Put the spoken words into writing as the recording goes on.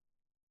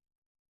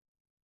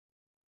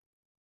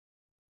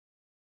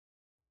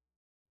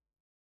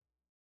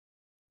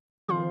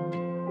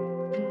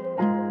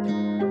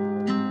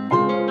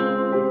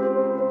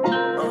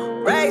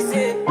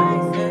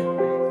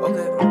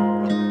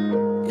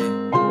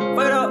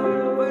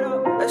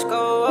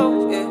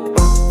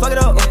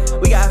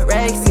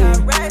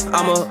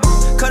I'ma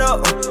cut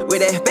up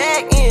with that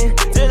back end,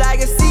 just like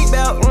a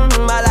seatbelt.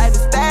 My life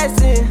is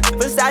fastened.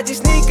 Versace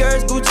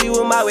sneakers, Gucci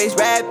with my waist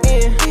wrapped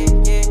in.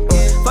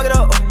 Fuck it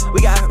up,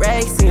 we got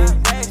racks in.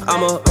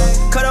 I'ma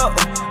cut up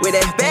with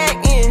that back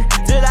end,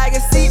 just like a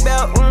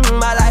seatbelt.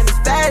 My life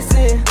is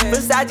fastened.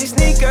 Versace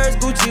sneakers,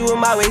 Gucci with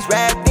my waist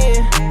wrapped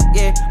in.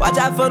 Yeah, watch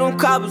out for them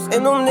coppers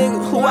and them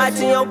niggas who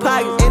watching your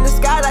pockets. In the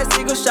sky like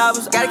single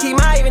shoppers. Gotta keep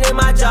my even in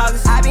my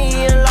joggers. I been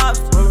eating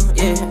lobster.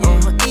 Eat.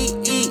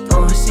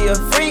 She a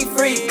freak.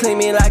 Clean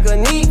me like a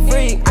neat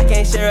freak. I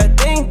can't share a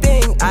thing.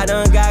 I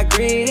done got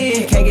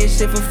greedy. Can't get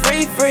shit for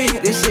free.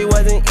 This shit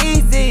wasn't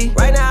easy.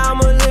 Right now I'm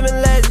a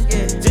living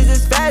legend. Just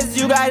as fast as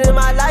you got in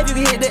my life, you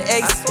can hit the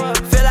exit.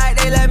 Feel like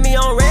they left me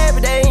on red,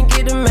 but they ain't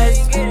get the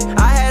message.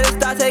 I had to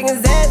start taking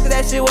Xans, cause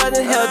that shit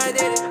wasn't healthy.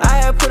 I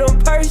had put them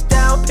purse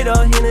down, pit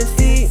on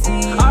Hennessy.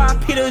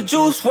 R.I.P. the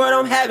juice word,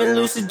 I'm having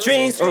lucid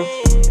dreams.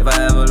 If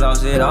I ever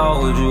lost it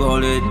all, would you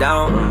hold it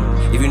down?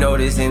 If you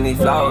notice any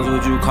flaws,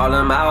 would you call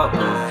them out?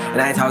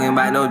 And I ain't talking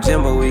about no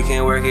gym, but we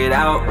can work it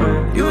out.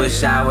 You was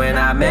shy when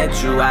I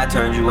met you, I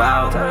turned you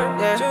out.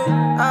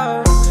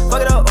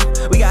 Fuck it up,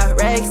 we got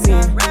racks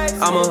in.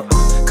 I'ma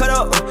cut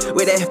up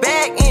with that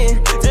back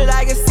end, just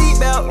like a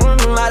seatbelt.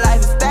 My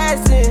life is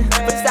fastened.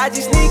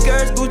 Versace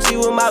sneakers, Gucci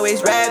with my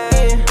waist wrapped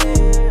in.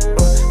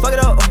 Fuck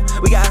it up,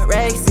 we got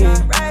racks in.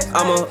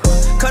 I'ma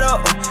cut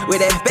up with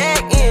that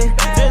back end,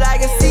 just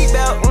like a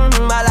seatbelt.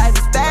 My life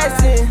is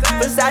fastened.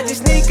 Versace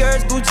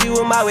sneakers, Gucci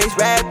with my waist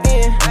wrapped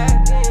in.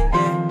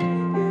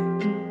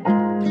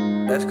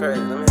 That's crazy,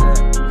 let me hear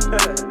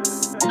that.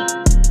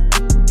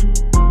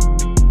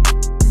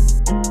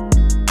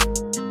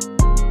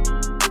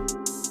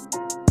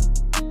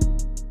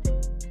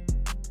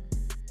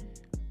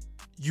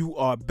 You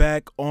are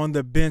back on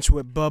the bench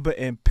with Bubba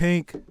and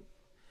Pink.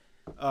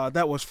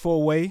 That was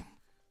Four Way.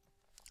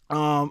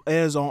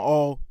 Airs on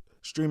all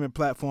streaming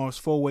platforms.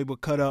 Four Way but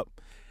cut up.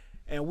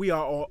 And we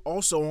are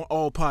also on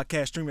all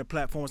podcast streaming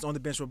platforms. On the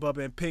bench with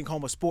Bubba and Pink,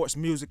 home of sports,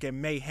 music,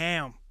 and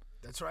mayhem.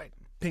 That's right.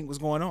 Pink, what's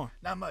going on?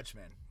 Not much,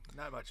 man.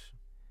 Not much.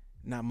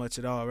 Not much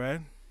at all,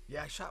 right?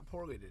 Yeah, I shot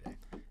poorly today.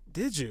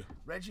 Did you?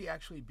 Reggie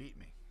actually beat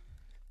me.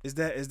 Is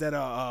that That's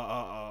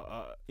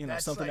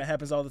something like, that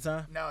happens all the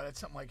time? No, that's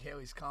something like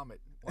Halley's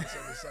Comet once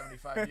every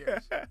 75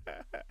 years.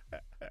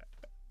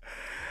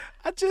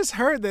 I just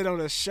heard that on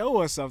a show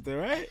or something,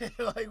 right?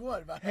 Like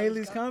what? About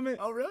Halley's Comet?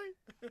 Oh, really?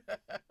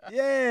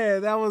 Yeah,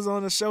 that was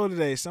on the show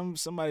today.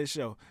 Somebody's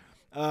show.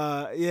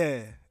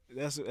 Yeah,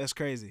 that's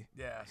crazy.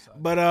 Yeah. So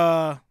But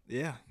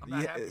yeah, I'm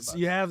not happy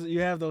about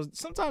you have those.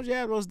 Sometimes you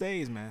have those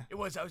days, man. I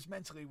was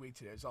mentally weak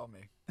today. It's all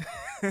me.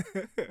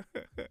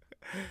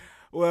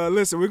 Well,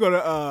 listen, we're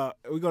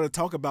gonna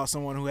talk about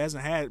someone who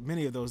hasn't had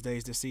many of those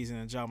days this season,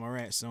 and Ja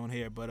Morant soon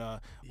here.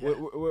 But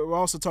we're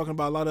also talking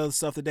about a lot of other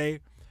stuff today.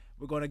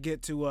 We're gonna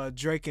get to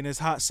Drake and his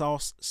hot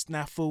sauce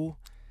snafu.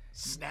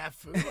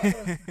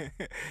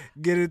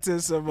 Get into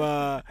some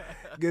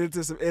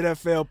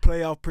NFL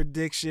playoff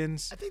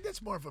predictions. I think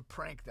that's more of a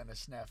prank than a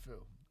snafu.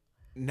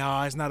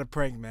 No, it's not a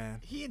prank, man.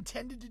 He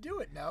intended to do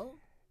it. No.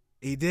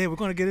 He did. We're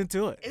gonna get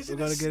into it. Isn't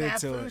We're gonna get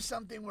into snafu it.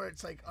 something where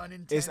it's like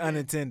unintended? It's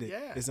unintended.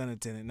 Yeah. It's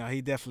unintended. No,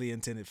 he definitely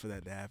intended for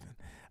that to happen.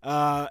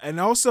 And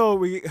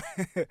also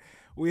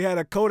we had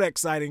a Kodak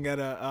sighting at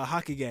a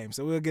hockey game,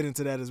 so we'll get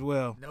into that as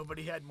well.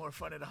 Nobody had more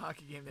fun at a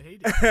hockey game than he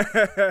did.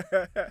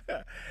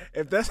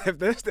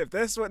 if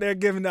that's what they're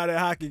giving out at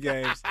hockey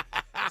games,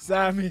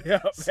 sign me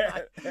up,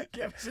 man.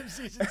 Give me some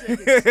season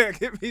tickets.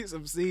 Give me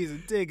some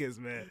season tickets,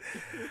 man.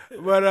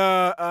 But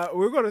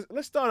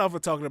let's start off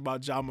with talking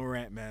about Ja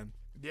Morant, man.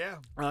 Yeah.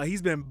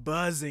 He's been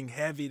buzzing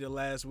heavy the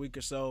last week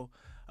or so.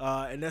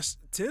 And that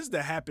tends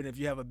to happen if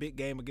you have a big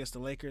game against the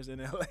Lakers in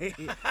LA.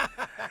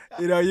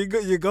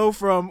 You go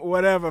from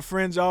whatever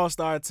fringe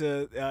all-star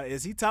to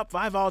is he top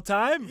 5 all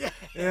time?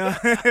 Yeah.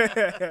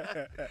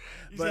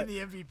 He's in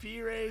the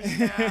MVP race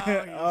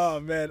now. Oh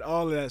man,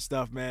 all of that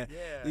stuff, man.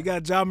 Yeah. You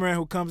got Ja Morant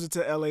who comes into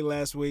LA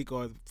last week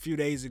or a few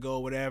days ago,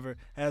 or whatever,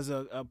 has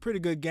a pretty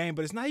good game,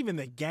 but it's not even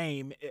the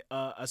game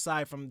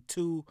aside from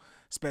two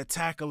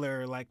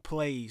spectacular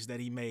plays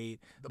that he made.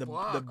 The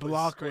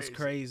block was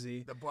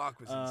crazy. The block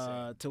was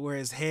insane. To where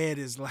his head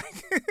is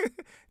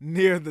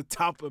near the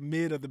top of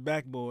mid of the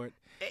backboard.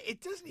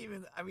 It doesn't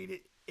even. I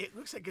mean, it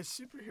looks like a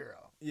superhero.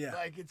 Yeah.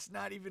 It's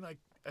not even like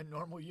a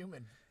normal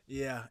human.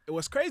 Yeah.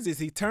 What's crazy is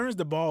he turns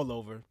the ball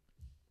over,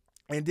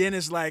 and then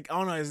it's like, I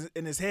don't know,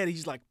 in his head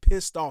he's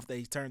pissed off that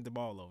he turned the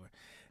ball over.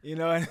 And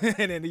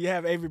then you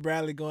have Avery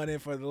Bradley going in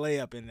for the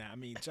layup, and I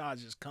mean, Ja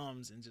just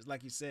comes and just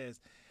like he says.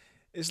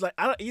 It's like,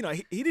 he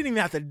didn't even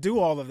have to do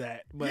all of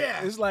that. But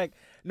yeah. It's like,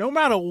 no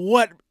matter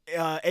what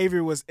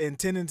Avery was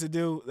intending to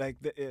do,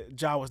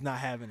 Ja was not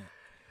having it.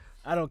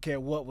 I don't care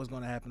what was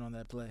going to happen on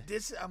that play.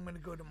 I'm going to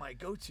go to my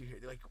go-to here.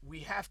 We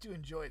have to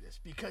enjoy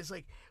this because,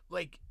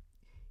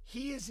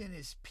 he is in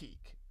his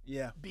peak.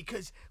 Yeah.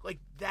 Because,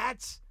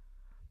 that's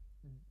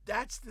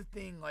the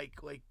thing,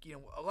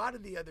 a lot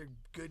of the other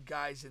good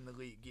guys in the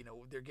league,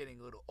 they're getting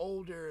a little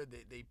older.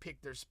 They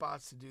pick their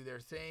spots to do their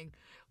thing.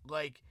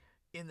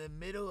 in the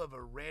middle of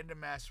a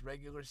random ass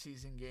regular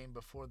season game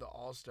before the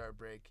All-Star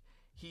break,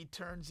 he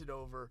turns it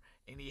over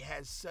and he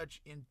has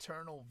such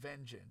internal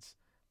vengeance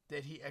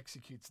that he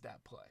executes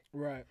that play.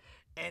 Right.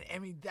 And I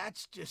mean,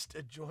 that's just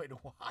a joy to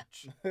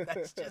watch.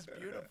 That's just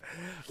beautiful.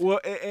 Well,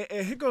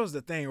 and here goes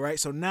the thing, right?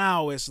 So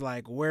now it's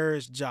like, where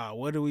is Ja?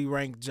 Where do we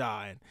rank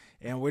Ja?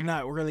 And we're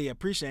not really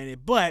appreciating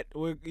it, but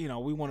we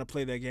want to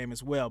play that game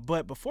as well.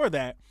 But before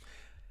that,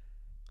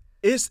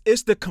 it's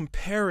the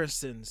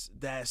comparisons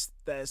that's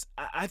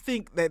I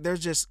think that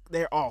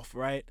they're off,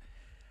 right?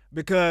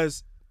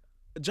 Because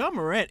Ja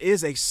Morant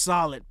is a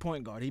solid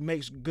point guard. He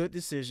makes good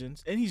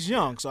decisions, and he's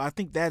young, so I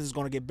think that is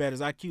going to get better.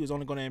 His IQ is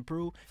only going to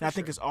improve, and I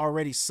think it's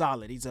already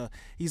solid. He's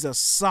a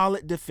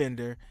solid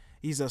defender.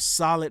 He's a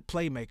solid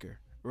playmaker,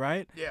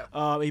 right?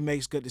 Yeah. He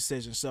makes good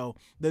decisions. So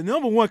the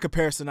number one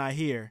comparison I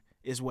hear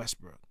is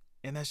Westbrook,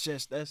 and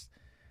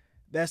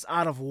that's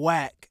out of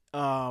whack.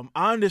 I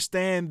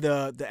understand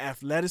the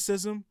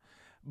athleticism,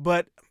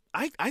 but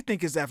I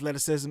think his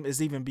athleticism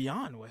is even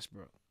beyond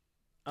Westbrook.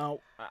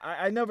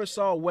 I never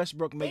saw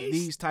Westbrook make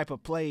these type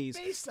of plays.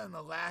 Based on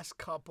the last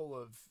couple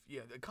of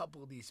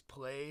these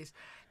plays.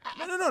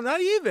 No,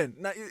 not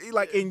even.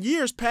 Like in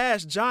years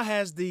past, Ja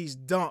has these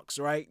dunks,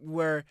 right,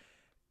 where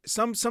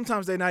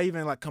sometimes they're not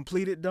even like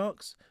completed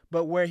dunks,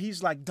 but where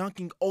he's like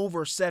dunking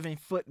over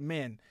 7-foot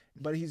men,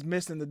 but he's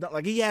missing the dunk.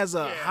 Like he has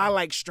a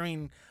highlight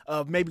string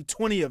of maybe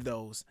 20 of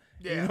those.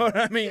 Yeah. You know what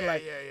I mean?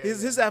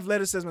 His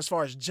athleticism as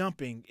far as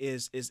jumping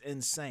is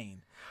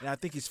insane. And I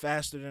think he's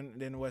faster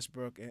than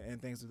Westbrook and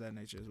things of that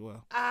nature as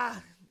well.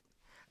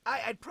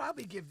 I'd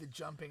probably give the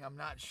jumping. I'm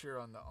not sure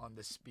on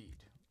the speed,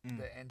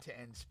 the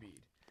end-to-end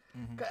speed.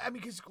 Mm-hmm. I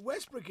mean, because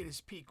Westbrook at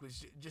his peak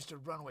was just a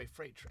runaway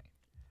freight train.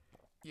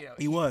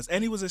 He was,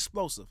 and he was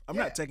explosive. I'm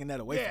not taking that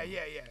away from him.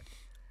 Yeah.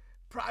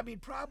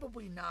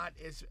 Probably not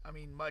as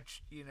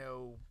much.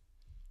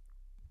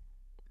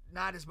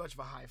 Not as much of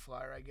a high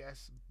flyer, I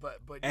guess, but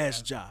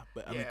as Ja,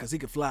 but I mean, because he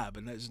could fly,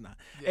 but that's not.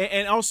 Yeah.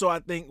 And also, I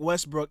think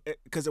Westbrook,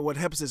 because what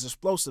helps his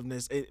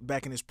explosiveness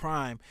back in his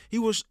prime, he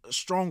was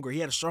stronger. He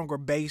had a stronger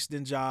base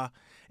than Ja,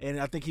 and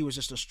I think he was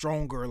just a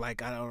stronger,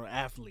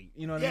 athlete.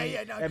 You know what I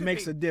mean? No, that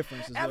makes a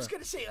difference. I was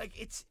gonna say,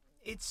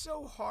 it's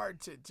so hard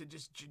to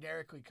just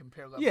generically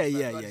compare levels.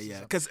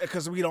 Yeah.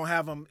 Because we don't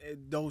have them,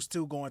 those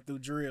two going through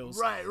drills.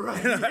 Right.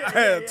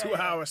 A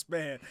 2-hour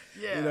span.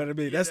 Yeah. You know what I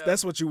mean?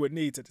 That's what you would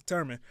need to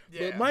determine.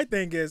 Yeah. But my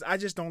thing is, I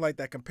just don't like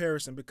that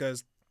comparison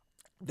because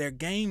their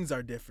games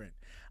are different.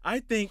 I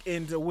think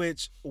into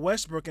which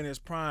Westbrook in his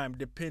prime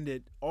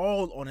depended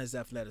all on his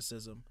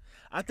athleticism.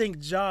 I think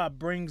Ja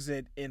brings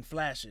it in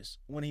flashes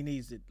when he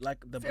needs it,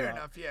 like the Fair block.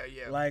 enough,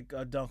 yeah. Like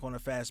a dunk on a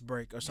fast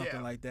break or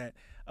something like that.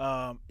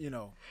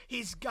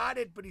 He's got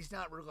it, but he's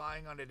not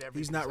relying on it every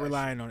He's not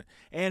relying on it.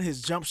 And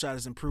his jump shot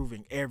is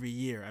improving every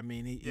year. I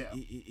mean,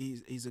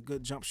 he's a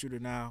good jump shooter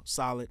now,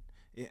 solid.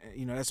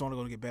 That's only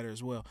going to get better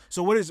as well.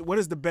 So what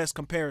is the best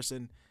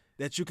comparison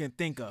that you can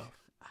think of?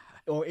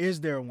 Or is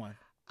there one?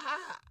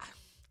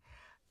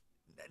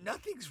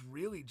 Nothing's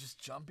really just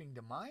jumping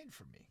to mind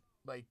for me.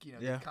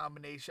 The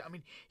combination. I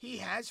mean, he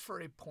has, for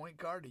a point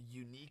guard, a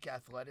unique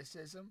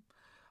athleticism.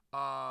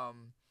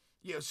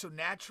 So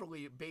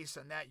naturally, based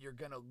on that, you're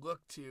going to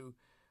look to,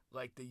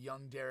 the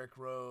young Derrick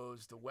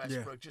Rose, the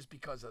Westbrook, just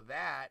because of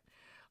that.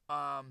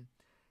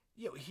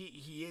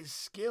 He is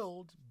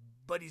skilled,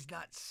 but he's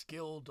not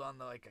skilled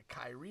on, a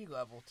Kyrie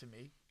level to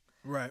me.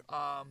 Right.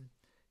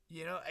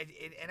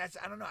 And that's,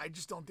 I don't know. I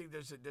just don't think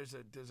there's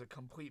a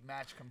complete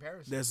match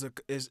comparison.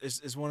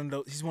 He's one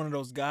of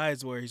those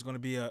guys where he's going to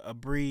be a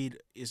breed.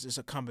 It's just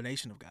a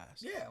combination of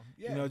guys.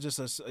 Yeah. Just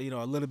a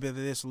little bit of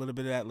this, a little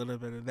bit of that, a little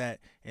bit of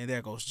that, and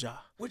there goes Ja.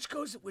 Which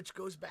goes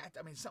back.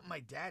 I mean, something my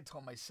dad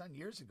told my son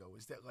years ago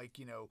is that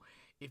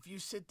if you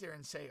sit there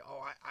and say,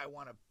 oh, I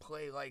want to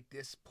play like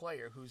this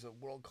player who's a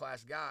world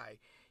class guy,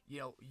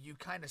 you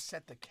kind of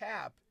set the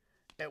cap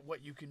at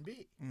what you can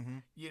be. Mm-hmm.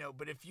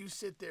 But if you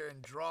sit there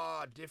and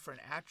draw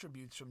different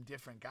attributes from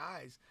different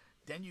guys,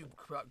 then you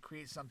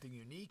create something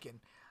unique,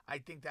 and I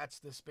think that's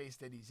the space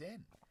that he's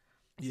in.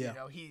 Yeah.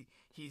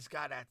 He's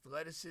got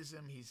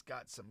athleticism, he's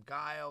got some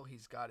guile,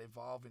 he's got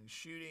evolving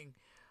shooting,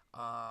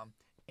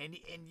 and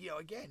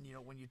again,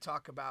 when you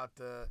talk about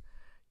the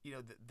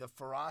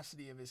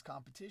ferocity of his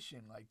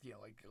competition, like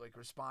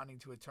responding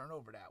to a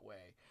turnover that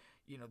way.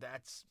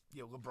 That's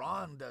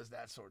LeBron does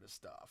that sort of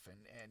stuff,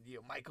 and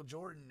Michael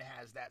Jordan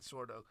has that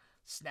sort of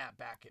snap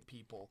back at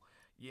people,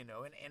 and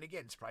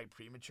again, it's probably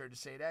premature to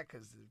say that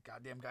because the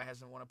goddamn guy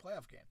hasn't won a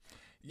playoff game.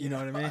 You know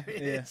what I mean?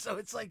 Yeah. So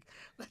it's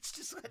let's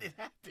just let it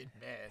happen,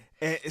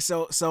 And man.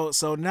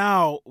 so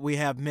now we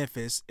have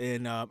Memphis,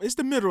 and it's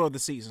the middle of the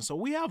season, so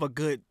we have a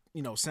good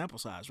sample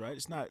size, right?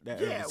 It's not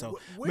that early. So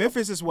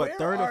Memphis is what,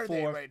 third or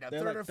fourth? Right now?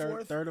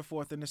 Third or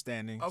fourth in the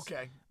standings.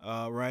 Okay.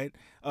 Right.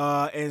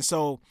 And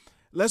so.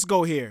 Let's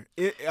go here.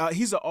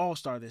 He's an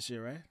all-star this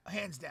year, right?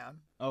 Hands down.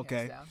 Okay.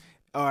 Hands down.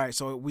 All right.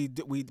 So we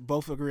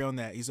both agree on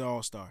that. He's an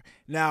all-star.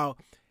 Now,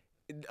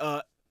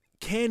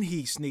 can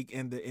he sneak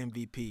in the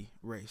MVP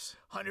race?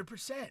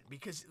 100%,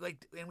 because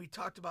and we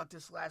talked about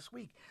this last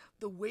week.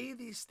 The way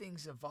these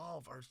things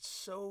evolve are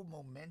so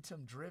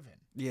momentum driven.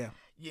 Yeah.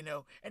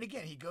 And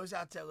again, he goes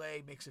out to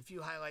LA, makes a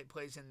few highlight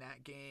plays in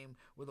that game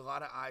with a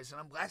lot of eyes on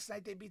him. Last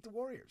night they beat the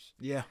Warriors.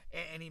 Yeah.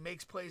 And he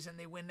makes plays and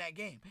they win that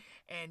game.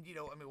 And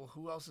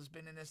who else has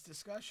been in this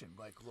discussion?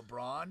 Like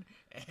LeBron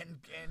and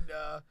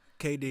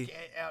KD.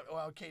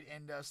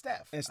 And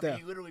Steph. And Steph.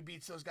 He literally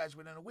beats those guys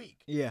within a week.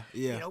 Yeah.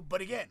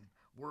 But again,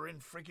 we're in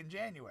freaking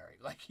January.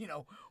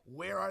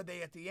 Where are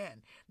they at the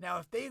end? Now,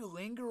 if they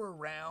linger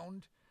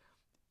around,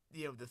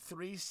 the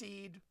 3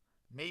 seed,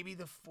 maybe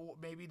the 4,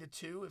 maybe the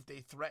 2, if they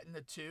threaten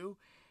the 2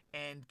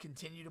 and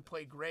continue to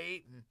play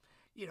great, and,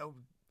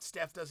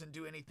 Steph doesn't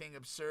do anything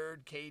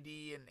absurd,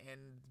 KD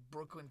and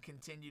Brooklyn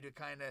continue to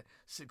kind of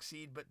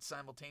succeed but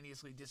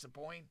simultaneously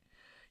disappoint,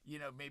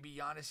 maybe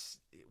Giannis,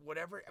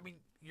 whatever. I mean,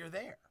 you're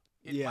there.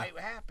 It might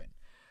happen.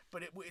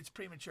 But it's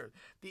premature.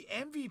 The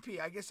MVP,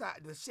 I guess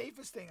the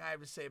safest thing I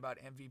would say about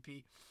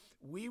MVP,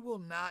 we will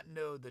not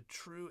know the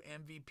true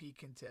MVP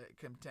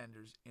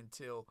contenders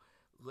until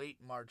late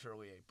March,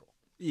 early April.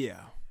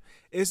 Yeah.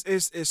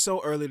 It's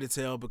so early to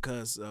tell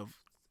because of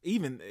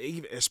even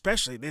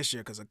especially this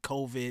year because of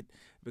COVID,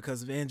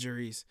 because of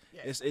injuries.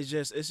 Yeah. It's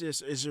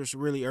just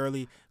really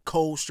early,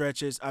 cold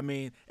stretches. I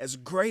mean, as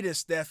great as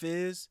Steph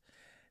is,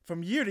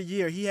 from year to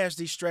year, he has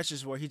these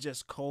stretches where he's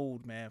just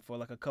cold, man, for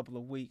like a couple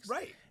of weeks.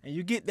 Right. And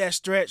you get that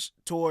stretch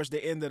towards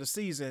the end of the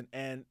season,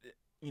 and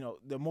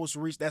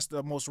that's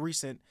the most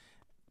recent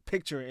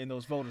picture in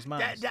those voters'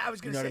 minds. I was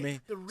going to say, what I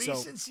mean? The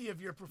recency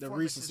of your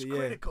performance is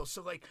critical.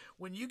 So,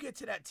 when you get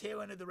to that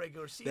tail end of the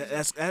regular season,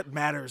 that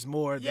matters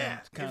more than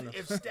kind of.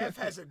 If Steph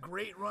has a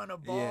great run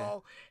of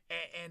ball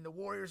and the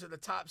Warriors are the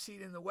top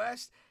seed in the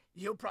West,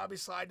 he'll probably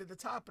slide to the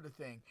top of the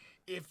thing.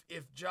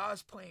 If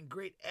Ja's playing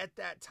great at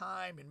that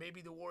time, and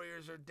maybe the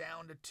Warriors are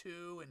down to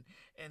 2,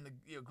 and the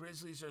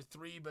Grizzlies are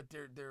 3, but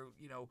they're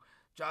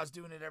Ja's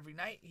doing it every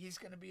night, he's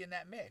going to be in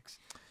that mix.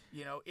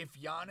 If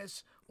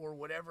Giannis or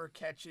whatever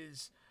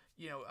catches,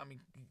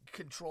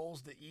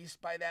 controls the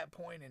East by that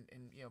point, and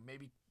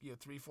maybe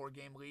 3-4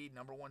 game lead,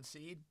 number 1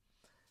 seed,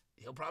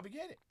 he'll probably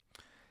get it.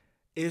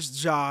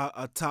 Is Ja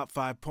a top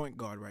 5 point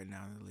guard right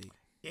now in the league?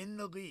 In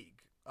the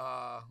league,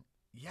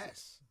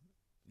 yes.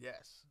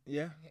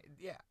 Yeah.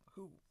 Yeah.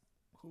 Who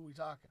are we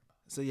talking about?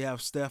 So you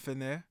have Steph in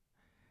there.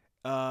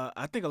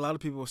 I think a lot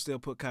of people will still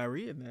put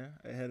Kyrie in there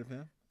ahead of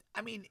him.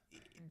 I mean,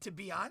 to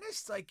be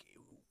honest,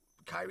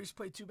 Kyrie's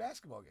played 2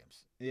 basketball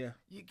games. Yeah.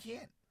 You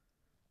can't.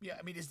 Yeah.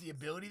 I mean, is the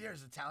ability there?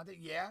 Is the talent there?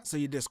 Yeah. So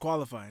you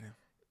disqualified him.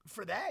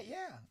 For that,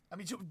 yeah. I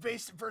mean,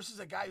 based versus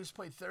a guy who's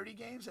played 30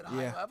 games at a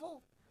high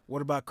level.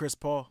 What about Chris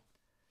Paul?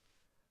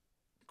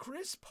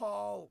 Chris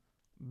Paul.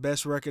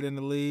 Best record in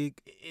the league.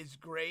 Is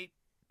great.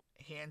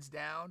 Hands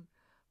down,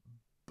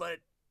 but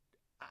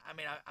I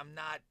mean,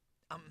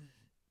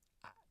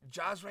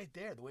 Ja's right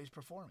there. The way he's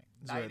performing,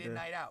 night in,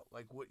 night out.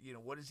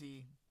 What is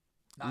he?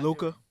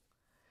 Luka.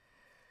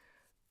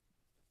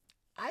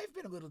 I've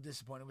been a little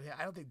disappointed with him.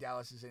 I don't think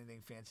Dallas has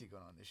anything fancy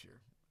going on this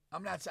year.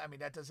 I'm not. I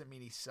mean, that doesn't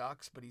mean he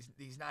sucks, but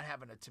he's not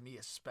having to me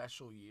a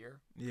special year.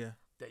 Yeah.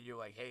 That you're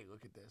like, hey,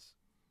 look at this.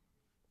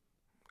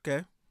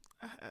 Okay.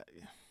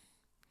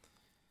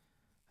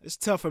 It's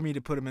tough for me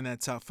to put him in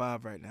that top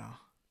 5 right now.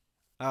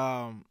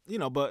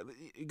 But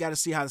you got to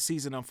see how the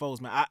season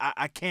unfolds, man.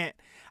 I can't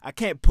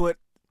put.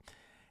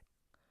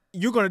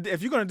 If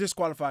you're gonna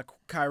disqualify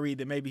Kyrie,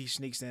 then maybe he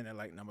sneaks in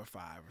at number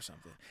 5 or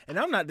something. And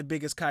I'm not the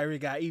biggest Kyrie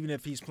guy, even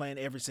if he's playing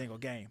every single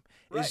game.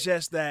 Right. It's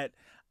just that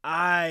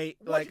I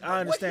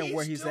understand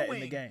where he's at in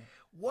the game.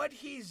 What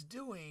he's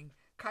doing,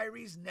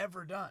 Kyrie's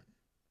never done.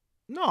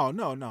 No.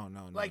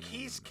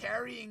 He's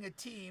carrying a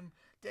team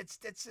that's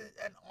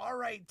an all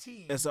right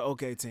team. It's an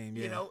okay team,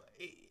 yeah.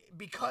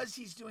 Because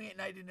he's doing it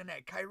night in and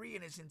night. Kyrie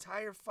in his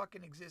entire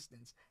fucking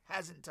existence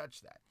hasn't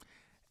touched that.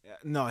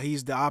 No,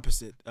 he's the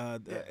opposite.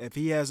 If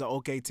he has an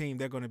okay team,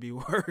 they're going to be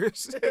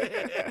worse.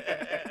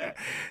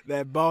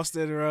 That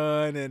Boston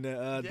run and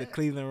the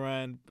Cleveland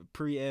run,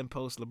 pre and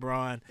post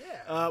LeBron.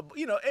 Yeah.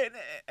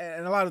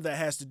 And a lot of that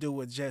has to do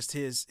with just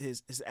his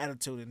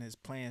attitude and his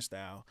playing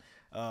style.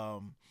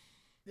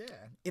 Yeah,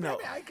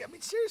 I mean,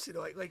 seriously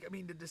though,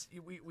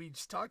 we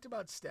just talked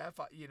about Steph.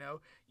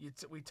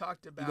 We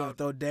talked about. You gonna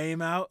throw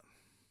Dame out?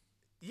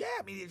 Yeah,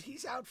 I mean, if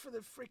he's out for the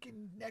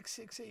freaking next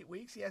 6-8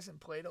 weeks, he hasn't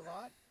played a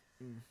lot.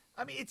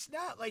 I mean, it's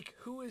not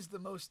who is the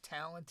most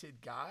talented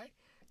guy.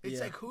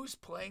 It's who's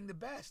playing the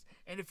best.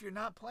 And if you're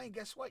not playing,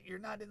 guess what? You're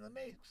not in the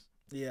mix.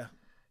 Yeah.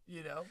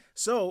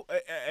 So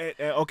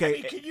okay. I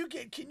mean,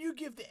 can you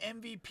give the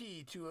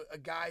MVP to a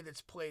guy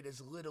that's played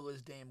as little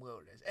as Dame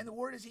Lillard is? And the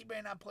word is he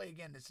may not play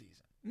again this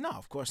season. No,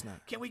 of course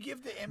not. Can we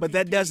give the MVP? But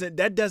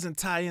that doesn't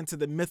tie into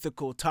the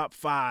mythical top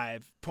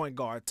 5 point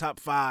guard, top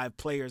 5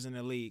 players in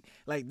the league.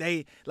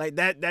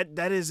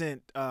 That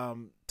isn't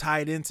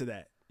tied into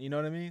that. You know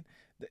what I mean?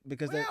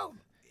 Because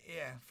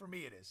yeah, for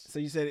me it is. So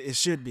you said it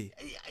should be.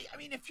 I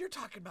mean, if you're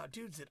talking about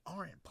dudes that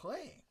aren't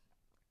playing,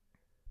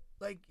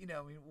 Like, you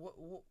know, I mean,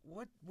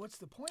 what's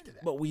the point of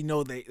that? But we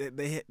know they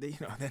you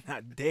know, they're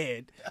not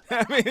dead.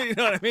 I mean, you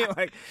know what I mean?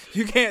 Like,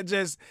 you can't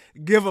just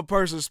give a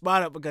person a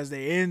spot up because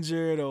they're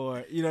injured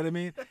or, you know what I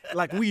mean?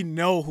 Like, we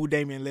know who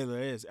Damian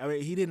Lillard is. I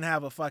mean, he didn't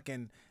have a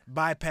fucking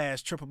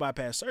triple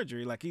bypass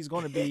surgery. Like, he's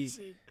going to be,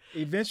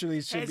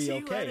 eventually should be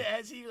okay.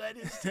 Has he led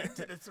his team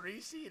to the 3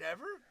 seed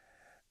ever?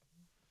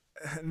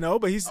 No,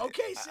 but he's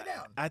okay. Sit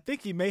down. I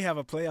think he may have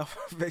a playoff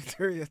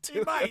victory or two.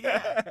 He might.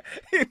 Yeah.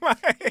 He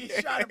might. He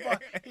shot a ball.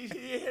 He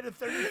hit a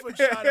 30-foot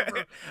shot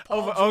over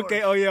Paul George.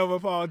 Okay. Oh yeah, over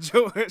Paul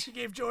George. He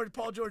gave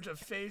Paul George a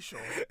facial.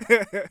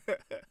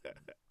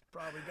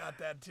 Probably got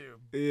that too.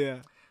 Yeah.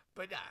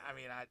 But I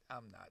mean,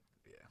 I'm not.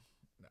 Yeah.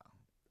 No.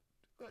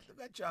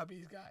 That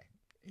Jabby's guy.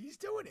 He's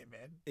doing it,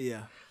 man.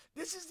 Yeah.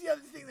 This is the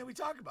other thing that we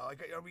talk about.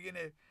 Like, are we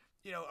gonna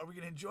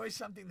enjoy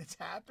something that's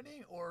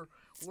happening or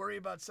worry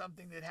about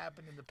something that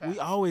happened in the past? We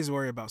always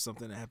worry about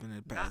something that happened in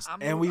the past.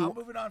 I'm I'm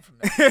moving on from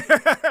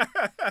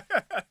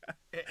that.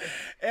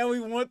 And we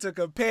want to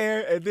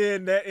compare, and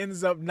then that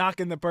ends up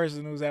knocking the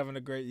person who's having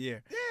a great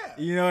year. Yeah.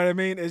 You know what I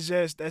mean? That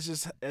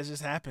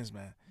just happens,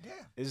 man. Yeah.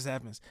 It just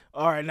happens.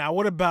 All right, now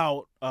what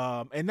about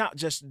and not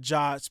just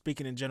Ja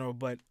speaking in general,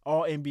 but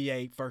all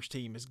NBA first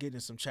team is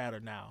getting some chatter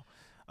now.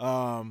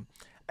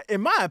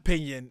 In my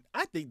opinion,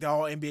 I think the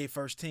All-NBA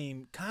first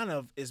team kind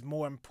of is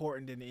more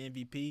important than the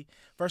MVP.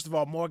 First of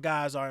all, more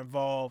guys are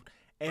involved,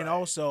 and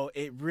also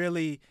it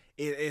really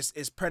is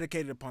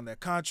predicated upon their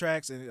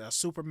contracts and a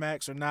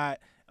supermax or not.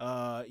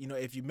 You know,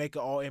 if you make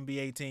an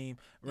All-NBA team,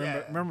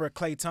 remember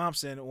Klay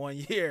Thompson 1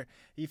 year,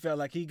 he felt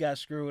like he got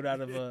screwed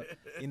out of a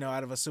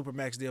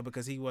supermax deal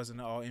because he wasn't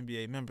an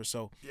All-NBA member.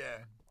 So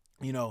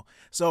you know,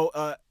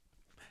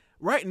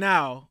 right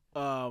now.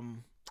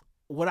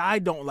 What I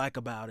don't like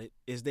about it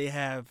is they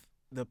have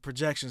the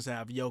projections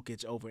have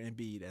Jokic over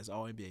Embiid as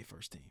All NBA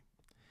first team,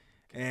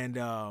 and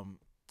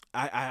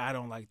I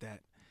don't like that.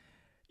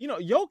 You know,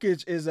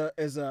 Jokic is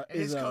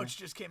his coach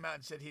just came out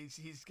and said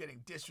he's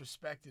getting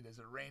disrespected as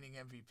a reigning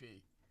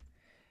MVP.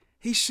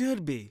 He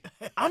should be.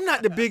 I'm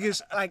not the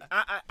biggest. Like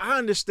I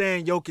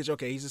understand Jokic.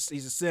 Okay, he's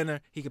a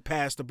center. He can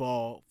pass the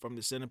ball from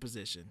the center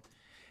position.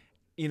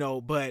 You know,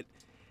 but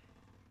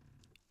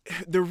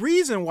the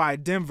reason why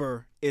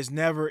Denver is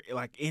never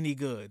like any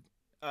good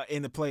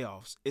in the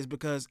playoffs is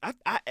because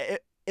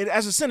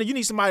as a center, you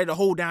need somebody to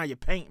hold down your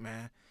paint,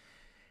 man.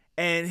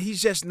 And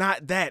he's just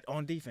not that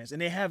on defense. And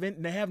they have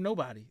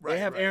nobody. They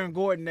have Aaron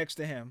Gordon next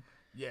to him.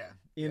 Yeah.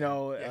 You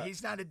know. Yeah,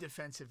 he's not a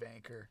defensive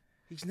anchor.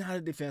 He's not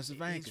a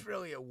defensive anchor. He's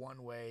really a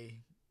one-way,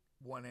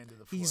 one end of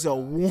the floor. He's a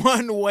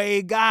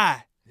one-way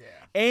guy. Yeah.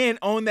 And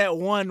on that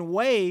one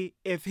way,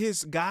 if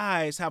his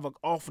guys have an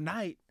off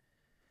night,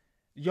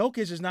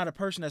 Jokic is not a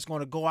person that's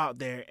going to go out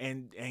there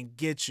and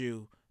get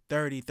you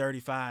 30,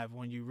 35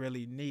 when you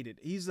really need it.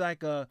 He's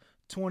like a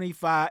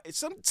 25.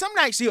 Some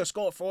nights he'll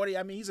score 40.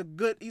 I mean, he's a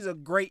great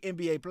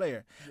NBA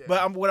player. Yeah.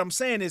 But what I'm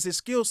saying is his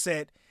skill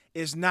set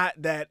is not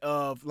that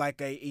of like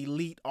a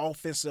elite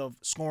offensive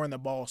scoring the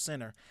ball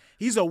center.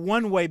 He's a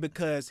one-way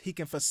because he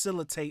can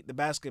facilitate the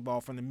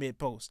basketball from the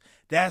mid-post.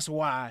 That's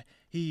why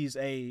he's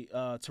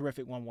a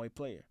terrific one-way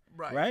player.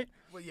 Right?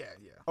 Well, yeah.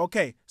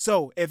 Okay,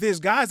 so if his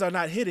guys are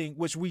not hitting,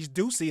 which we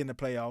do see in the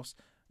playoffs,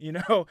 you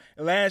know,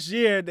 last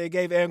year they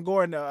gave Aaron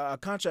Gordon a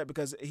contract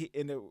because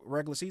in the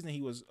regular season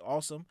he was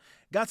awesome.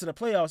 Got to the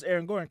playoffs,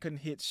 Aaron Gordon couldn't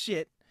hit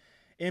shit.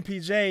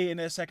 MPJ in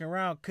that second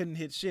round couldn't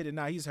hit shit, and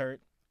now he's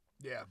hurt.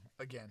 Yeah,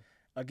 again.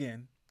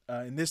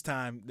 And this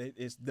time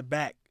it's the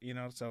back, you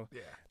know, so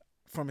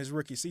from his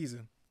rookie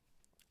season.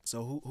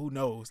 So who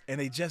knows? And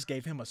they just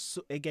gave him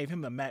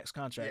a max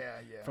contract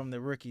from the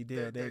rookie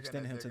deal. They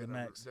extended him to the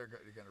max. They're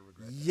going to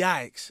regret that.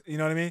 Yikes! You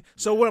know what I mean?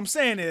 So what I'm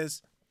saying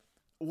is,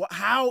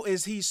 how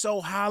is he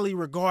so highly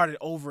regarded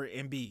over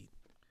Embiid?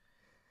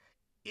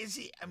 Is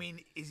he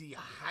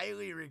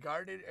highly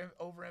regarded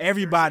over Embiid?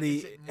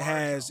 Everybody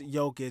has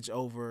Jokic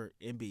over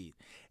Embiid.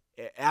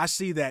 I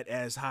see that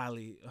as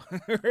highly.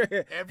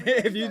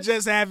 If you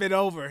just have it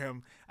over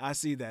him, I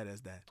see that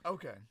as that.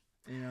 Okay.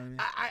 You know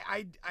what I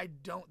mean? I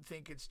don't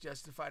think it's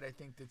justified. I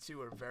think the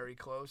two are very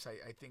close. I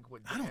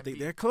don't think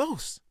they're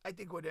close. I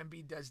think what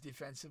Embiid does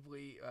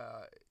defensively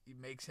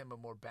makes him a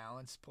more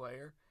balanced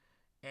player,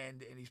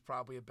 and he's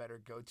probably a better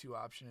go-to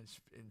option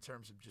in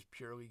terms of just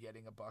purely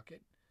getting a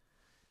bucket.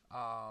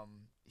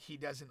 He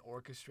doesn't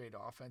orchestrate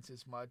offense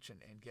as much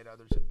and get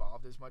others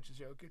involved as much as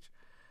Jokic.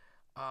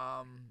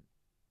 I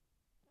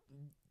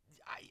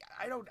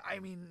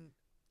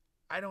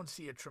don't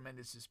see a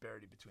tremendous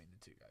disparity between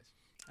the two guys.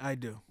 I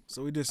do.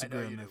 So we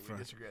disagree on that front.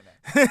 We disagree on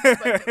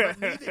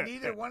that. but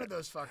neither one of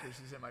those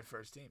fuckers is in my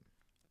first team.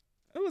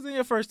 Who was in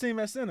your first team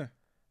at center?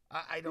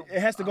 I don't. It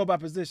has to go by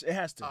position. It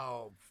has to.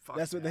 Oh, fuck.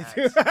 That's what they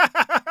do.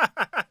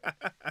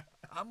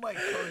 I'm like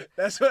Coach.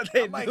 That's what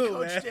they do, like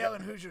Coach man. Dale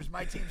and Hoosiers.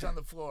 My team's on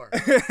the floor.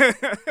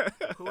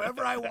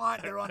 Whoever I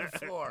want, they're on the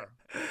floor.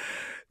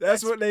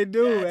 That's what they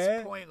do, man.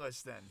 That's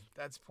pointless. Then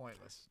that's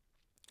pointless.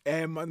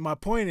 And my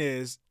point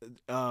is,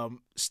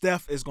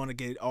 Steph is going to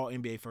get all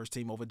NBA first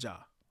team over Ja.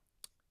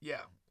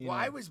 Yeah.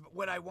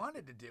 What I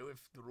wanted to do, if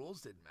the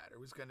rules didn't matter,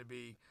 was going to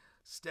be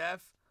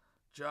Steph,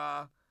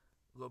 Ja,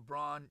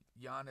 LeBron,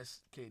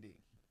 Giannis, KD.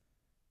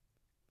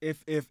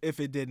 If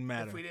it didn't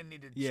matter. If we didn't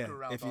need to screw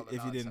around with all the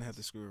if you didn't have nonsense.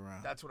 to screw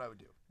around. That's what I would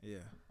do. Yeah.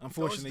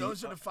 Unfortunately,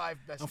 those are the 5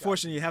 best.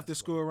 Unfortunately, guys you in have to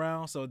basketball. screw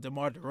around. So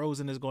DeMar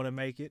DeRozan is going to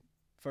make it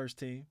first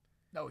team.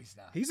 No, he's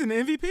not. He's in the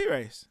MVP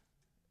race.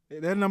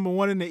 They're number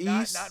 1 in the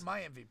East. Not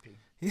my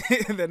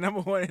MVP. They're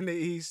number 1 in the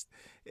East,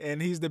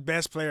 and he's the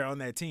best player on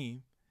that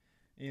team.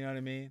 You know what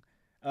I mean?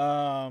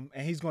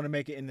 And he's going to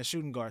make it in the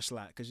shooting guard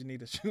slot because you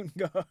need a shooting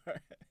guard.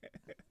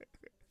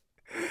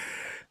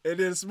 And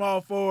then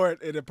small forward,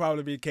 it'll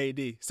probably be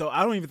KD. So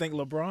I don't even think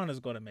LeBron is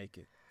going to make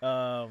it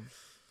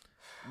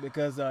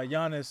because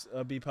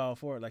Giannis be power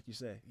forward, like you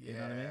say. You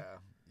know what I mean?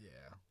 Yeah.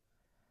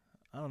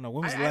 I don't know.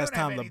 When was the I last don't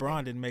have time anything-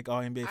 LeBron didn't make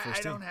All NBA I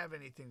first team? don't have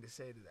anything to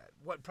say to that.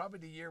 What? Probably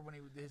the year when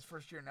his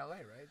first year in LA,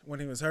 right? When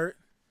he was hurt?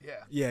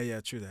 Yeah.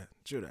 Yeah, true that.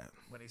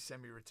 When he's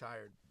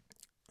semi-retired.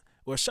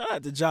 Well, shout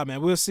out to Ja,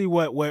 man. We'll see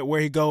where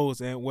he goes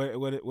and where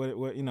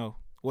you know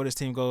where his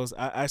team goes.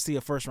 I see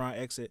a first round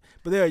exit,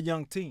 but they're a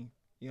young team.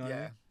 You know what I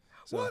Yeah. mean?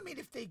 So, Well, I mean,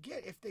 if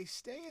they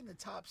stay in the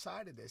top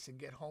side of this and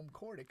get home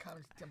court, it kind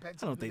of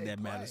depends. I on don't who think they that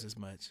play. matters as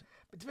much.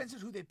 It depends on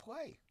who they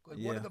play. Like, what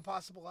Yeah. are the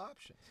possible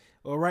options?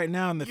 Well, right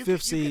now in the You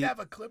fifth could seed, have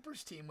a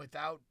Clippers team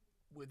without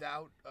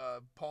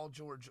Paul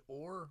George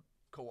or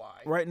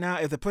Kawhi. right now,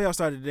 if the playoffs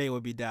started today, it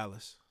would be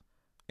Dallas,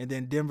 and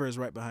then Denver is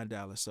right behind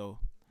Dallas. So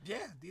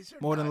Yeah, these are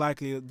more than not-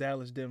 likely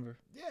Dallas, Denver.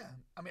 Yeah,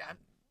 I mean,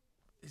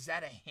 is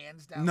that a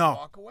hands down No.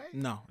 walk away?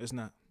 No, it's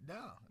not. No,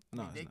 I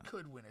No, mean, it's they not.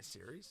 could win a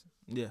series.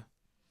 Yeah.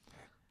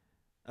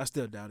 I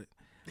still doubt it.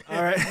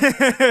 All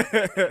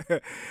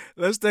right.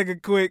 Let's take a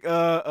quick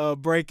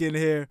break in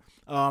here,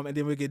 and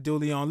then we get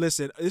duly on.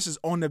 Listen, this is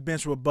On the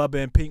Bench with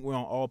Bubba and Pink. We're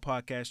on all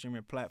podcast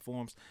streaming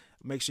platforms.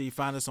 Make sure you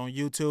find us on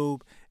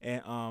YouTube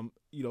and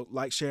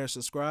like, share, and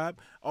subscribe.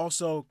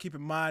 Also, keep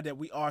in mind that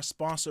we are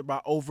sponsored by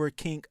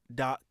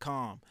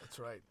Overkink.com. That's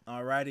right.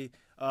 All righty.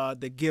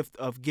 The gift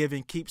of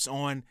giving keeps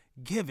on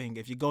giving.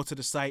 If you go to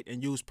the site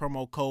and use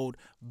promo code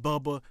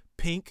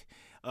BubbaPink,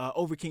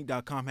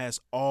 Overkink.com has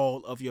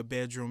all of your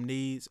bedroom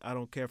needs. I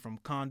don't care from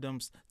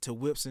condoms to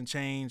whips and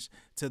chains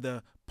to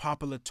the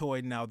popular toy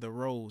now, the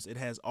Rose. It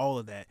has all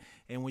of that.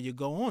 And when you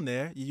go on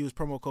there, you use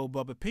promo code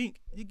BubbaPink,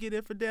 you get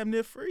it for damn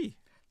near free.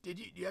 Did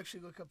you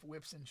actually look up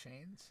whips and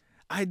chains?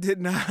 I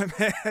did not,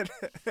 man.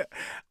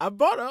 I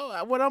bought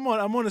I'm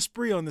on a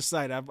spree on the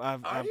site.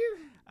 Are you?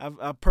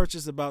 I've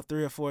purchased about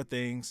 3 or 4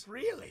 things.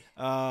 Really?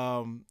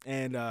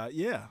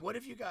 Yeah. What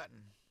have you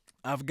gotten?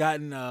 I've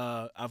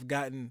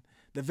gotten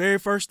the very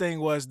first thing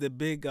was the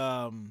big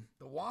The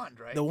wand,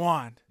 right? the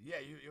wand. Yeah,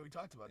 we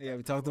talked about that. Yeah,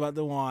 we talked about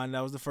the wand.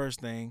 That was the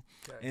first thing.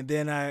 Okay. And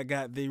then I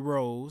got the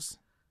rose.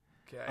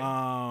 Okay.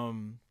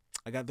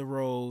 I got the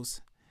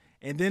rose.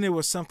 And then it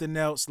was something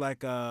else like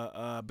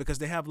because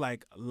they have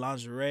like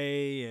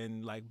lingerie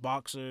and like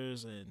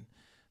boxers and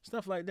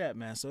stuff like that,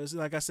 man. So it's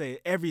like I say,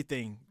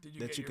 everything Did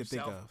that you could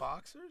think of.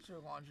 boxers or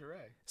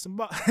lingerie?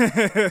 Some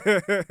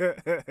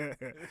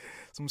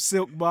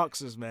silk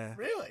boxers, man.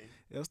 Really?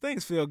 Those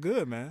things feel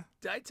good, man.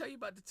 Did I tell you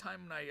about the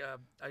time when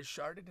I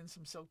sharded in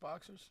some silk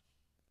boxers?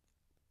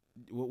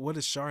 What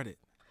is sharded?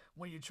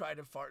 When you try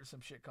to fart and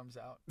some shit comes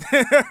out.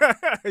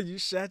 You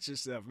shot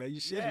yourself, man. You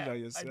shitted on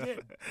yourself. I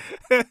did.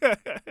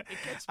 It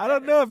gets I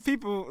don't better. know if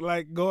people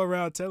like go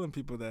around telling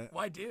people that.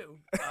 Well, I do.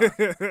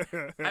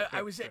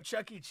 I was at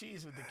Chuck E.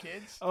 Cheese with the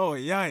kids. Oh,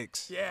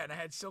 yikes. Yeah, and I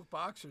had silk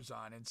boxers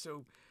on. And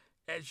so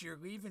as you're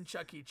leaving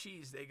Chuck E.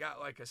 Cheese, they got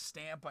like a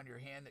stamp on your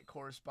hand that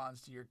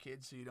corresponds to your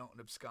kids so you don't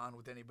abscond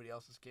with anybody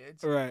else's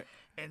kids. Right.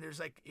 And there's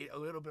like a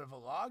little bit of a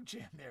log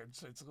jam there,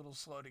 so it's a little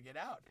slow to get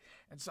out.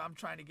 And so I'm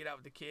trying to get out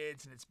with the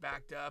kids, and it's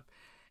backed up.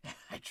 And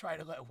I try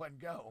to let one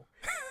go.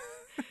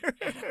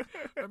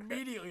 And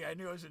immediately I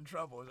knew I was in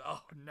trouble. I was,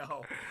 oh,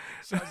 no.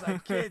 So I was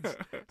like, kids,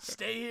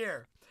 stay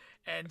here.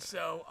 And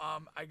so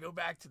I go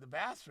back to the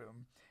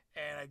bathroom,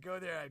 and I go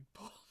there, and I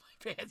pull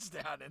my pants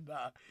down, and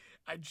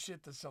I'd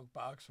shit the silk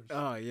boxers.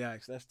 Oh,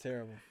 yikes. That's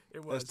terrible.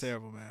 It was. That's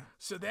terrible, man.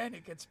 So then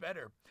it gets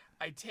better.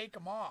 I take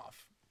them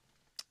off,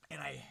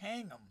 and I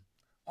hang them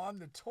on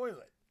the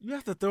toilet. You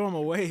have to throw them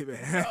away,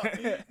 man.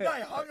 No,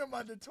 I hung them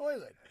on the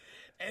toilet,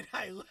 and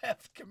I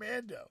left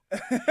commando.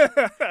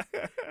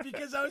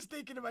 Because I was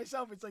thinking to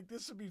myself, it's like,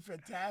 this would be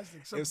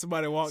fantastic. If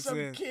somebody walks some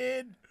in.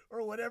 kid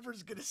or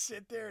whatever's going to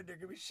sit there, and they're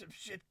going to be some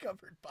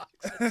shit-covered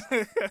boxes.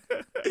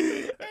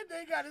 And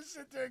they got to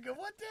sit there and go,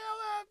 what the hell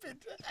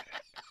happened?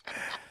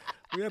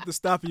 We have to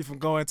stop you from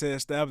going to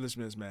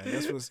establishments, man.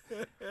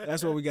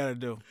 That's what we got to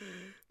do.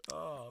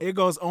 Oh. It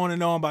goes on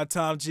and on by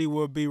Tom G.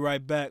 We'll be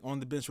right back on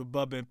the bench with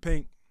Bubba and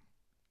Pink.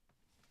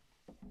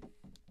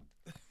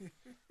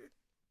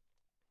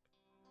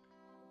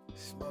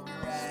 Smoking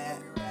ride.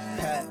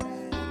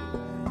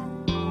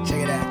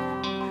 Check it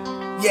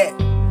out.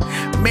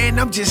 Yeah. Man,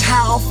 I'm just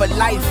high off of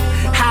life.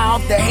 High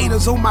off the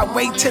haters on my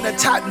way to the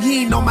top. You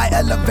ain't on my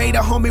elevator,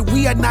 homie.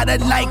 We are not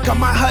alike.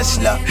 I'm a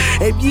hustler.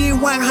 If you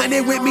ain't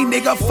 100 with me,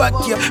 nigga,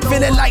 fuck you.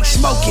 Feeling like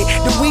smoking.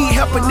 The weed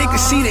help a nigga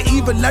see the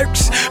evil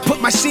lurks.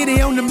 Put my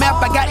city on the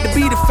map, I got to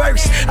be the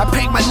first. I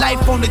paint my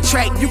life on the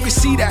track. You can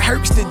see the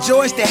hurts, the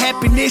joys, the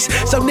happiness.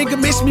 So nigga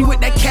miss me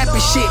with that capping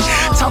shit.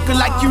 Talking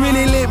like you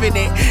really living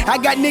it. I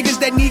got niggas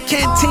that need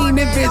canteen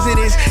and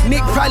visitors.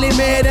 Nick probably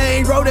mad I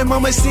ain't wrote him.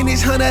 Mama seen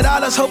his $100.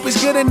 Hope it's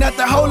good enough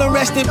to hold him.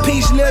 Rest in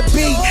peace, Lil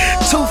B.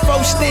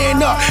 2-4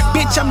 stand up.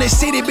 Bitch, I'm the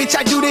city. Bitch,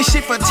 I do this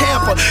shit for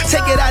Tampa.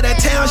 Take it out of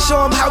town,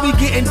 show them how we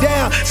getting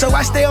down. So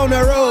I stay on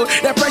the road.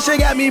 That pressure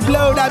got me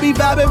blowed. I be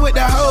vibing with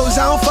the hoes.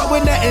 I don't fuck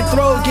with nothing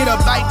throw. Get a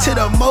bite to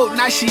the moat.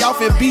 Now she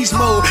off in beast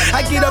mode.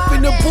 I get up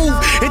in the booth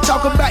and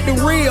talk about the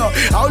real.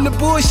 All the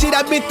bullshit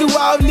I've been through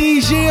all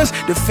these years.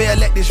 To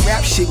fail at this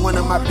rap shit, one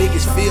of my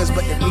biggest fears.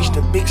 But to reach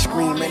the big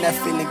screen, man, that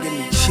feeling give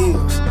me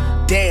chills.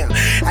 Damn,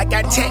 I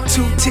got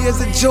tattooed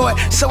tears of joy.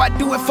 So I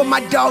do it for my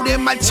daughter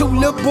and my 2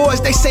 little boys.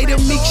 They say the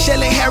meek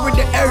shall inherit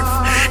the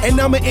earth. And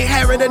I'ma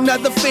inherit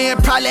another fan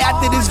probably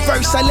after this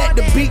verse. I let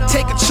the beat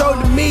take control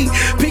of me.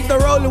 Pick the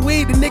roll of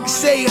weed, the niggas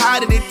say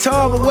harder than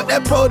tongue. But what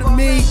that pro to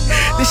me?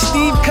 The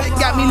Steve cut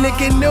got me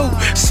looking new.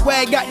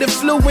 Swag got the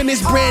flu when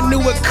it's brand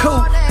new a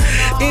coupe.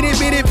 Itty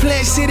bitty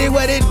Plant City,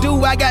 what it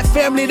do? I got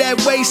family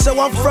that way, so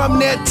I'm from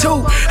there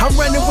too. I'm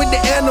running with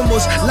the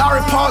animals,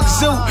 Lowry Park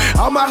Zoo.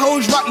 All my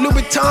hoes rock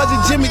Louboutins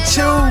and Jimmy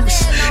Choos.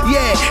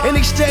 Yeah, in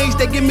exchange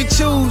they give me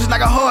choose.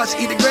 Like a horse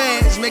eat the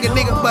grass, make a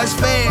nigga bust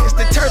fast.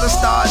 The turtle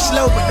starts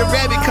slow, but the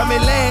rabbit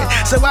coming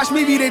last. So watch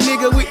me be the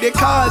nigga with the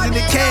cars and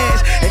the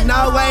cash. And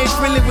no, I ain't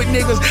friendly with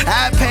niggas,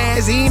 I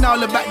pass. He ain't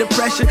all about the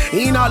pressure,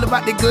 he ain't all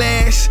about the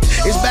glass.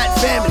 It's about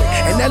family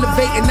and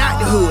elevating out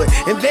the hood.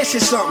 Invest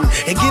in something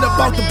and get up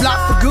off the block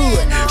for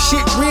good.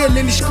 Shit real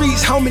in the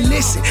streets, homie,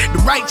 listen.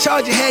 The right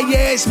charger had your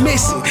ass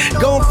missing.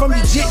 Going from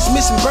your jits,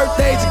 missing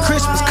birthdays and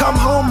Christmas. Come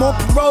home on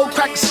parole,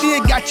 cracker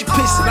still got you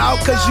pissing. All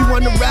cause you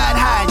wanna ride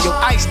high and your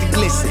ice to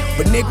glisten.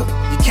 But nigga,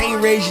 you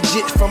can't raise your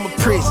jits from a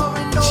prison.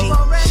 G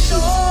shit.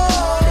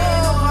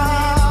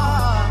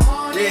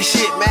 Real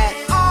shit, man.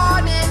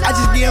 I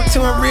just give to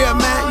him real,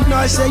 man. You know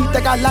what I say? You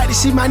think I like to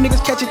see my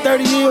niggas catching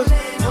 30 years?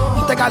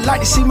 You think I like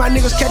to see my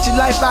niggas catching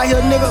life out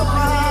here, nigga?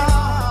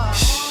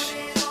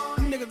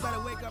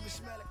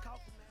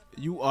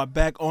 You are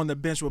back on the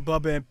bench with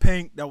Bubba and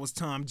Pink. That was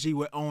Tom G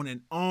with On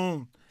and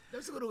On.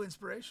 That's a little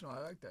inspirational. I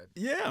like that.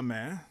 Yeah,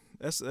 man.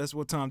 That's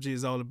what Tom G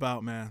is all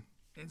about, man.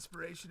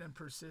 Inspiration and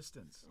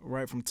persistence.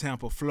 Right from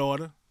Tampa,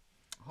 Florida.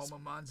 Home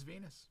of Mons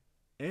Venus.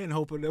 And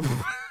hope of them.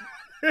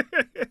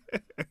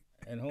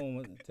 And home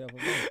of Tampa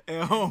Bay.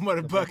 And home of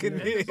the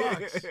Buccaneers. Yeah.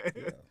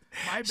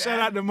 My bad. Shout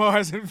out to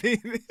Mars and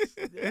Venus.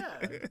 Yeah.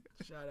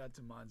 Shout out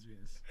to Mons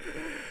Venus.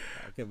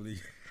 I can't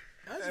believe.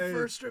 That's the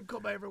first strip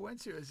club I ever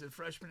went to as a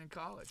freshman in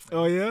college. Man.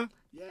 Oh, yeah?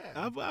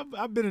 Yeah.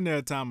 I've been in there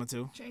a time or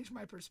two. Changed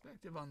my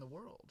perspective on the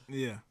world.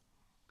 Yeah.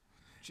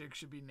 Chicks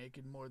should be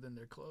naked more than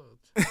they're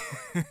clothed.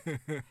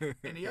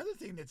 And the other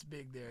thing that's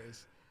big there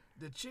is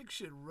the chick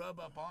should rub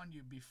up on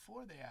you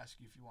before they ask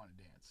you if you want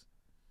to dance.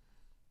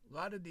 A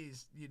lot of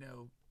these,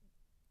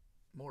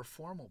 more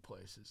formal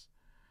places,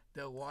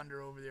 they'll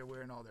wander over there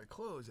wearing all their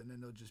clothes, and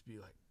then they'll just be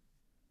like,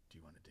 do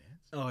you want to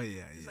dance? Oh,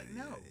 yeah, It's like,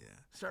 no. Yeah.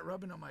 Start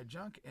rubbing on my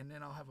junk, and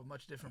then I'll have a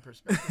much different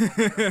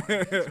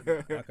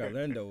perspective. Like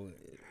Orlando,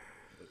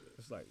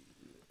 it's like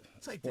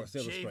It's like Sports the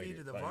JV Illustrated,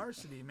 to the like-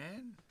 varsity,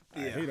 man. I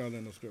hate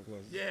Orlando strip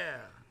clubs. Yeah.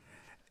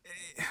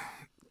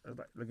 It's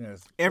like looking at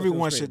Sports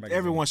Everyone Illustrated should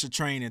magazine.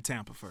 train in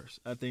Tampa first.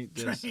 I think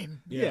that's, Train.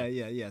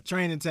 Yeah.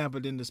 Train in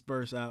Tampa, then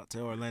disperse out to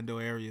Orlando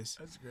areas.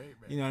 That's great,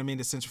 man. You know what I mean?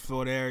 The Central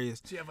Florida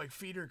areas. So you have like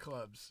feeder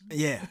clubs.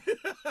 Yeah.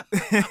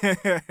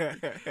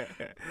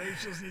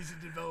 Rachel's needs to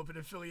develop an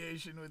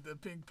affiliation with the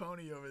Pink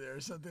Pony over there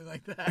or something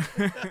like that.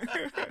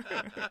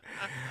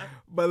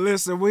 But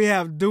listen, we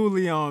have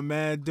Dooley on,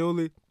 man.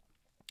 Dooley,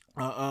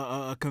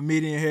 a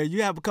comedian here.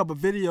 You have a couple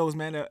videos,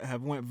 man, that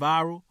have went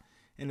viral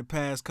in the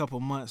past couple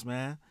months,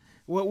 man.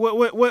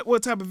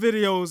 What type of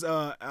videos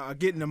are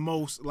getting the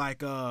most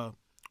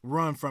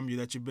run from you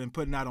that you've been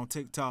putting out on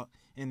TikTok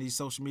in these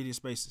social media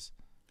spaces?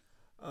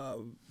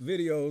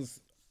 Videos.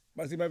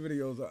 My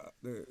videos are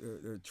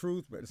they're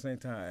truth, but at the same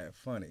time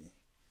funny.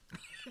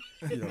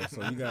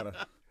 So you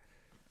gotta.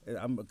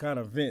 I'm kind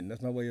of venting.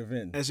 That's my way of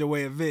venting. That's your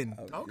way of venting.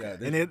 Okay.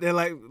 Yeah, And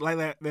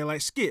they're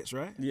like skits,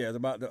 right? yeah, it's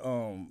about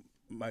the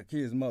my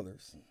kids'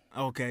 mothers.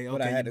 Okay.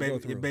 What I had to go Your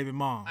through. baby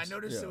moms. I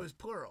noticed Yeah. it was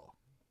plural.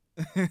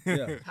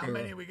 Yeah. How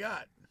many we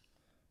got?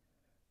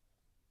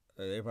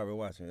 They probably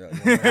watching. Yeah.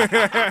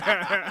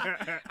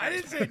 I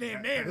didn't say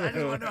name names. I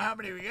just want to know how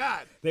many we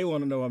got. They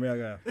want to know how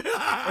many I got.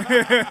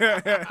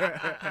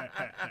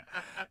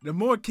 The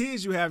more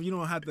kids you have, you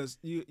don't have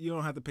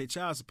to pay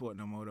child support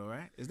no more, though,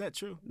 right? Is that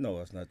true? No,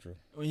 that's not true.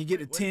 When you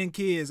get to 10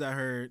 kids, I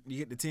heard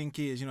you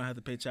don't have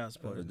to pay child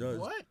support. The judge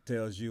What?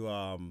 tells you,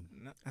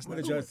 That's what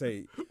not the judge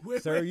say?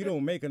 Sir, you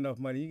don't make enough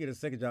money. You get a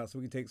second job so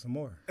we can take some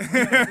more.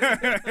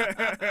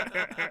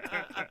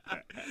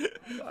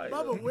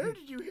 Bubba, where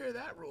did you hear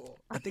that rule?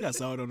 I think I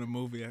saw it on a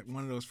movie,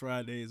 one of those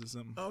Fridays or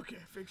something. Okay,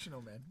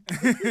 fictional man.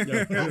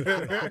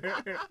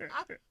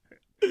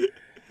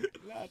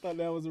 I thought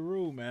that was a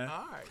rule, man.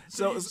 All right.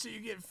 So- So you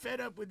get fed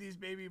up with these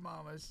baby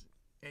mamas,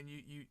 and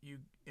you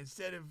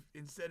instead of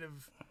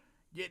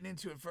getting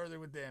into it further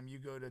with them, you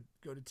go to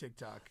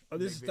TikTok. Oh,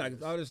 and this is make like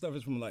videos. all this stuff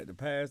is from like the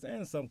past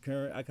and some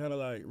current. I kind of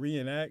like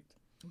reenact.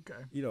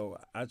 Okay. You know,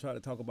 I try to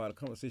talk about a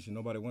conversation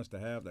nobody wants to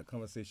have. That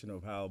conversation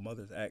of how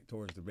mothers act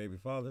towards their baby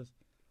fathers.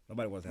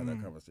 Nobody wants to have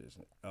that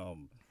conversation.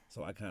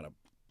 So I kind of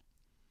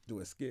do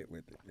a skit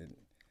with it, and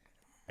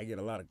I get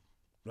a lot of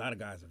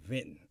guys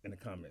venting in the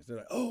comments. They're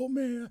like, "Oh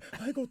man,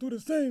 I go through the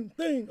same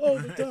thing all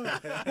the time.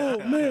 Oh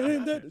man,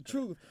 ain't that the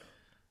truth?"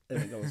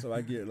 And you know, so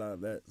I get a lot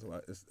of that.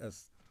 So that's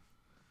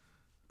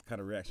the kind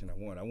of reaction I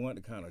want. I want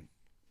to kind of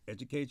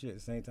educate you at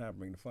the same time,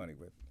 bring the funny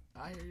with it.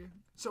 I hear you.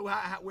 So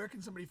where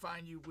can somebody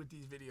find you with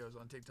these videos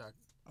on TikTok?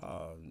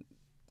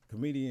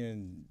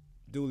 Comedian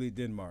Dooley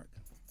Denmark.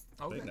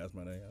 I Okay. think that's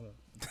my name.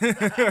 I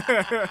don't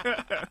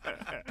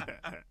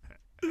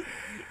know.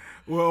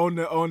 Well, on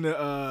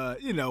the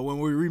you know, when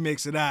we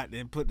remix it out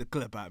and put the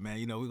clip out, man,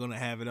 you know, we're gonna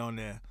have it on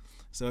there.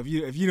 So if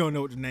you don't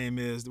know what the name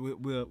is,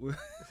 we'll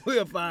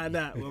find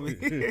out when we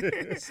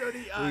So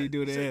when you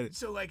do the so, edit.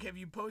 so like, have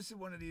you posted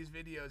one of these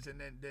videos and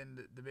then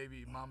the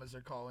baby mamas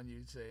are calling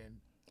you saying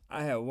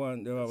I have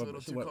one. it's a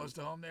little too close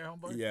to home there,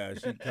 homeboy? Yeah,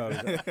 she called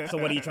it. So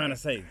what are you trying to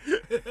say?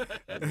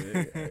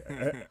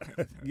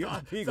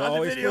 Thought He the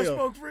always video feel.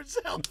 spoke for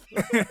itself.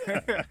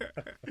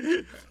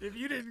 If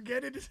you didn't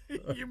get it,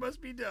 you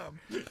must be dumb.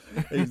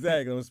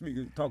 Exactly.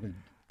 I'm talking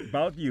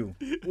about you.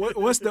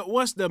 What's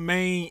the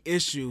main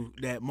issue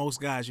that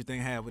most guys you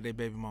think have with their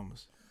baby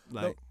mamas?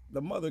 Like,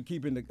 The mother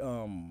keeping the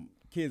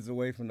kids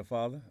away from the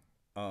father,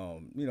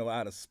 you know,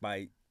 out of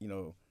spite. You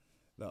know,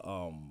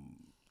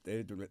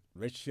 the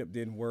relationship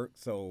didn't work,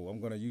 so I'm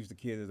gonna use the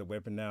kids as a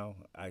weapon now.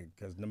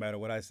 Because no matter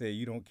what I say,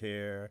 you don't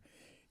care.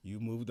 You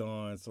moved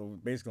on, so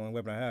basically, the only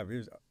weapon I have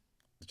is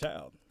the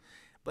child.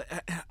 but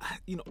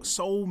you know,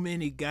 so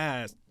many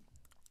guys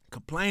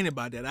complain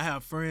about that. I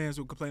have friends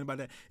who complain about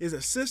that. Is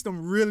the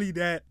system really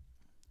that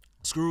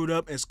screwed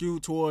up and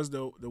skewed towards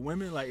the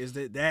women? Like, is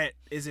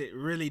it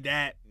really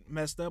that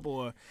messed up,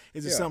 or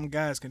is it Yeah. something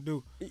guys can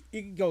do? You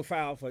can go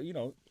file for, you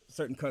know,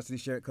 certain custody,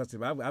 shared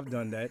custody. I've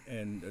done that,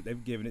 and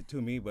they've given it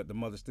to me, but the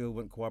mother still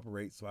wouldn't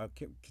cooperate, so I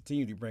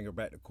continued to bring her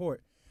back to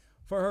court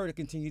for her to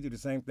continue to do the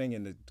same thing,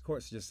 and the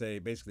courts just say,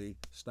 basically,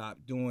 stop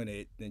doing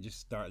it and just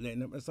start letting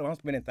them. So I'm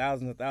spending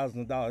thousands and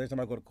thousands of dollars every time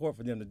I go to court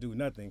for them to do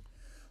nothing.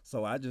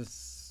 So I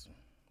just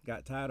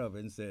got tired of it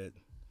and said,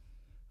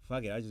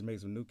 fuck it, I just make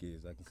some new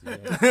kids. I can see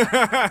that.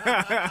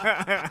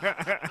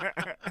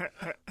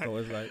 So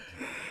it's like,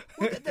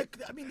 Well,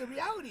 I mean, the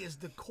reality is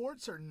the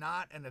courts are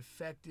not an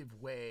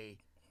effective way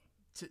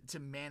to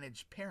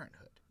manage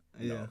parenthood.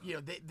 Yeah. You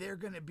know, they're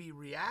going to be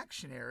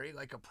reactionary.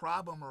 Like, a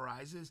problem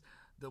arises,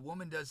 the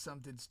woman does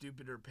something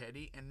stupid or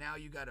petty, and now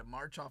you got to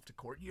march off to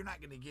court. You're not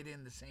going to get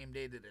in the same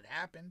day that it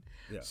happened.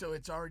 Yeah. So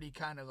it's already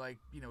kind of like,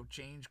 you know,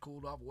 changed,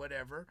 cooled off,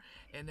 whatever.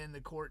 And then the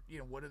court, you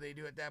know, what do they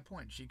do at that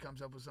point? She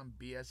comes up with some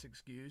BS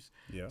excuse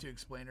Yeah. to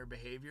explain her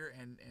behavior.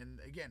 And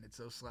again, it's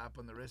a slap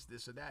on the wrist,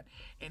 this or that.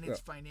 And it's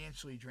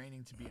financially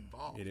draining to be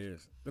involved. it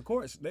is. The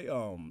courts, they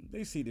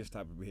see this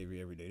type of behavior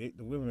every day.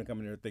 The women come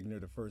in there thinking they're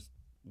the first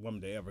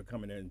woman to ever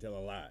come in there and tell a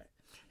lie.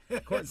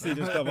 Courts see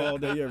this stuff all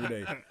day, every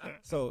day.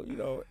 So, you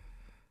know,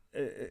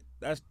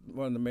 that's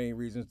one of the main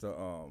reasons you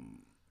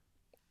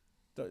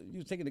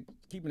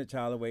keeping the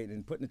child away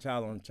and putting the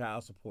child on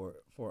child support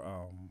for,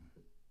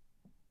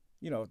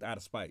 you know, out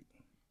of spite.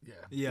 Yeah.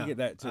 Yeah, You get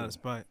that, too. out of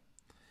spite.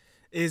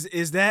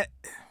 Is that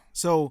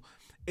so?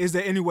 Is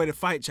there any way to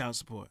fight child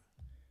support?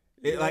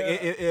 Like,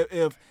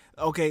 if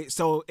okay,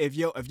 so if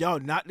y'all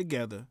not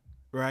together,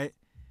 right?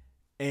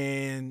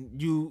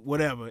 And you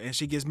whatever, and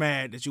she gets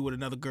mad that you with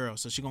another girl,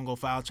 so she gonna go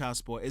file child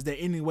support. Is there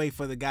any way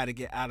for the guy to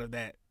get out of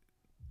that?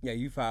 Yeah,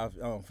 you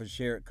file for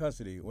shared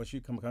custody. Once you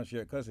come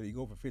shared custody, you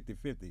go for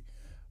 50-50.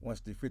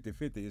 Once the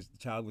 50-50 is the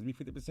child would be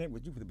 50%,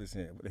 with you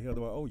 50%. What the hell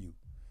do I owe you?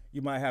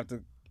 You might have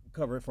to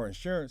cover it for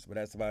insurance, but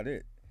that's about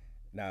it.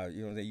 Now,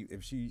 you know,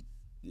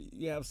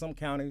 you have some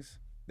counties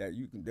that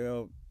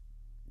they'll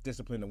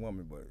discipline the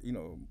woman, but you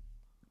know,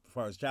 as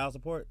far as child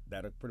support,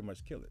 that'll pretty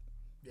much kill it.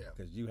 Yeah.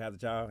 Because you have the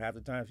child half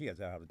the time, she has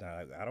the child half the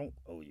time. I don't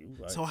owe you.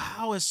 Right? So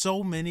how is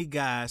so many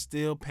guys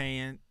still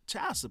paying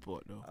child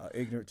support though?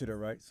 Ignorant to their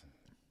rights.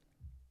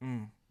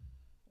 And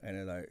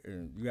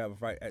you have a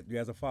right. You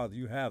as a father,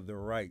 you have the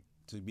right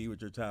to be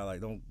with your child.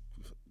 Like, don't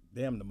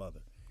damn the mother.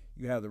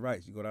 You have the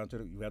rights. You have to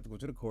go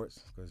to the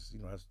courts because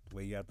you know that's the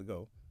way you have to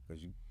go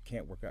because you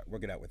can't work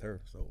it out with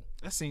her. So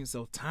That seems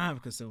so time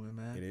consuming,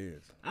 man. it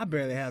is. I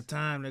barely have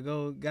time to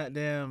go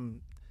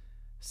goddamn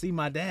see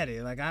my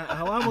daddy. Like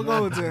I'm gonna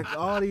go to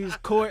all these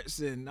courts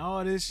and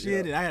all this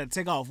shit, and I gotta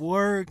take off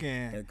work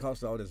And it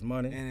costs all this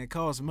money. and it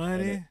costs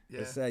money.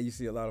 It's sad. You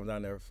see a lot of them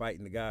down there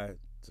fighting the guy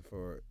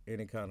for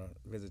any kind of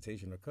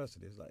visitation or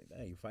custody. It's like,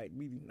 dang, you fight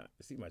me not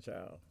to see my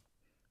child.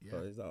 Yeah. So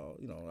it's all,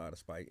 you know, out of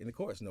spite. And the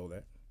courts know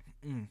that.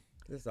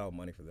 It's all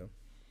money for them.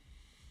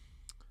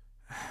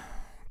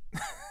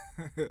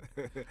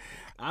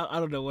 I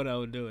don't know what I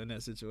would do in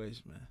that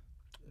situation, man.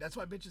 That's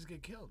why bitches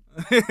get killed.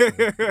 That's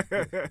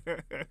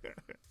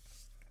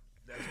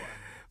why.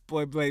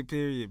 Point blank,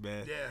 period,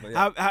 man. Yeah. But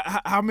yeah.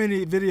 How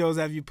many videos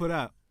have you put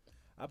out?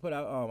 I put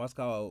out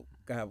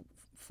I have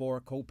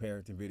 4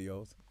 co-parenting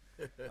videos.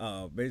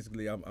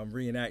 Basically, I'm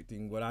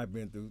reenacting what I've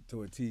been through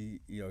to a T.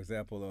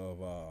 Example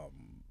of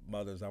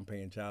mothers I'm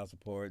paying child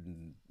support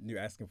and you're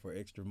asking for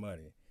extra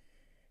money,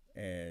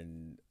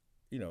 and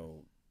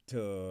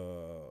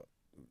to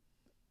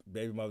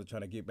baby mother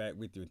trying to get back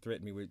with you and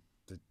threaten me with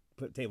to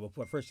put table.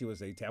 First she would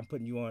say, "I'm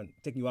taking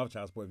you off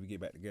child support if we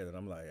get back together." And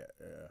I'm like,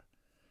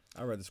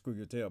 I'd rather screw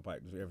your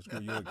tailpipe than ever screw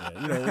you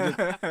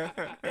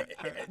again.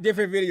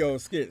 Different video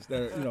skits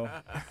that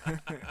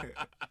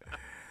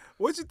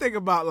What you think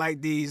about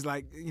like these,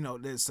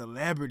 the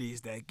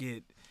celebrities that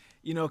get,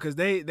 because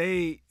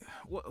they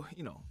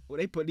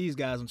put these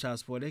guys on child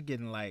support, they're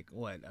getting like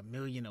what, $1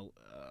 million a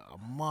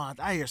month.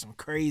 I hear some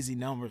crazy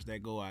numbers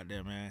that go out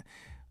there, man.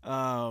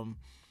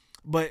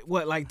 But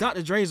what, like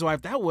Dr. Dre's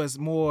wife, that was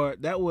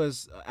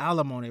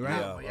alimony,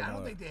 right? Yeah, I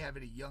don't think they have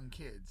any young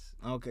kids.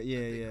 Okay,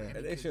 yeah.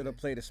 They should have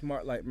played it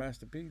smart like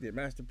Master P did.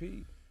 Master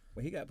P,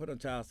 when he got put on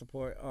child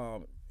support,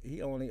 he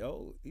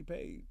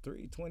paid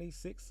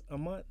 $326 a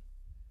month.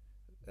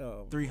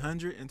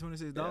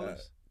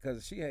 $326.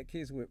 Because she had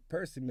kids with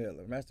Percy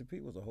Miller. Master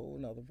P was a whole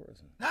nother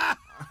person.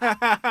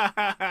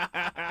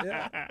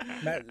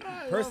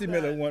 Percy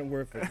Miller wasn't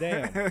worth a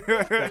damn.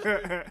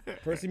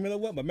 Percy Miller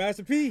wasn't, but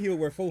Master P, he was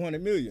worth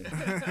 $400 million.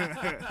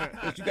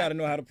 But you got to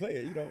know how to play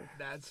it,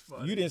 That's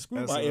funny. You didn't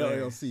screw my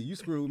LLC. You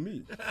screwed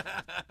me.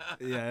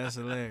 Yeah, that's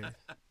hilarious.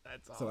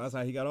 That's awesome. So that's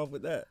how he got off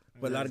with that.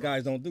 But a lot of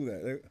guys don't do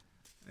that.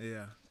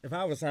 Yeah. If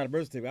I would sign a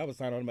birth certificate, I would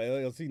sign on my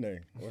LLC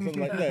name or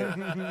something like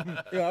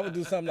that. I would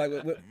do something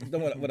like with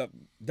a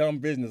dumb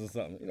business or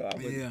something.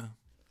 Yeah.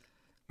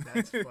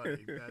 That's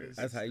funny.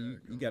 That's how you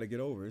got to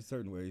get over it.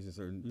 Certain ways and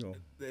certain,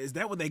 Is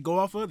that what they go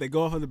off of? They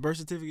go off of the birth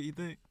certificate, you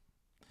think?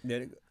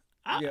 Yeah.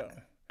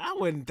 I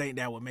wouldn't think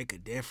that would make a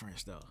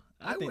difference, though.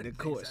 I think the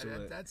courts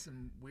would. That's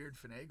some weird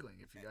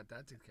finagling if you got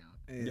that to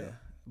count. Yeah.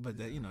 But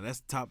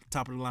that's top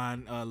of the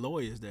line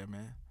lawyers there,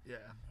 man. Yeah.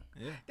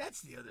 Yeah.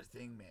 That's the other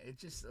thing, man.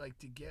 It's just like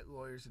to get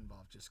lawyers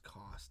involved just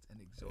cost an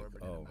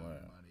exorbitant amount of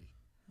money.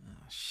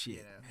 Oh,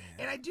 shit. Man.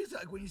 And I do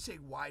think when you say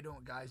why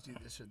don't guys do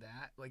this or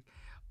that, like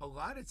a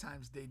lot of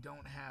times they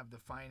don't have the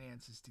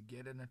finances to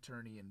get an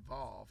attorney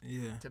involved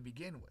to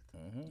begin with.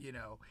 Mm-hmm.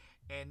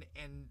 And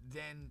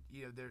then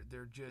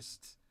they're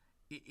just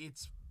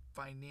it's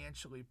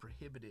financially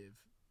prohibitive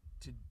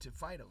to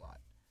fight a lot.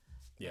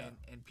 Yeah.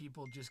 And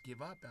people just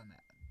give up on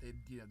that.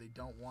 They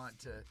don't want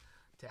to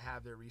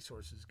have their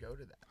resources go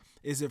to that.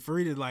 Is it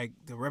free to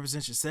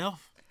represent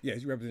yourself? Yeah,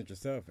 you represent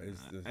yourself.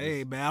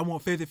 Hey, man, I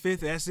want 50-50.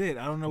 That's it.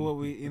 I don't know what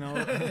we,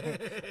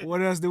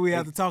 what else do we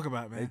have to talk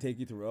about, man? They take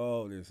you through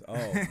all this. Oh,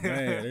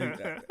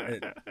 man.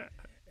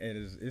 And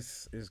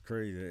it's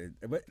crazy.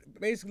 But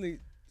basically,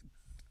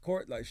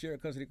 court, like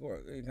shared custody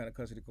court, any kind of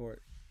custody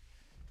court,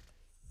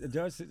 the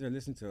judge sits there and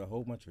listens to a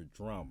whole bunch of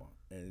drama.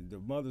 And the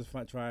mother's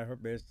trying her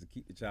best to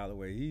keep the child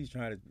away.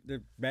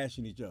 They're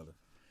bashing each other.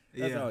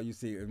 That's all you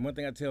see. And one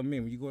thing I tell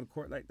men, when you go to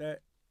court like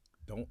that,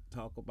 don't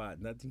talk about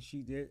nothing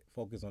she did.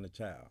 Focus on the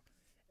child.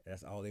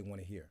 That's all they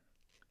want to hear.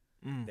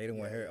 They don't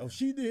want to hear, oh,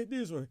 she did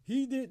this or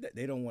he did that.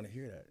 They don't want to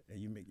hear that.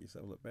 And you make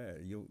yourself look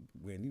bad.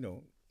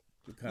 No,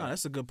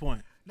 that's a good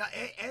point. Now,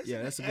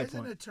 that's a good point. As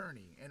an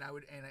attorney, and I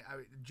would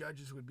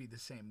judges would be the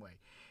same way.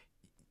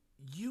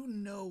 You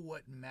know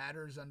what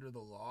matters under the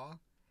law,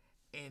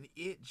 and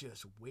it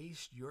just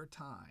wastes your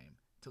time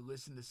to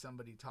listen to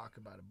somebody talk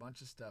about a bunch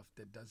of stuff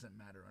that doesn't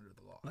matter under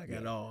the law.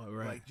 At all,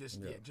 right? Like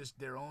just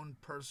their own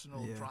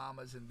personal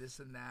dramas and this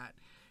and that,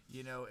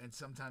 and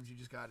sometimes you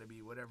just got to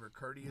be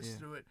courteous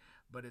through it.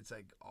 But it's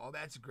like, all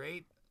that's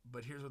great,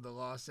 but here's what the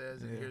law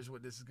says, and here's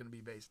what this is going to be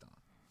based on.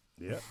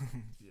 Yeah.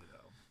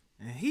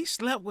 And he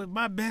slept with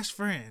my best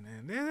friend,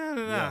 and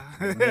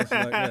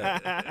like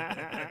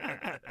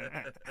that.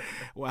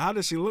 Well, how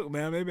does she look,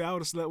 man? Maybe I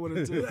would have slept with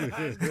her too.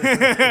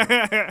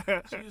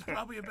 She was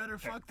probably a better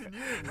fuck than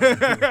you.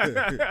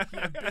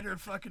 You bitter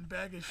fucking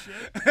bag of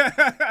shit.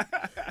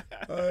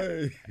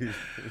 Hey.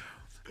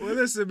 Well,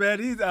 listen, man.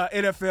 These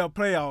NFL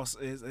playoffs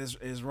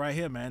is right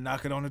here, man.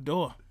 Knocking on the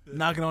door,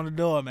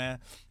 man.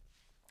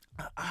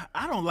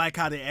 I don't like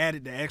how they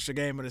added the extra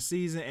game of the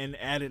season and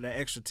added the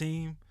extra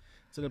team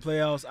to the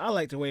playoffs. I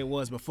like the way it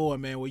was before,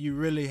 man, where you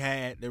really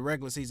had the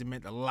regular season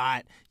meant a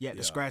lot. You had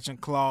to scratch and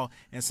claw,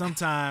 and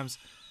sometimes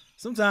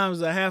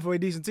a halfway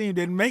decent team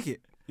didn't make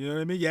it. You know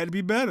what I mean? You had to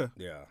be better.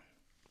 Yeah.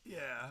 Yeah,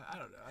 I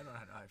don't know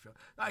how I feel.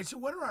 All right, so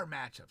what are our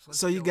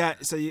matchups?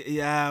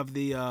 You have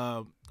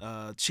the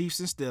Chiefs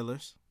and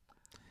Steelers.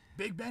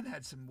 Big Ben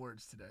had some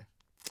words today.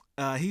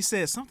 He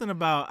said something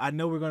about, I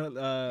know we're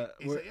gonna.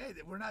 He said, "Hey,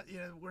 we're not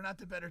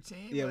the better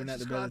team. Yeah, Let's we're not just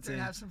the go better out there team.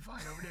 and have some fun.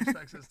 Nobody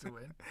expects us to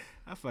win."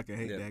 I fucking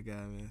hate that guy,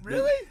 man.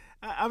 Really?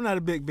 I'm not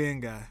a Big Ben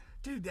guy.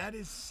 Dude, that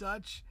is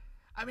such.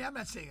 I mean, I'm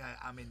not saying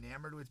I'm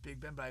enamored with Big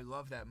Ben, but I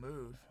love that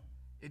move.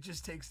 It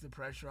just takes the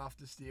pressure off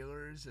the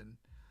Steelers, and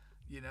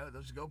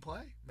they'll just go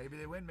play. Maybe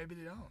they win, maybe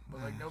they don't.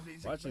 But like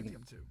nobody's expecting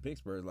them to.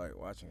 Pittsburgh's like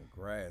watching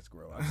grass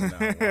grow. I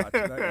cannot watch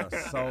it. That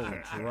got so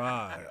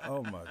dry.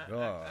 Oh my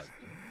God.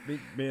 Big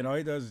Ben, all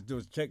he does is do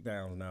his check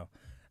downs now.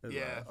 It's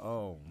Yeah. like,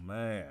 oh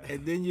man.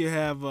 And then you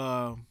have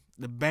the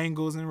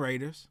Bengals and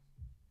Raiders.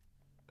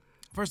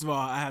 First of all,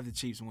 I have the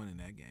Chiefs winning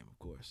that game, of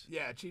course.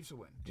 Yeah, Chiefs will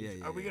win. Yeah,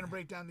 yeah, Are we yeah. gonna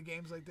break down the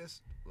games like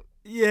this?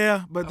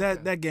 Yeah, but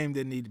Okay. that game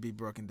didn't need to be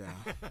broken down.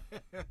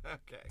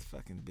 Okay.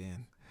 Fucking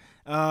Ben.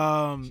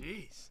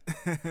 Jeez.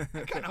 I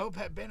kind of hope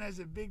that Ben has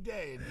a big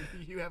day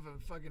and you have a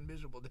fucking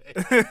miserable day.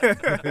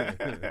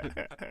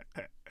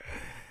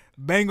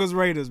 Bengals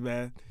Raiders,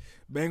 man.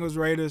 Bengals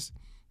Raiders.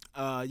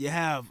 You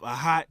have a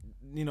hot,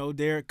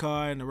 Derek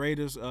Carr and the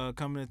Raiders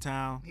coming to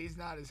town. He's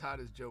not as hot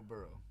as Joe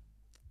Burrow.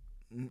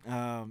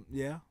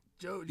 Yeah.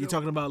 Joe, You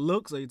talking about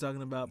looks or you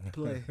talking about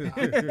play? I'm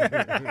not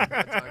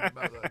talking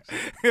about looks.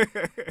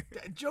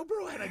 Joe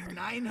Burrow had like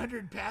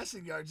 900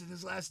 passing yards in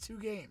his last 2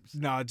 games.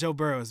 No, Joe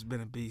Burrow has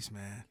been a beast,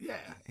 man. Yeah.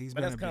 He's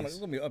But been that's a kind of beast. it's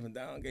gonna be an up and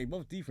down game.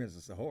 Both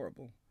defenses are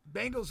horrible.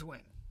 Bengals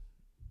win.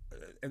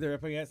 If they're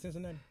playing at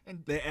Cincinnati.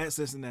 And They're at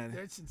Cincinnati.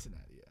 they're in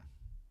Cincinnati,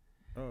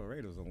 yeah. Oh,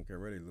 Raiders don't care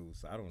where they lose.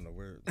 So I don't know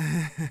where.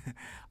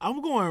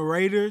 I'm going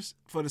Raiders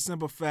for the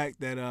simple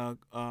fact that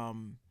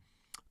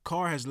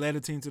Carr has led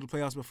a team to the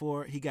playoffs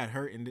before. He got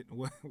hurt and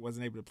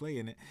wasn't able to play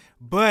in it.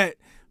 But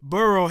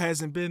Burrow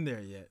hasn't been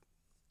there yet.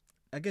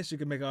 I guess you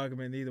could make an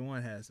argument neither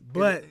one has.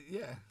 But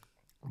Yeah.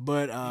 you You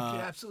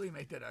can absolutely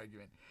make that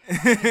argument. You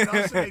can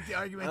also make the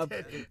argument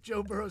that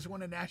Joe Burrow's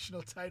won a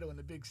national title in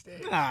the big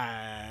stage.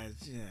 yeah.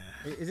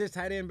 Is this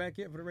tight end back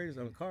yet for the Raiders?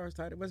 Carr's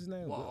tight end. What's his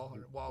name?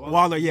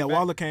 Waller, yeah,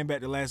 Waller came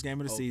back the last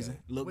game of the season.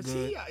 Looked Was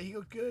good. he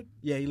looked good?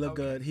 Yeah, he looked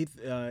Okay. good. He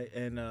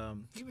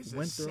was a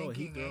Winthrop,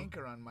 sinking Heathrow.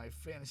 anchor on my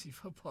fantasy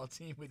football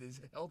team with his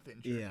health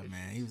injury. Yeah,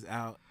 man, he was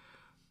out.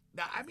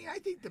 Now, I mean, I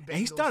think the Bengals And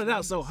he started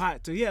out so won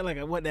hot too. Yeah, like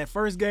that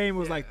first game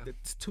was like Yeah.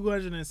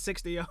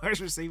 260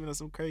 yards receiving or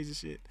some crazy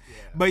shit. Yeah.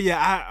 But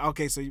yeah,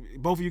 okay, so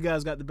both of you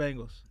guys got the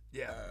Bengals.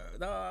 this. Yeah.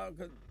 No,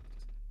 'cause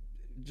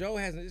Joe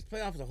hasn't. This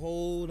playoffs a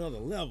whole nother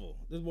level.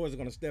 This boy's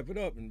gonna step it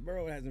up, and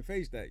Burrow hasn't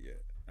faced that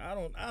yet. I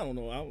don't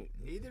know.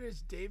 Neither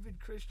is David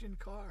Christian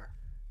Carr.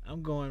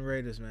 I'm going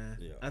Raiders, man.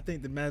 Yeah. I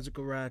think the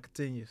magical ride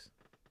continues.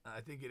 I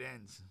think it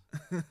ends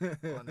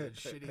on the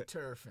shitty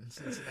turf in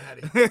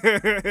Cincinnati.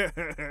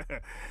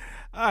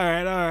 all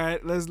right.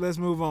 Let's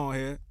move on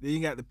here. Then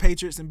you got the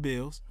Patriots and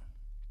Bills.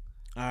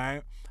 All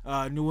right.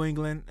 New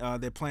England,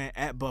 they're playing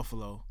at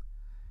Buffalo.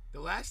 The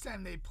last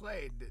time they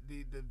played,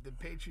 the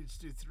Patriots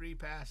threw 3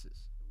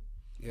 passes.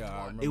 Yeah,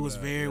 I remember It was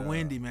that, very yeah.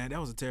 windy, man. That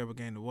was a terrible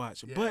game to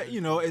watch. Yeah, But it you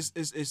know, it's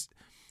it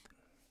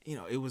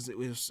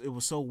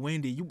was so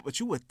windy. But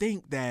you would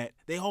think that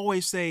they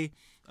always say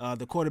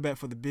the quarterback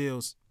for the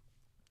Bills,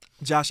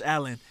 Josh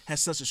Allen,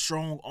 has such a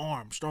strong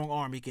arm.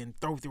 He can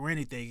throw through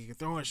anything. He can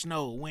throw in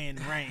snow,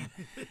 wind, rain.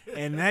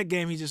 And that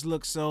game, he just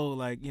looked so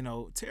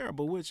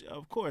terrible. Which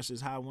of course is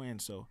high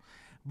wind. So,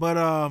 but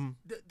On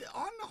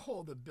the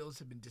whole, the Bills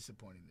have been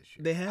disappointing this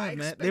year. they I have,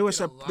 man. expected They were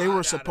a they were lot out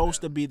of supposed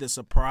to them. be the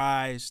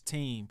surprise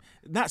team,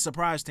 not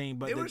surprise team,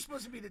 but They the, were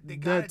supposed to be they the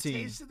got a team.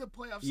 taste of the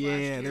playoffs last Yeah,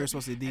 year. they were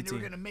supposed to be the and they were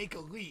team. going to make a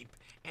leap,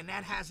 and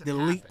that hasn't the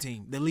happened. leap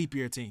team, the leap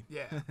year team.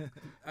 Yeah.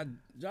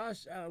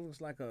 Josh Allen looks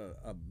like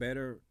a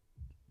better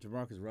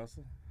Jamarcus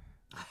Russell.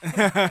 He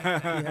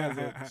has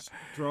a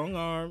strong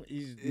arm.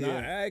 He's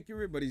not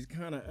accurate, but he's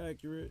kind of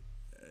accurate.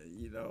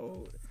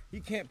 He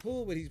can't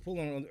pull, but he's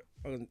pulling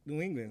on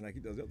New England like he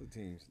does other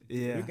teams. Yeah.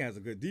 New England has a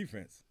good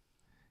defense.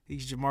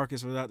 He's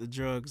Jamarcus without the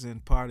drugs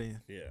and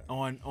partying. Yeah.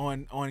 On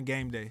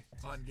game day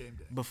On game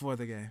day. before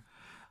the game.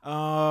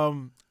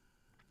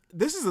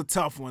 This is a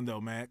tough one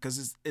though, man,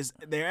 because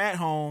they're at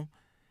home.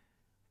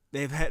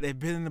 They've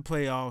been in the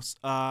playoffs.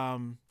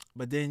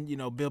 But then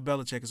Bill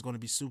Belichick is going to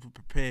be super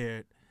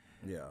prepared.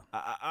 Yeah.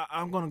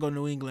 I'm going to go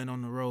New England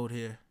on the road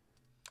here.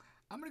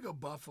 I'm going to go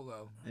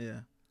Buffalo.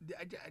 Yeah.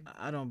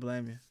 I- I don't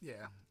blame you.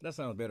 yeah. That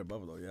sounds better,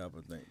 Buffalo. Yeah, I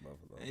would think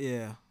Buffalo.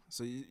 Yeah.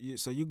 So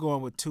you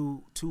going with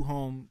two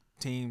home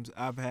teams.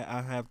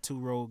 I have 2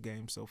 road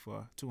games so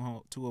far.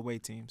 2 away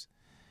teams.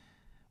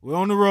 We're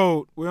on the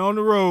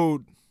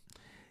road.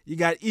 You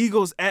got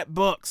Eagles at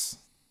Bucks.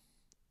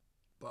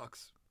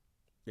 Bucks.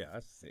 Yeah,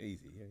 that's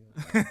easy.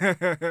 Yeah.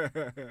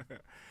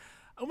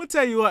 I'm gonna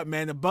tell you what,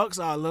 man. The Bucks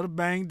are a little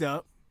banged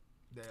up.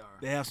 They are.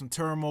 They have some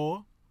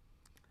turmoil.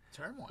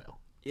 Turmoil.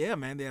 Yeah,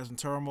 man. They have some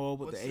turmoil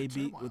with What's the the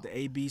AB turmoil? with the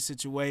AB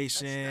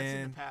situation. That's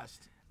in the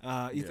past.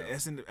 You think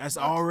that's Bucks-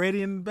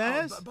 already in the Oh,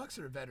 past. Bucks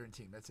are a veteran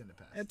team. That's in the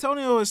past.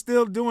 Antonio is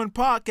still doing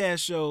podcast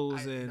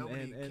shows and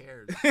nobody and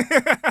cares.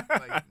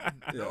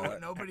 Yeah.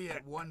 Nobody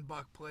at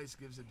 $1 Place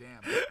gives a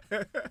damn.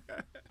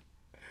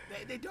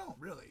 They don't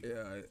really.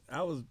 Yeah,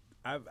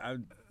 I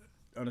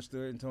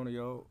understood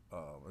Antonio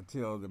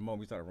until the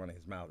moment he started running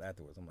his mouth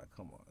afterwards. I'm like,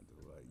 come on,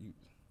 dude, like you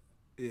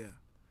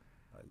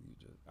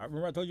just. I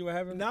remember I told you what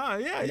happened. Nah,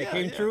 yeah, and yeah, it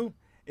came yeah. true.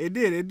 It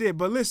did.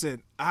 But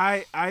listen,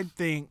 I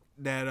think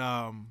that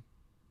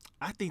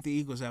I think the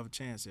Eagles have a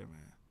chance here,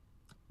 man.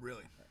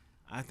 Really.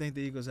 I think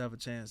the Eagles have a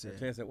chance here.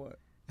 Chance at what?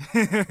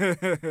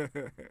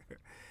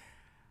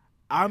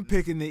 I'm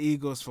picking the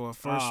Eagles for a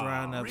first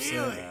round upset.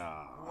 Really?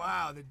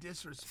 Wow, the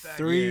disrespect.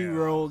 Three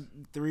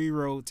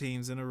road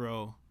teams in a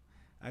row.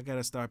 I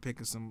gotta start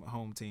picking some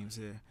home teams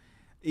here.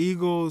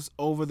 Eagles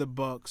over the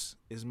Bucks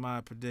is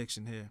my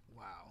prediction here.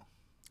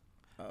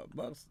 Wow.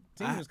 Bucks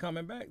team is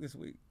coming back this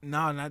week.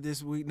 No, not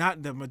this week.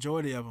 Not the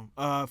majority of them.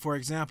 For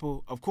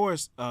example, of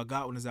course,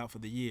 Godwin is out for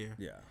the year.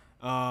 Yeah.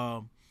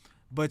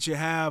 But you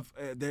have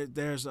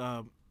there's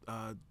 2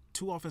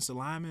 offensive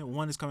linemen.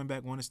 One is coming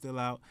back. One is still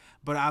out.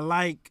 But I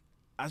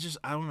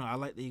don't know. I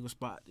like the Eagles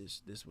spot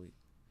this week.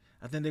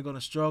 I think they're gonna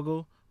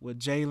struggle with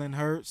Jalen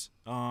Hurts.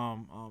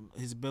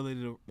 His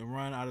ability to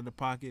run out of the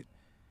pocket.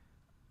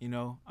 You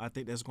know, I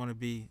think that's going to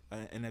be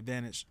an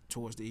advantage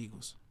towards the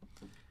Eagles.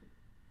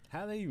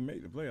 How they even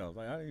make the playoffs?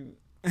 Like, I didn't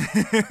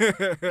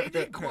even... They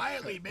did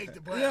quietly make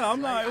the playoffs. Yeah,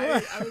 I'm like,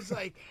 what? I was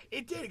like,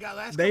 it did. It got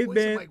last They've couple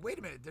weeks. been- I'm like, wait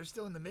a minute, they're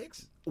still in the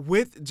mix?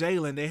 With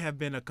Jalen, they have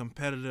been a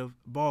competitive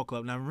ball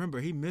club. Now,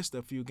 remember, he missed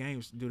a few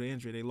games due to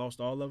injury. They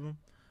lost all of them.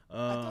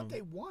 I thought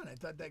they won. I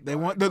thought that They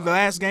won the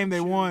last game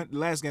they won. The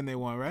last game they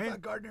won, I right?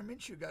 thought Gardner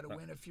Minshew got a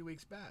win a few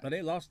weeks back. No,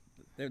 they lost.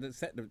 They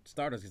set the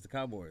starters against the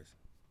Cowboys.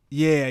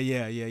 Yeah.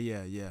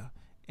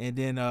 And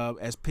then,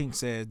 as Pink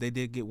says, they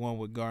did get one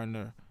with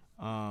Gardner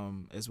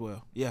as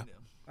well. Yeah,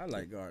 I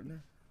like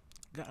Gardner.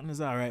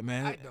 Gardner's all right,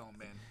 man. I don't,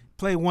 man.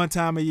 Play one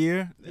time a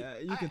year.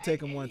 You can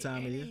take him one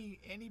time a year.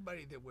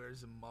 Anybody that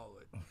wears a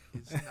mullet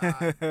is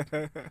not.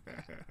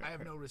 I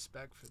have no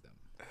respect for them.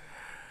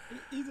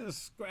 He's a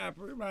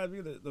scrapper. He reminds me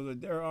of the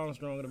Darryl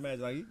Armstrong of the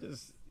Magic. Like,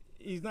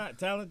 he's not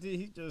talented.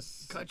 He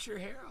just Cut your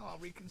hair, I'll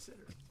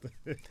reconsider.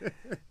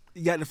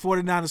 You got the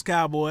 49ers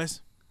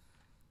Cowboys.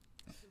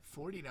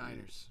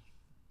 49ers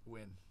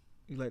win.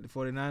 You like the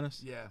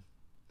 49ers? Yeah.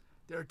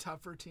 They're a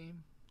tougher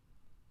team,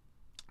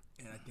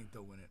 and I think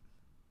they'll win it.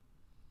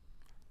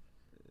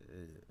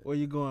 Where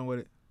you going with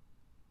it?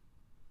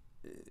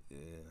 Yeah,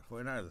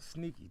 49ers are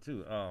sneaky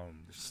too. They're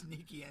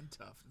sneaky and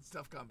tough. It's a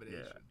tough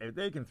combination. Yeah, if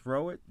they can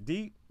throw it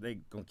deep, they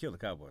gonna kill the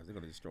Cowboys. They're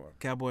gonna destroy them.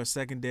 Cowboys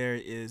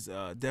secondary is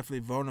definitely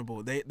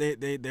vulnerable.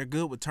 They're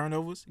good with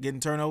turnovers, getting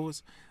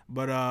turnovers,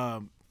 but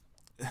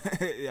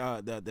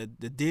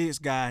the Diggs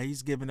guy,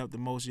 he's giving up the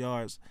most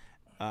yards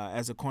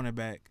as a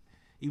cornerback.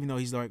 Even though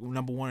he's like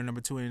number 1 and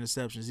number 2 in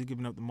interceptions, he's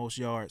giving up the most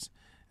yards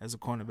as a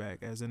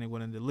cornerback as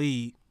anyone in the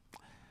league.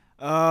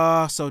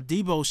 So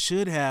Debo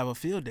should have a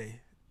field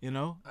day. You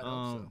know, I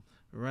hope so.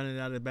 Running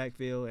out of the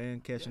backfield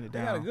and catching it They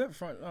down. got a good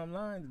front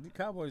line. The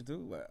Cowboys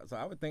do. So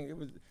I would think it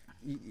was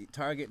you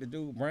target the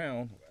dude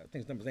Brown. I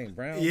think his number's name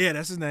Brown. Yeah,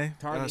 that's his name.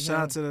 Target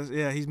Shout out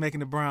to he's making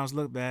the Browns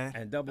look bad.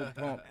 And double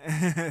pump.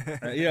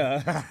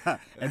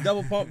 And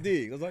double pump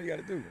dig. That's all you got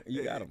to do.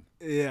 You got him.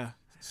 Yeah.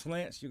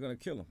 Slants, you're gonna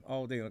kill him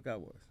all day on the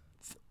Cowboys.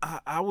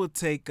 I would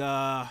take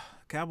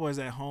Cowboys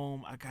at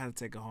home. I gotta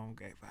take a home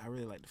game. I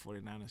really like the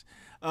 49ers.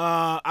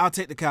 I'll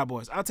take the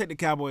Cowboys. I'll take the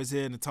Cowboys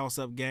here in the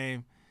toss-up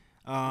game.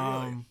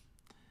 Really?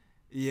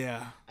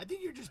 Yeah. I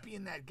think you're just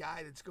being that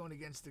guy that's going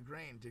against the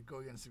grain to go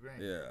against the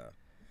grain. Yeah.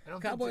 I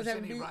don't Cowboys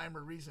think there's any haven't rhyme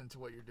or reason to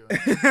what you're doing.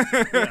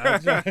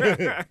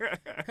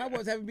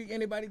 Cowboys haven't beat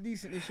anybody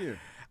decent this year.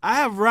 I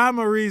have rhyme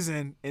or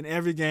reason in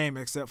every game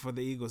except for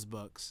the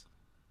Eagles-Bucks.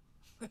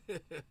 Okay.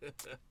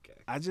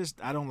 I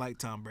don't like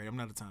Tom Brady. I'm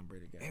not a Tom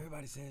Brady guy.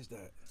 Everybody says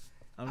that.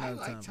 I'm I not a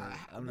like Tom Tom. Brady.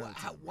 I'm not a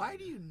Tom Brady. Why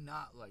do you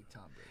not like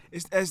Tom Brady?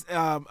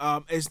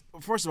 It's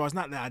first of all, it's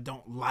not that I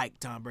don't like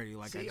Tom Brady.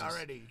 Like See, I just,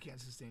 already you can't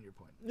sustain your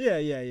point. Yeah.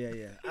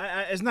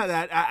 It's not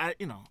that I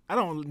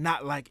don't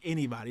not like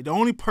anybody. The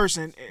only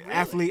person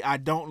athlete I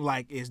don't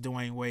like is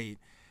Dwayne Wade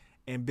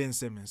and Ben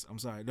Simmons. I'm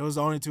sorry, those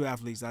are the only 2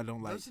 athletes I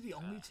don't like. Those are the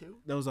only two?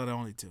 Those are the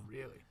only 2.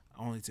 Really?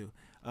 Only 2.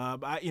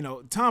 But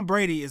Tom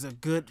Brady is a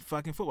good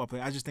fucking football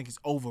player. I just think he's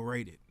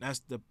overrated.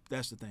 That's the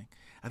thing.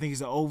 I think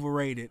he's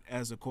overrated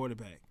as a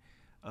quarterback.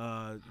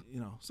 So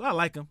I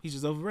like him. He's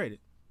just overrated.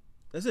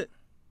 That's it.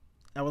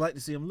 I would like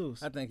to see him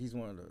lose. I think he's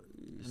one of the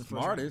first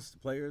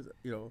smartest players.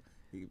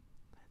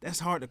 That's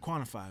hard to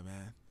quantify,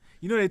 man.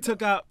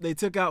 They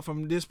took out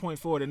from this point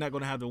forward. They're not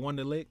going to have the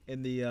Wonder Lick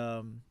in the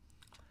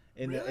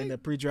in the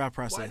pre-draft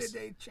process. Why did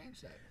they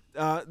change that?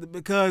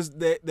 Because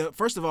the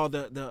first of all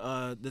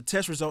the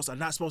test results are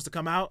not supposed to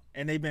come out,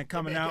 and they've been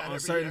coming out on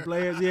certain year.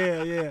 players.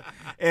 Yeah,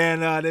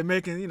 and they're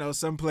making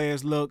some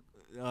players look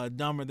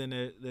dumber than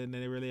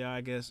they really are.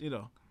 I guess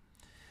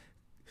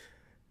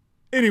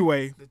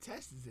Anyway, The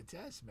test is a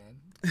test, man.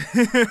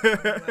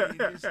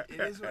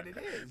 It is what it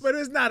is. but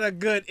it's not a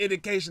good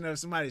indication of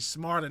somebody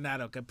smarter than that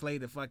or can play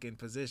the fucking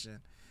position.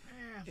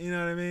 You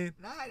know what I mean?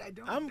 Nah, I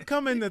don't. I'm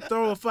coming to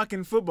throw a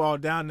fucking football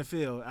down the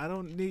field. I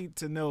don't need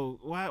to know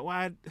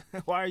why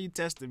are you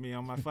testing me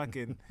on my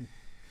fucking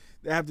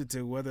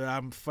aptitude, whether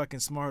I'm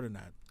fucking smart or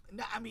not.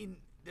 No, I mean,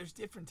 there's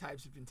different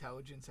types of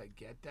intelligence. I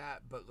get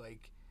that, but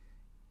like,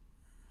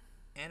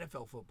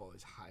 NFL football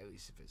is highly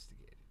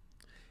sophisticated,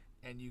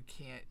 and you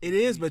can't. It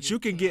is, but you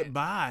can get can't-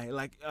 by.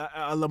 Like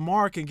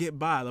Lamar can get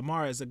by.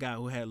 Lamar is a guy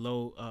who had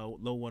low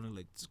Wonder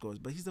League scores,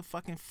 but he's a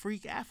fucking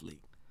freak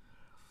athlete.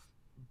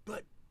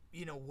 But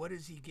what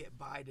does he get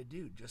by to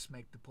do? Just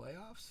make the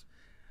playoffs?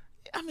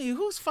 I mean,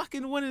 who's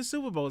fucking winning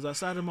Super Bowls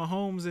outside of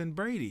Mahomes and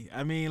Brady?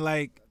 I mean,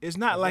 like, it's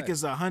not like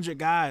it's 100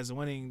 guys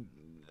winning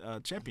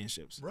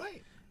championships.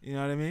 Right. You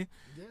know what I mean?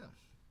 Yeah.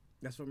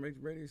 That's what makes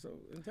Brady so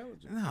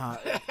intelligent. Nah.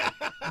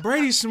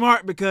 Brady's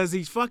smart because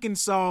he fucking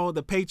saw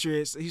the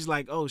Patriots. He's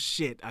like, oh,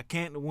 shit, I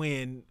can't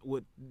win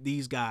with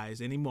these guys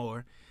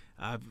anymore.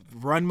 I've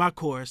run my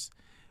course.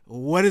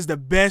 What is the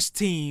best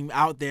team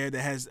out there that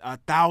has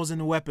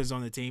 1,000 weapons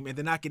on the team? And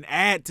then I can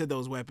add to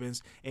those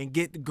weapons and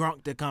get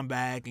Gronk to come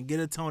back and get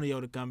Antonio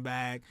to come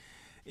back.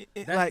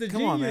 That's like, the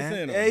come on, genius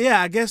man. in him.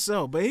 Yeah, I guess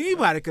so. But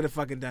anybody could have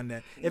fucking done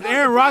that. If No,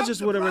 Aaron the Rodgers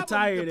problem- would have the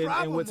retired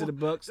problem and went to the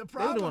Bucks, The they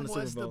would have problem won the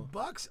was Super Bowl. the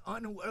Bucks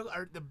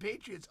or the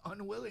Patriots'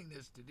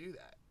 unwillingness to do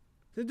that,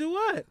 To do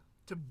what?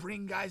 to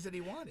bring guys that he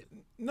wanted.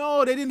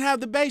 No, they didn't have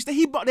the base.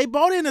 They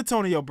bought in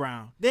Antonio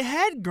Brown. They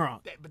had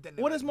Gronk. But then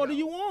they What let else him more do go.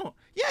 you want?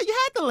 Yeah, you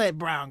had to let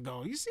Brown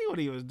go. You see what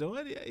he was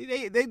doing?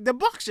 The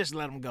Bucks just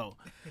let him go.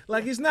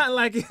 Like it's not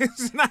like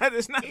it's not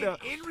the,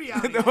 In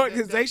reality, the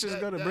organization's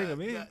going to bring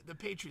him in. The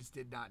Patriots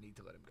did not need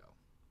to let him go.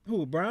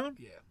 Who, Brown?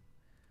 Yeah,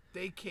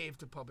 they caved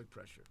to public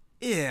pressure.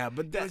 Yeah,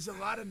 but There was a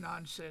lot of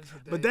nonsense.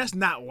 but that's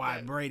not why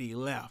that- Brady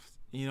left.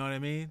 You know what I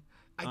mean?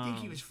 I think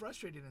he was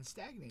frustrated and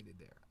stagnated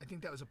there. I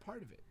think that was a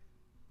part of it.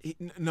 He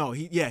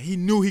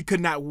knew he could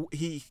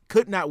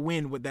not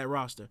win with that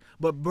roster.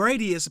 But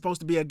Brady is supposed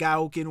to be a guy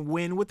who can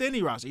win with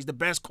any roster. He's the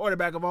best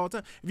quarterback of all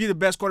time. If you're the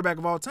best quarterback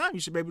of all time, you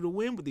should be able to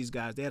win with these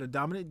guys. They had a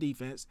dominant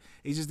defense.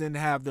 He just didn't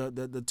have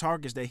the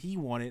targets that he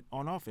wanted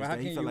on offense How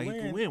that he can felt you like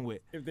he could win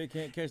with. if they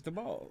can't catch the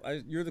ball?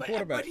 You're the But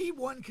quarterback. he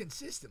won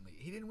consistently.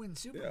 He didn't win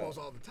Super Yeah. Bowls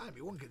all the time.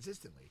 He won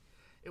consistently.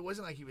 It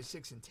wasn't like he was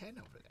 6-10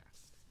 over there.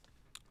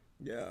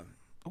 Yeah.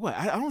 What?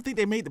 I don't think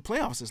they made the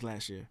playoffs this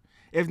last year.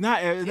 If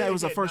not, Yeah, that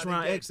was they a did. first No, they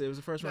round did. exit. It was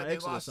a first round they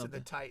exit or lost to the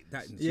something. Titans.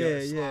 Titans.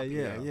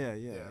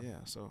 Yeah.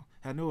 So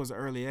I knew it was an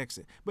early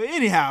exit. But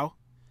anyhow,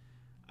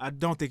 I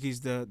don't think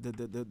he's the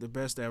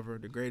best ever,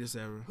 the greatest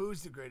ever.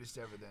 Who's the greatest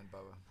ever then,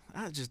 Bubba?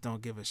 I just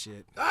don't give a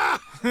shit.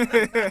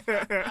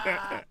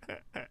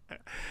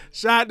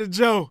 Shout out to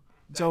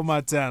Joe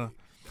Montana.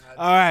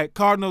 All right,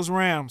 Cardinals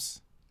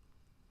Rams,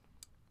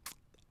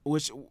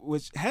 which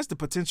has the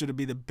potential to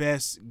be the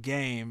best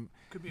game.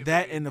 Could be a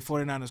That very and the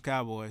 49ers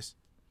Cowboys.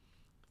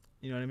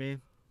 You know what I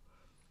mean?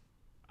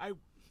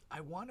 I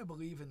want to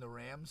believe in the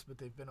Rams, but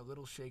they've been a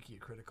little shaky at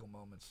critical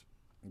moments.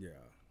 Yeah.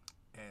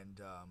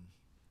 And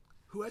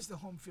who has the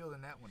home field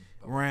in that one?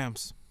 Bubba?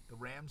 Rams. The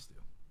Rams do.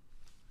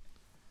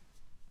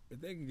 If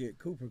they can get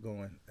Cooper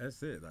going,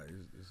 that's it. Like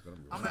it's gonna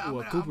be.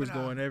 I'm Cooper's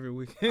gonna- going every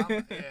week. that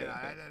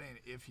ain't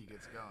if he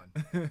gets going.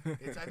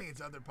 I think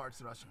it's other parts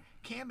of the roster.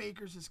 Cam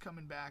Akers is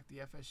coming back, the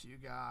FSU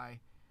guy.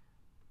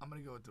 I'm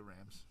going to go with the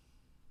Rams.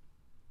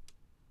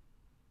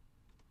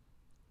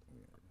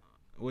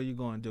 Where you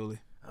going, Dooley?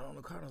 I don't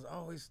know.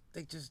 Cardinals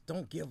they just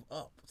don't give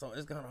up. So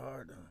it's kind of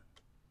hard.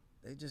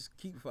 They just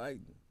keep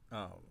fighting.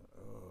 They're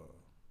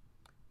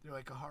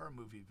like a horror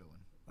movie villain.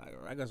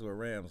 I guess we're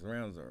Rams.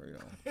 Rams are,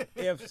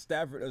 if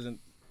Stafford doesn't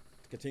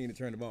continue to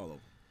turn the ball over.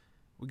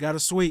 We got a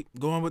sweep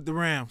going with the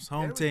Rams,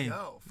 home There team. we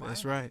go.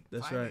 That's Finally. right.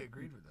 That's Finally right.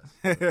 agreed with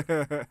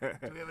us.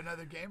 Do we have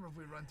another game, or have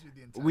we run through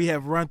the entire? We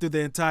have run through the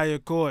entire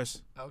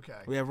course. Okay.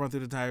 We have run through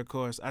the entire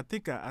course. I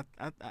think I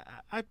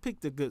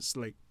picked a good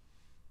slate.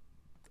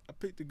 I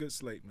picked a good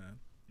slate, man.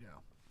 Yeah.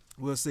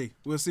 We'll see.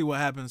 We'll see what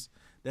happens.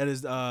 That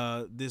is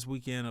this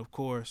weekend, of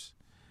course.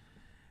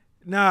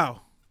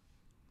 Now,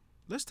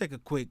 let's take a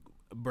quick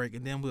break,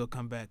 and then we'll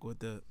come back with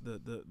the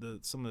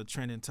some of the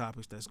trending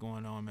topics that's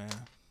going on, man.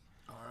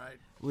 All right.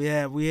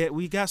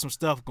 We got some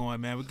stuff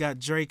going, man. We got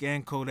Drake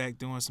and Kodak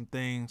doing some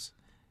things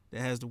that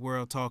has the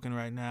world talking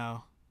right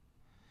now.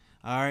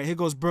 All right, here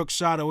goes Brooke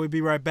Shadow. We'll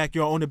be right back.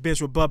 You're on the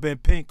bench with Bubba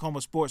and Pink, home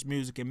of sports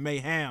music and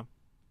mayhem.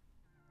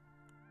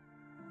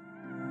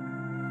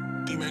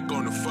 D-Mac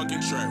on the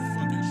fucking track.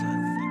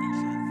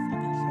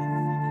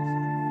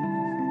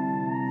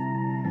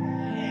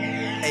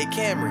 Hey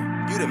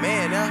Cameron, you the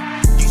man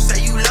now. You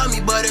say you love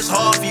me, but it's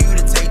hard for you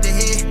to take the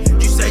hit.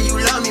 You say you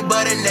love me,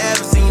 but it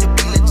never seem to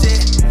be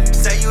legit.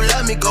 Say you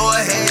love me, go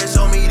ahead,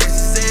 show me this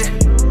is it.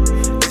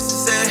 This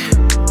is it.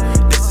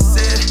 This is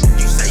it.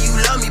 You say you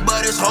love me,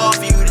 but it's hard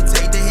for you to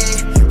take the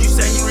hit. You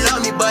say you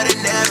love me, but it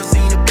never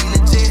seem to be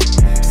legit.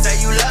 Say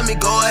you love me,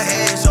 go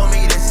ahead, show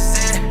me this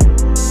is it.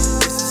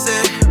 This is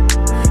it.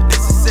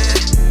 This is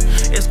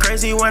it. It's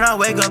crazy when I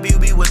wake up, you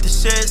be with the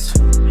shits.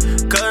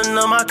 Cutting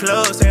up my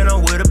clothes, and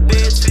I'm with a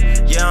bitch.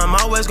 Yeah, I'm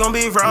always gonna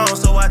be wrong,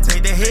 so I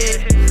take the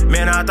hit.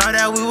 Man, I thought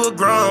that we were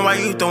grown, why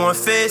you throwing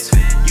fists?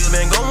 You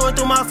been going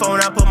through my phone,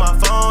 I put my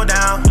phone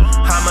down.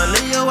 I'ma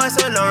leave your ass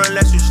alone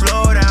unless you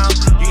slow down.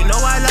 You know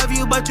I love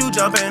you, but you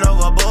jumping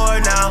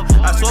overboard now.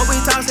 I swear we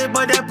toxic,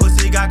 but that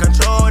pussy got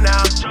control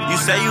now. You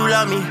say you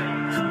love me,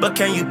 but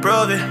can you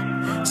prove it?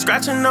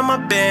 Scratching on my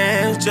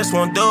bench, just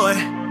won't do it.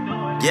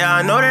 Yeah,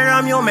 I know that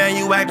I'm your man,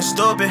 you acting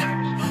stupid.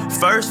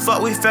 First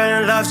fuck, we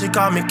fell in love, she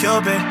called me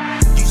Cupid.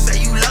 You say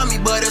you love me,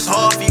 but it's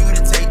hard for you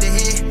to take the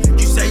hit.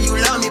 You say you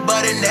love me,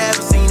 but it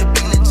never seem to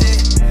be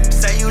legit.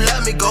 Say you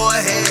love me, go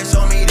ahead,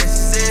 show me this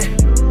is it.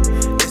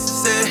 This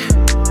is it.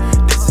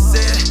 This is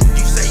it.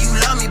 You say you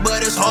love me, but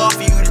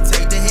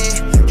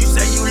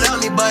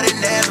but it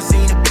never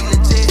seemed to be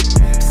legit.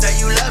 Say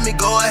you love me,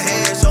 go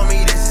ahead, show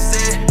me this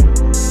is it.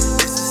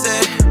 This is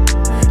it.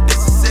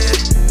 This is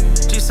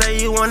it. She say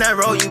you on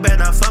that road, you better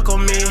not fuck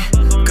on me.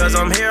 Cause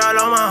I'm here all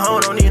on my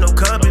own, don't need no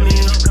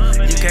company.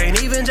 You can't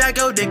even jack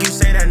your dick, you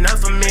say that enough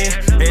for me.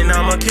 And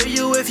I'ma kill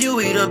you if you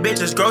eat a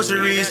bitch's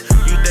groceries.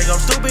 You think I'm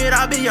stupid,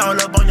 I'll be all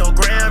up on your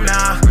gram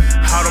now.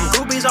 All them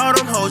groupies, all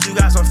them hoes, you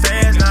got some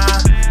fans now.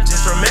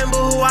 Just remember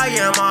who I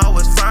am, I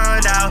always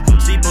find out.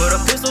 She put a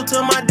pistol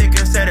to my dick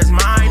and said it's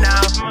mine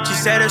now. She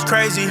said it's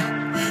crazy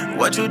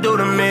what you do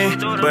to me,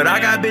 but I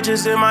got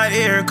bitches in my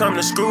ear, come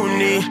to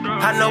scrutiny.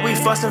 I know we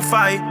fuss and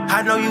fight,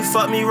 I know you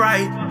fuck me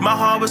right. My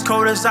heart was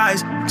cold as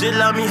ice, just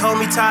love me, hold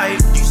me tight.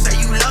 You say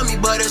you love me,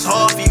 but it's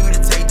hard for you to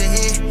take the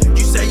hit.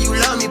 You say you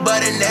love me,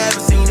 but it never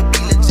seemed to be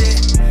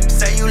legit.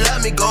 Say you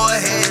love me, go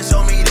ahead,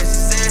 show me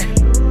this is it.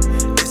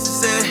 This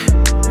is it.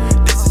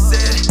 This is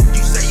it.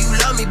 You say you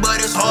love me,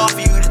 but it's hard for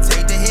you to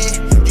take the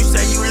hit. You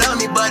say you love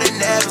me, but it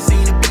never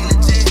seemed to be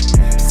legit.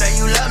 Say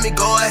you love me,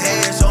 go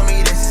ahead, show me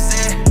this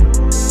is it.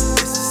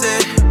 This is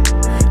it.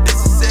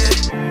 This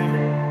is it.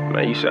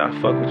 Man, you say I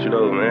fuck with you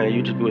though, man.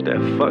 You just be with that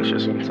fuck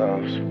shit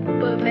sometimes.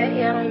 But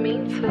baby, I don't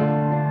mean to.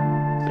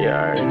 Yeah,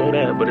 I already know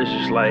that, but it's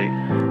just like,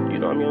 you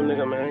know I'm your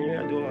nigga, man. You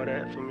gotta do all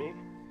that for me.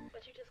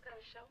 But you just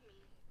gotta show me.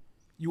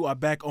 You are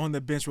back on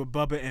the bench with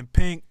Bubba and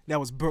Pink. That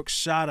was Brooke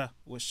Shotta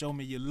with Show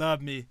Me You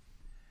Love Me.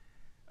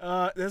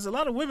 There's a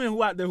lot of women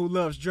who out there who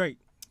loves Drake.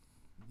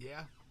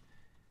 Yeah.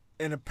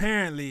 And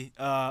apparently,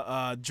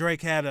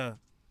 Drake had a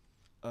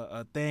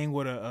thing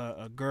with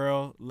a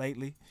girl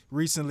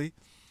recently.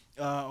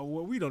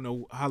 Well, we don't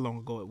know how long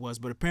ago it was,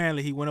 but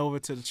apparently he went over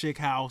to the chick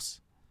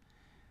house.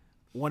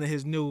 One of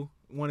his new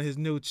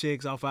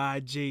chicks off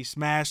IG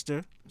smashed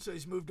her. So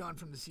he's moved on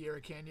from the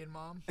Sierra Canyon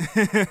mom?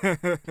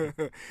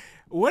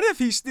 What if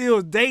he's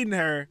still dating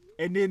her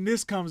and then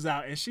this comes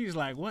out and she's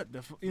like, what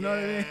the you know what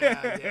I mean?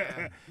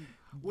 Yeah.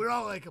 We're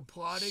all like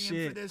applauding him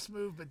Shit. for this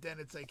move, but then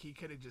it's like he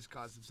could have just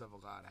caused himself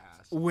a lot of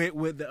hassle.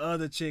 With the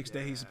other chicks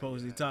that he's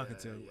supposedly talking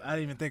to. I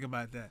didn't even think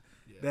about that.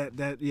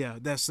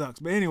 That sucks.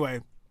 But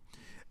anyway,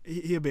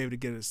 he'll be able to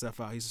get his stuff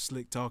out. He's a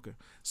slick talker.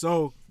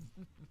 So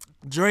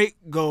Drake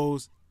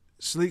goes,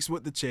 sleeps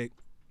with the chick,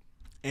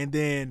 and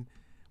then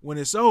when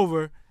it's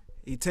over,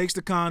 he takes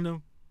the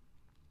condom,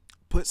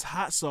 puts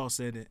hot sauce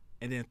in it,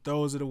 and then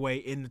throws it away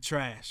in the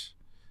trash.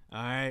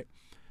 All right?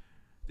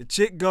 The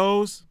chick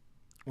goes,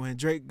 when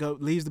Drake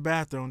leaves the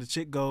bathroom, the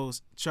chick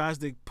goes, tries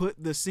to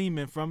put the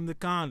semen from the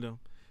condom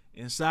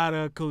inside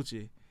her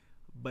coochie,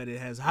 but it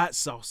has hot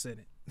sauce in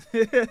it.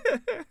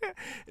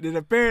 And then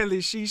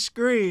apparently she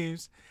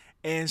screams,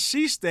 and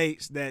she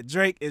states that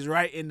Drake is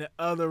right in the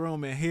other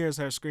room and hears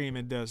her scream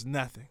and does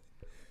nothing.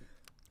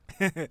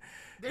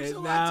 There's a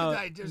lot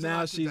to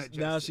digest.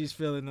 Now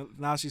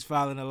she's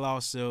filing a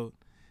lawsuit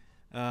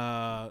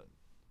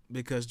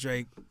because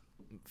Drake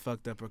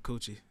fucked up her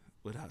coochie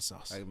with hot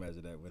sauce. I can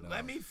imagine that. With,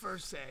 Let me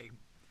first say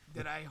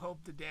that I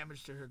hope the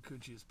damage to her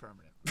coochie is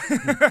permanent.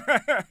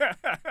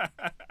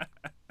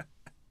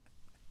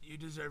 You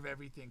deserve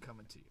everything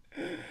coming to you.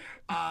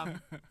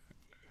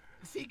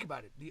 Think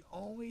about it. The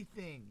only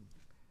thing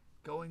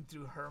going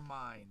through her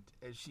mind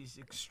as she's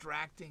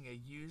extracting a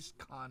used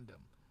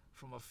condom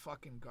from a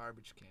fucking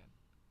garbage can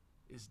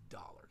is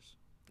dollars.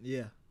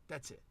 Yeah.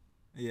 That's it.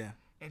 Yeah.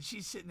 And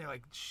she's sitting there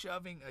like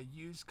shoving a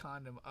used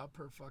condom up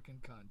her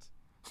fucking cunt.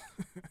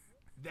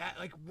 That,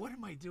 like, what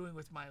am I doing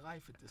with my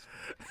life at this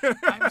point?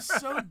 I'm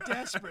so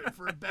desperate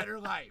for a better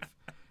life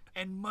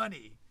and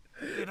money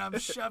that I'm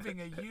shoving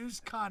a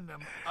used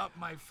condom up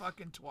my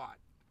fucking twat.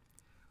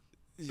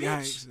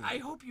 Bitch, I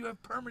hope you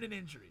have permanent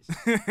injuries.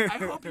 I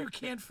hope you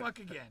can't fuck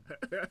again.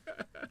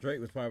 Drake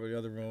was probably in the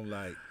other room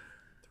like,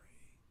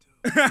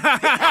 3, 2.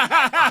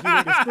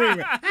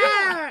 Screaming.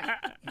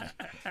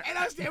 And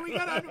I was there. We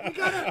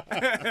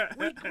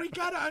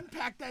gotta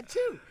unpack that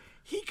too.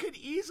 He could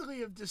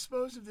easily have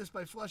disposed of this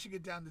by flushing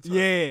it down the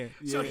toilet.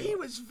 Yeah. So he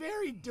was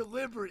very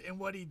deliberate in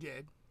what he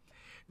did.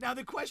 Now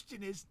the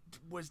question is,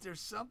 was there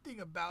something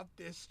about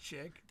this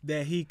chick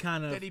that he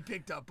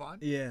picked up on?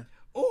 Yeah.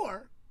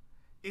 Or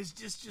is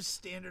just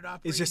standard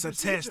operating It's just a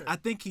procedure? test. I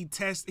think he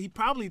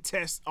probably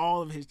tests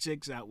all of his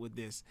chicks out with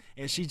this,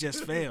 and she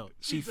just failed.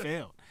 She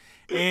failed.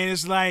 And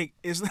it's like,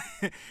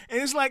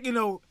 you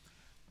know,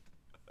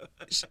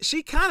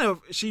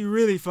 she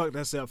really fucked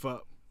herself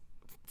up.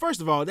 First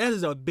of all, that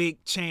is a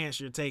big chance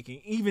you're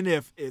taking, even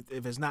if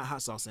it's not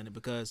hot sauce in it,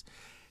 because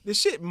the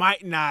shit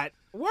might not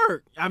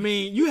work. I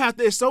mean,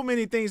 there's so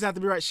many things have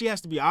to be right. She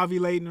has to be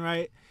ovulating,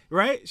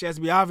 right? She has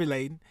to be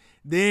ovulating.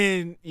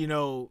 Then, you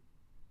know,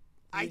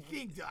 I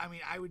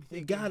would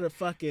think you gotta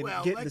fucking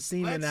get the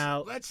semen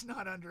out. Let's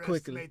not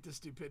underestimate the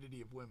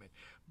stupidity of women.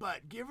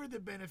 But give her the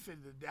benefit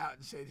of the doubt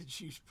and say that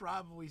she's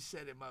probably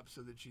set him up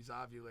so that she's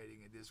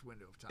ovulating in this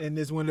window of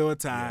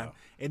time.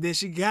 Yeah. And then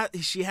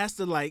she has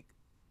to like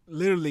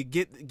literally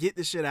get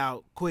the shit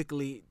out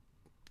quickly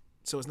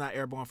so it's not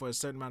airborne for a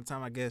certain amount of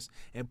time, I guess,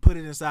 and put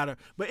it inside her.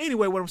 But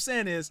anyway, what I'm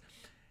saying is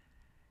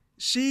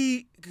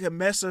she could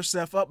mess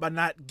herself up by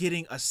not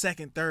getting a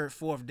second, third,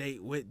 fourth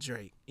date with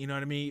Drake. You know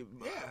what I mean?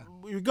 Yeah.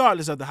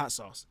 Regardless of the hot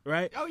sauce,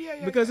 right? Oh,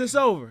 yeah, Because yeah. it's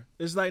over.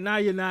 It's like now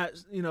you're not,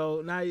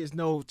 now there's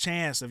no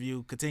chance of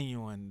you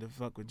continuing to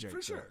fuck with Drake.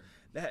 For So sure.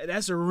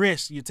 that's a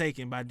risk you're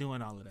taking by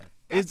doing all of that.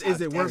 That's Is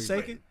how it worth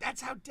desperate- taking?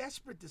 That's how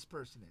desperate this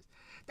person is.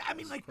 I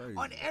mean, like, crazy.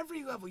 on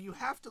every level, you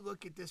have to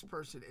look at this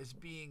person as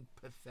being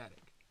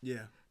pathetic.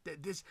 Yeah.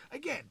 That this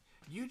again,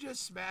 you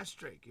just smashed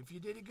Drake. If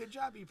you did a good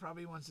job, he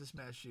probably wants to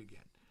smash you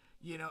again.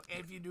 And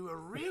if you do a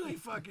really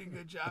fucking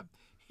good job,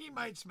 he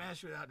might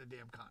smash you without a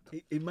damn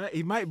condom.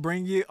 He might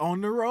bring you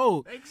on the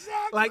road.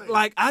 Exactly.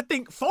 Like I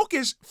think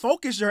focus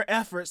your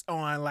efforts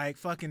on like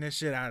fucking the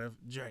shit out of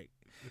Drake.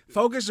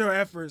 Focus your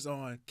efforts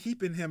on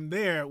keeping him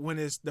there when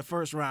it's the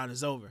first round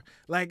is over.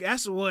 Like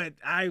that's what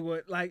I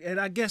would like, and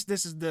I guess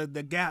this is the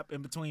gap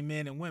in between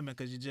men and women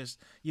because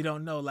you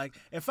don't know. Like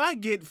if I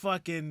get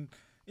fucking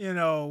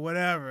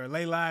whatever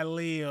Layla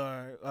Ali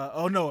or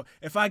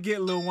if I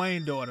get Lil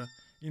Wayne daughter,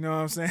 you know what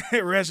I'm saying,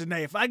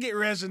 Reginae. If I get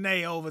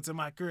Reginae over to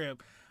my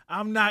crib,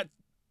 I'm not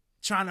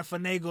trying to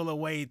finagle a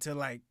way to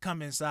like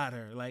come inside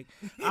her. Like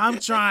I'm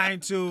trying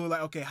to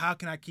like, okay, how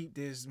can I keep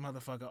this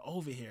motherfucker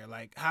over here?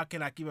 Like how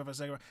can I keep her for a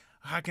second?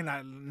 How can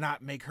I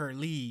not make her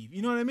leave?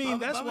 You know what I mean?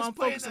 That's why I'm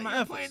focusing my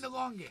efforts. Playing the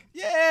long game.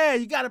 Yeah,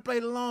 you got to play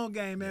the long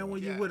game, man.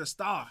 When you're with a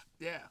star.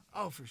 Yeah.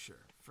 Oh, for sure.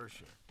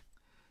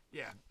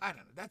 Yeah. I don't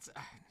know. I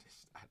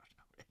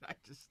don't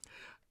know.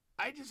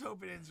 I just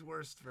hope it ends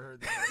worse for her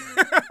than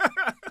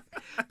her.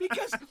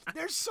 Because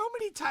there's so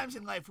many times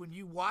in life when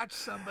you watch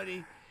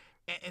somebody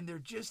and they're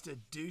just a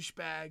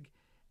douchebag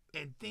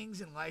and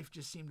things in life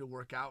just seem to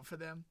work out for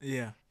them.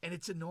 Yeah. And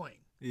it's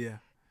annoying. Yeah.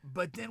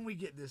 But then we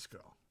get this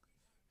girl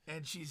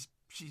and she's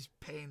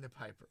paying the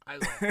piper. I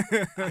love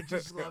it. I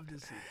just love to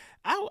see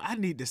that. I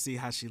need to see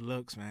how she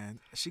looks, man.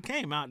 She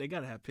came out. They got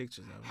to have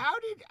pictures of her. How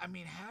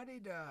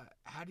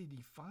did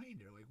he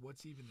find her? Like,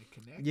 what's even the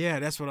connection? Yeah,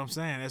 that's what I'm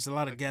saying. There's a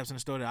lot of gaps in the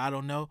story that I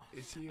don't know.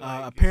 Is he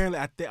like, apparently,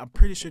 I'm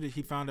pretty sure that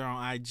he found her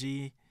on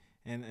IG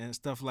and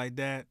stuff like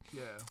that.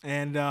 Yeah.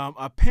 And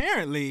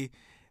apparently,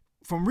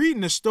 from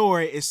reading the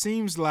story, it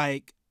seems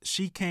like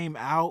she came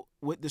out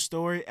with the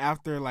story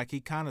after, like, he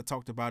kind of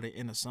talked about it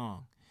in a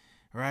song,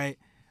 right?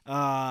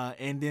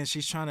 And then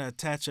she's trying to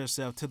attach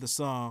herself to the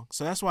song.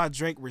 So that's why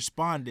Drake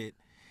responded.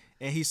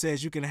 And he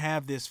says, you can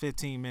have this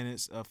 15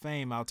 minutes of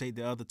fame. I'll take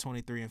the other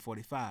 23 and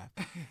 45.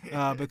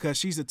 Because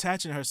she's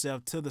attaching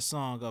herself to the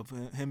song of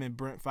him and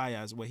Brent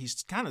Faiyaz, where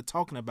he's kind of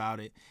talking about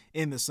it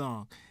in the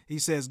song. He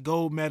says,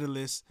 gold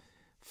medalists,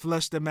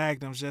 flush the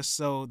magnums just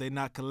so they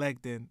not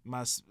collecting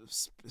my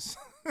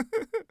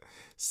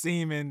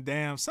semen,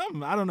 damn,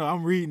 something. I don't know.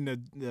 I'm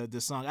reading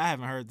the song. I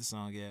haven't heard the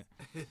song yet.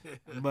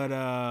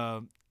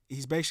 But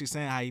he's basically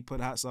saying how he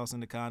put hot sauce in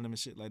the condom and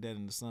shit like that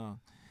in the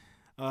song.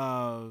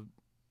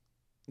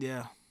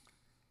 Yeah.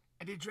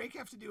 And did Drake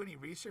have to do any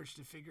research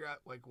to figure out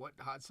like what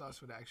hot sauce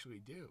would actually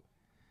do?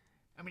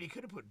 I mean, he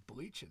could have put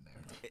bleach in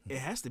there. It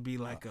has to be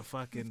like a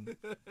fucking.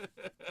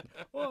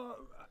 Well,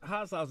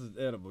 hot sauce is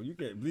edible. You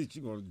get bleach,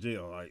 you go to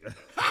jail. Like,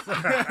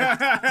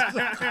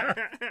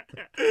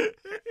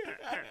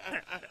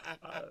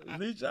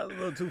 bleach, that's a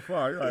little too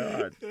far. You're like,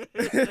 all right.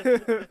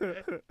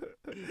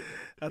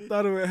 I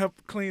thought it would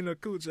help clean the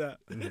cooch out,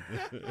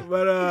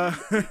 but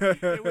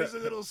It was a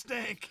little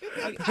stank.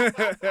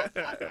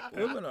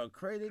 Women are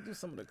crazy. They do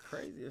some of the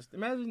craziest.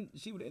 Imagine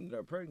she would have ended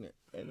up pregnant,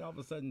 and all of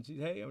a sudden she's,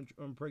 hey,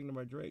 I'm pregnant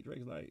by Drake.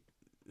 Drake's like,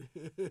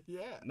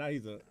 Yeah. now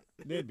he's a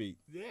deadbeat.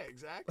 Yeah,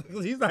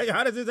 exactly. He's like,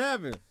 how does this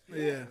happen?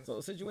 yeah,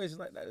 So situations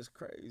like that is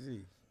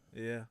crazy.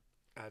 yeah.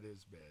 That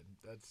is bad.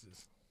 That's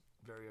just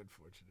very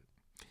unfortunate.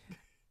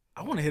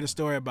 I want to hear the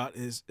story about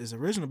his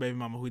original baby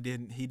mama who he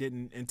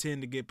didn't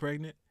intend to get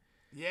pregnant.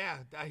 Yeah.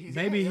 He's,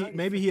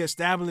 Maybe he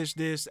established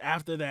this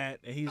after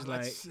that, and he's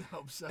like, Let's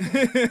hope so.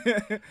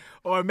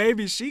 or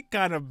maybe she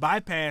kind of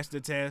bypassed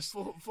the test.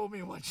 Fool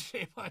me once,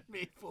 shame on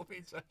me. Fool me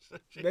twice,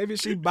 shame. Maybe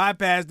she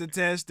bypassed the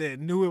test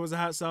and knew it was a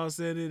hot sauce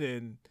in it,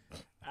 and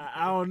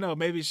I don't know.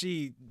 Maybe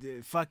she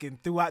fucking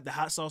threw out the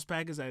hot sauce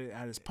packets out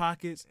of his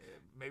pockets.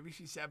 Maybe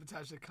she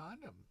sabotaged the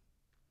condom.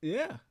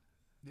 Yeah,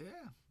 Yeah.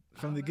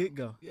 from the get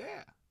go.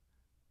 Yeah.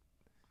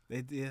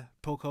 They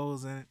poke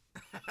holes in it.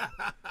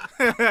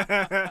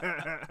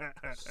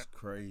 It's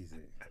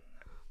crazy.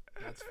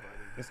 That's funny.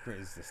 It's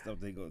crazy the stuff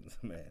they go,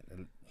 man.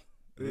 And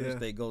Yeah. which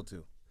they go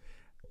to.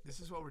 This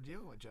is what we're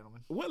dealing with,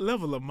 gentlemen. What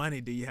level of money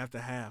do you have to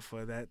have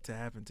for that to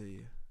happen to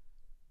you?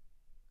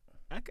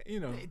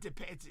 It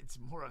depends. It's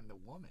more on the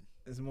woman.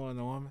 It's more on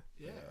the woman.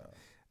 Yeah.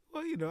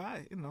 Well,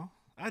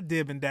 I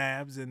dib and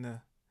dabs in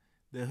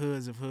the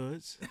hoods of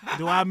hoods.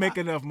 Do I make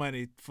enough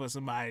money for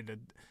somebody to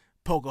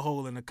poke a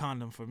hole in a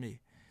condom for me?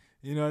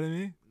 You know what I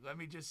mean? Let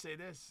me just say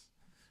this.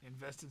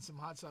 Invest in some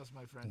hot sauce,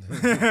 my friend.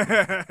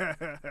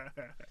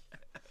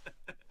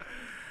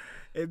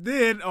 And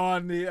then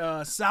on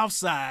the south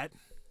side,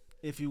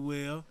 if you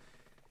will,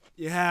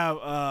 you have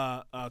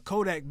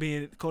Kodak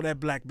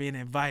Black being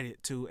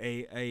invited to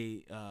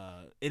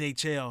a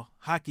NHL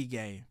hockey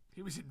game. He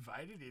He was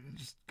invited. He didn't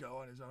just go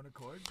on his own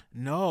accord.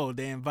 No,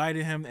 they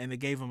invited him and they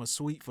gave him a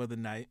suite for the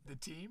night. The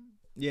team.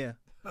 Yeah,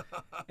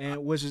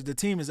 and which is the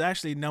team is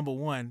actually number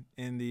 1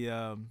 in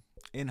the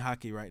in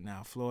hockey right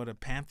now, Florida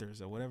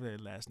Panthers or whatever their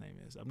last name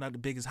is. I'm not the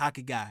biggest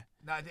hockey guy.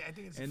 No, I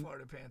think it's the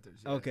Florida Panthers.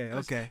 Yeah.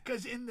 Okay.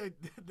 Because in the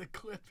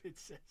clip it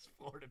says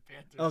Florida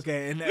Panthers.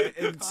 Okay,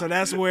 and so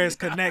that's where it's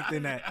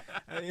connecting at.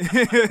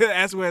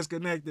 That's where it's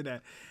connected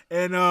at.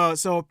 And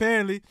so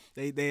apparently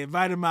they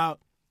invite him out,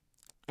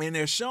 and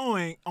they're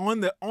showing on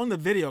the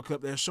video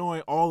clip, they're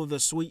showing all of the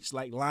suites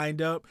like lined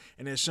up,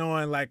 and they're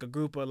showing like a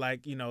group of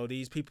like, you know,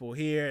 these people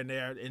here, and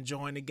they're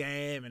enjoying the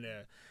game, and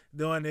they're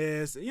doing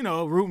this, you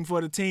know, rooting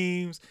for the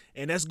teams,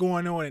 and that's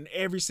going on in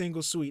every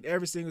single suite.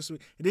 And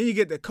then you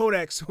get the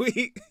Kodak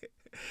suite,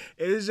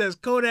 and it's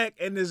just Kodak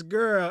and this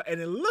girl,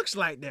 and it looks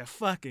like they're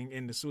fucking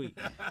in the suite.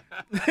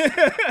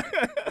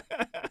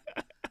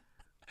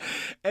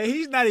 And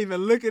he's not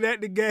even looking at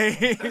the game.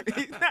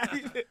 He's not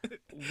even.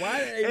 Why?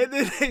 And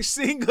then they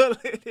single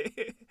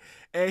it.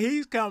 And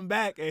he's come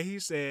back and he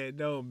said,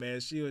 "No, man,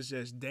 she was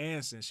just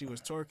dancing. She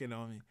was twerking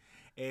on me,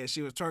 and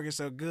she was twerking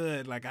so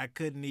good, like I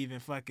couldn't even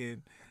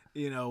fucking,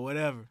 you know,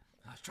 whatever."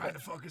 I was trying to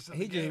focus on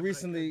He the just game,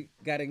 recently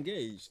got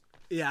engaged.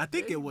 Yeah, I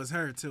think it was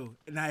her too.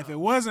 Now, if it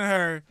wasn't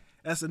her,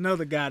 that's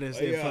another guy that's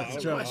in fucking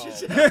trouble.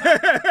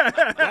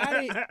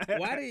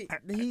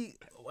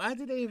 Why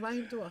did they invite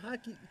him to a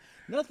hockey?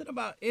 Nothing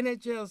about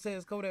NHL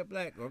says Kodak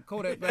Black or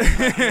Kodak Black.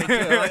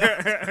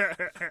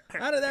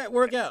 How did that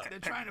work out? They're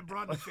trying to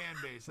broaden the fan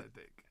base, I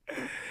think.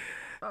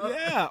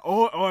 Yeah,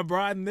 or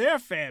broaden their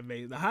fan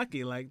base, the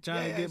hockey, like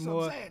trying to get that's what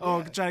more, I'm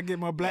saying, trying to get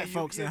more black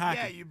folks in hockey.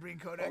 Yeah, you bring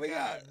Kodak We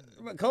out.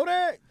 got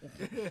Kodak.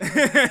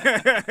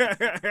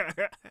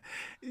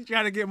 He's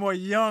trying to get more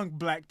young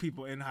black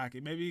people in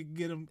hockey. Maybe you can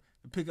get them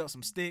to pick up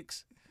some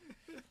sticks.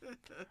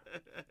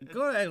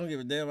 Kodak don't give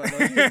a damn about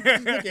that.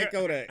 Just look at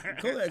Kodak.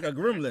 Kodak a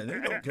gremlin. He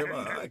don't care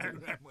about hockey.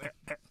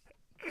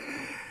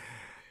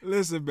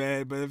 Listen,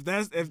 man, but if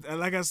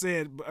like I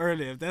said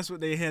earlier, if that's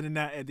what they handing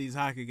out at these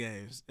hockey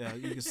games,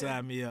 you can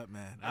sign me up,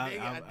 man.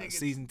 I'm a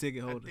season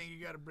ticket holder. I think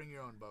you got to bring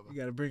your own, Bubba. You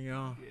got to bring your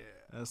own. Yeah.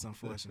 That's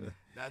unfortunate.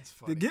 That's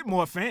funny. To get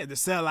more fans, to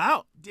sell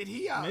out. Did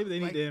he? Maybe they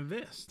need to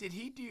invest. Did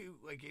he do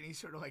like any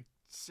sort of like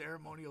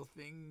ceremonial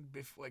thing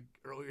before, like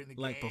earlier in the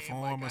Like game?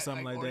 perform or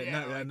something like that?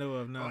 Not that I know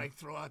of, no. Or like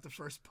throw out the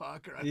first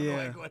puck or I don't know,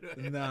 like what?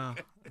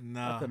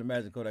 No. I couldn't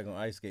imagine Kodak on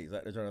ice skates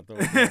out there trying to throw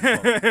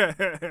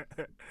it.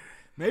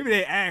 Maybe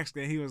they asked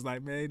and he was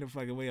like, "Man, ain't no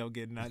fucking way I'm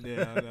getting out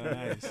there on the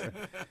ice.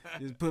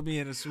 Just put me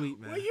in a suite,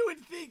 man." Well, you would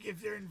think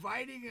if they're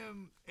inviting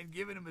him and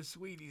giving him a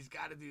suite, he's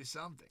got to do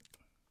something.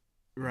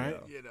 Right?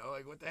 Yeah. You know,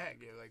 like what the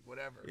heck? Like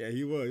whatever. Yeah,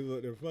 he was. He was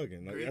out there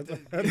fucking.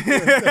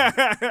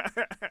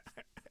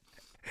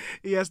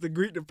 He has to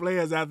greet the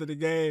players after the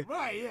game.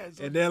 Right, yeah.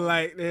 And they're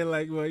like,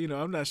 well, you know,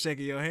 I'm not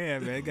shaking your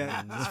hand, man.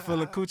 It's full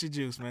of coochie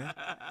juice, man.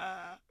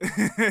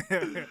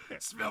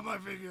 Smell my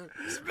finger.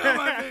 Smell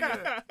my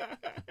finger.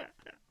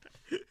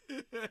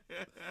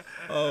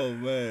 Oh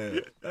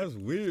man, that's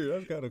weird.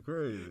 That's kind of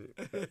crazy.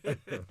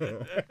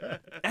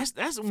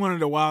 That's one of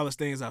the wildest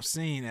things I've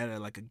seen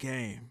at like a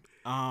game.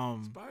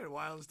 It's probably the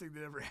wildest thing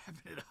that ever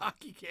happened at a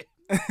hockey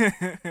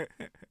game.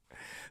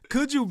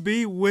 Could you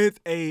be with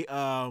a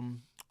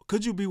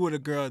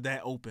girl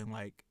that open,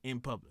 like in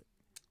public?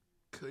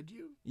 Could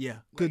you? Yeah.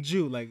 Could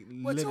you, like,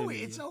 well,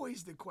 literally? it's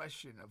always the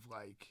question of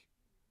like,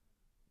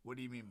 what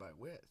do you mean by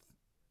with?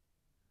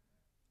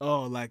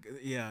 Oh, like,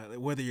 yeah,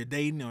 whether you're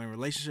dating or in a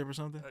relationship or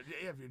something?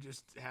 Yeah, if you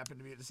just happen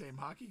to be at the same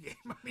hockey game.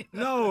 I mean,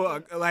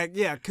 No, like,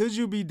 yeah, could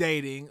you be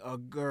dating a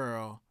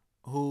girl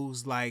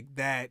who's like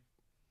that?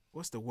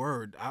 What's the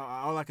word?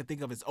 All I can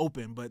think of is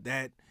open, but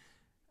that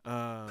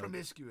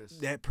promiscuous.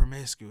 That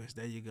promiscuous.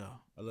 There you go.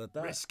 A little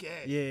thought.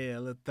 Risque. Yeah,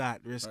 a little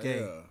thought, risque.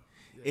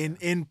 Yeah.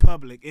 In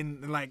public,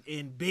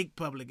 in big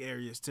public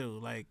areas too.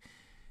 Like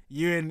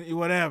you're in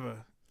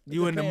whatever.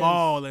 You in the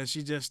mall and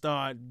she just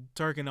start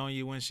twerking on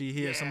you when she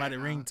hears somebody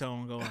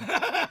ringtone going.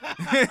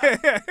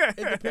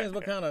 It depends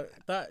what kind of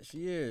thought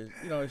she is.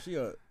 You know, is she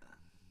the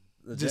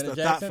Just Janet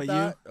a thought Jackson for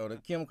thought, or the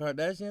Kim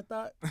Kardashian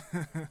thought,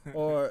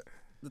 or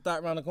the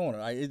thought around the corner?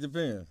 It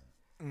depends.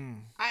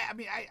 I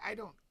mean, I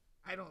don't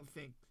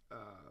think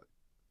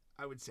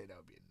I would say that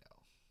would be a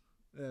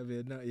no. That'd be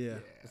a no, yeah.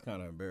 It's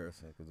kind of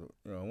embarrassing because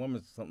you know, a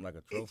woman's something like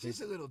a trophy. It's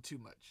just a little too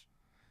much.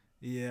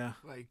 Yeah.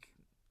 Like,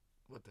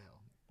 what the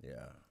hell?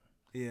 Yeah.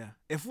 Yeah.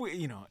 If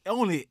we,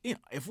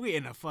 if we're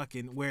in a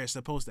fucking where it's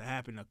supposed to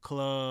happen, a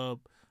club,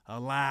 a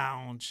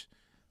lounge,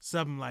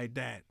 something like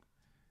that.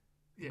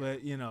 Yeah.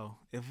 But,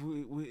 if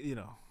we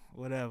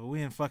whatever,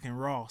 we in fucking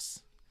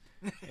Ross.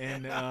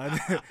 And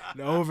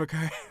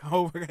the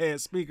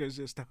overhead speakers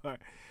just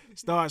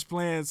starts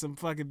playing some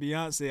fucking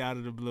Beyonce out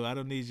of the blue. I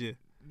don't need you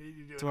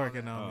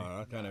twerking on me.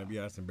 I kind of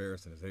that's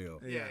embarrassing as hell.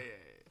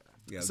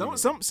 Yeah.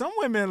 Some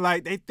women,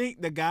 like, they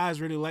think the guys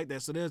really like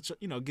that, so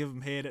they'll give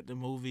them head at the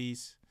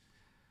movies.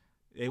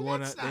 They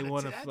wanna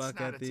fuck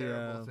at the.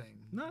 Terrible thing.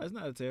 No, it's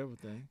not a terrible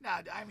thing. No,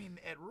 I mean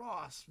at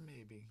Ross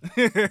maybe.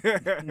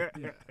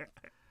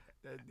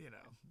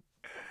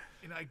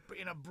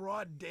 in a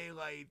broad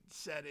daylight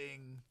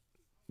setting,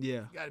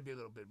 Yeah. got to be a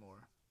little bit more.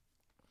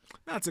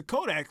 Now to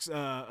Kodak's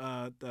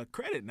the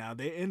credit. Now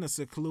they're in a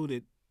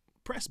secluded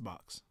press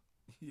box.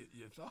 You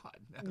thought?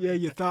 Yeah,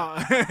 you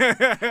thought.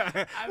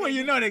 Well, mean,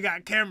 you know they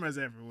got cameras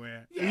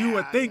everywhere. Yeah, You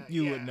would think yeah,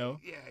 you yeah, would know.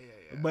 Yeah.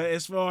 But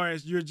as far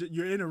as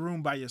you're in a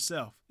room by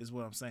yourself, is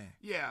what I'm saying.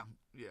 Yeah.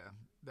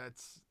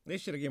 That's. They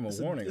should have given him It's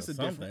a a- warning it's or a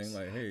something. difference.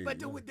 Like, hey.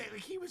 But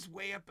he was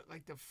way up at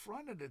like the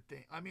front of the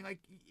thing. I mean, like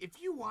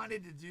if you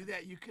wanted to do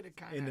that, you could have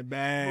kind In the of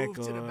back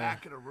moved to the or-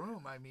 back of the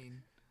room. I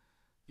mean,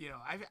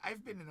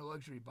 I've been in a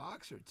luxury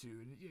box or two,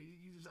 and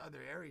there's other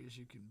areas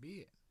you can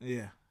be in.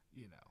 Yeah.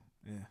 Yeah.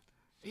 Yeah.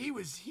 He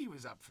was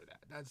up for that.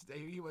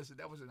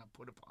 That wasn't a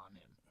put upon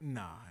him.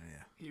 Nah.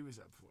 Yeah. He was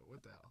up for it.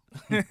 What the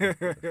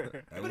hell?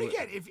 I But would-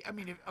 again, if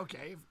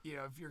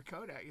you're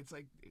Kodak, it's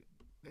like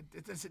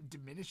it doesn't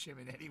diminish him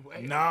in any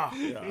way. No.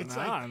 It's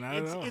Nah, like not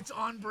at all. it's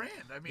on brand.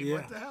 I mean, Yeah.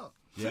 what the hell?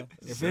 Yeah.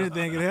 If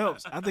anything, it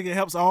helps. I think it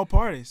helps all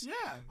parties.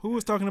 Yeah, Who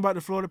was talking about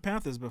the Florida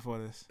Panthers before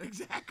this?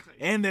 exactly.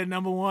 And their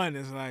number one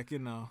is like,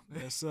 that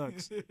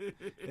sucks.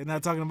 They're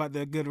not talking about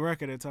their good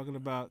record. They're talking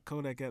about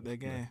Kodak at their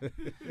game.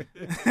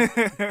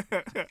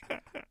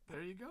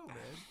 There you go, man.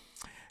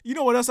 You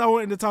know what else I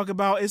wanted to talk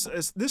about?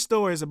 It's this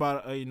story is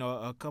about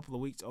a couple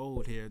of weeks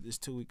old here. This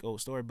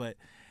 2-week-old story, but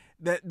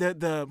the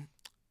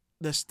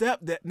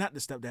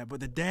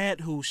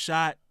dad who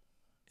shot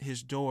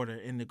his daughter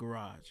in the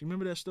garage. You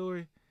remember that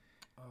story?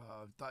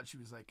 Thought she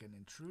was like an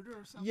intruder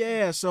or something.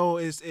 Yeah. So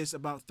it's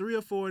about 3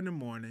 or 4 in the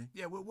morning.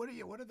 Yeah. What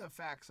are the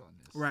facts on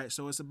this? Right.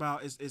 So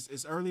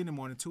it's early in the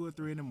morning, 2 or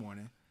 3 in the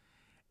morning,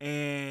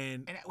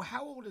 and And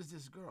how old is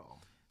this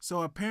girl?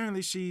 so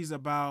apparently she's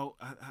about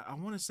I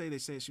want to say they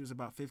said she was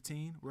about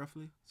 15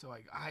 roughly. So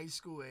like high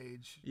school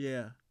age.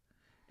 Yeah.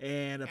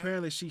 And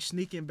apparently she's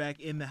sneaking back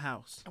in the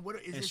house. And what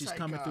is And this she's like,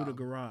 coming through the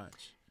garage.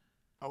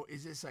 Oh,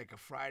 is this like a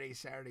Friday,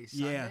 Saturday,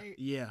 Yeah, Sunday?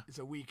 yeah. It's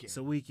a weekend. It's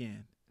a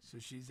weekend. So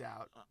she's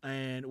out.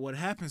 And what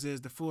happens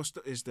is the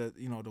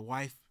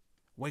wife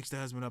wakes the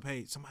husband up.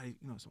 Hey, somebody's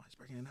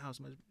breaking in the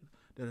house.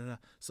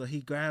 So he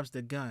grabs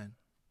the gun,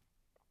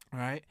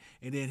 right?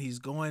 And then he's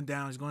going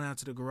down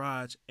to the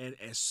garage. And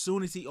as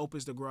soon as he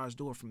opens the garage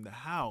door from the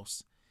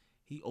house,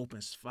 he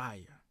opens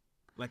fire.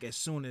 Like as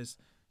soon as,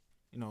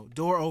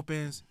 door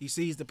opens, he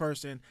sees the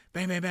person,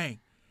 bang, bang, bang.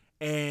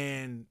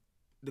 And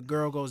the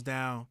girl goes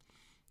down.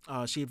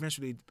 She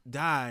eventually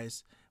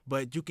dies,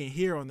 but you can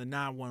hear on the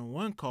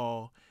 911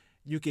 call,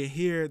 you can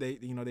hear they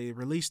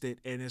released it,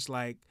 and it's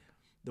like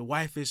the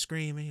wife is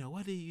screaming,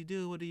 what do you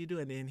do? What do you do?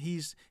 And then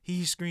he's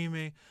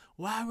screaming,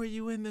 why were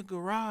you in the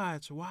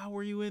garage? Why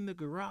were you in the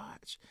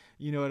garage?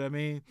 You know what I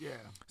mean? Yeah.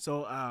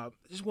 So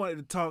just wanted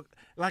to talk.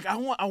 Like I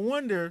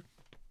wonder,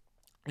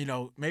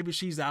 maybe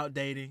she's out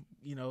dating,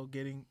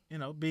 getting,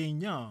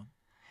 being young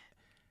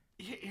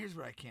Here's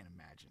what I can't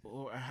imagine.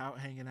 or out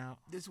hanging out.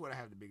 This is what I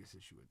have the biggest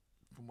issue with,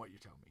 from what you're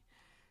telling me.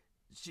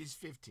 She's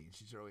 15.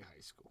 She's early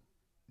high school.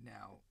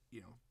 Now,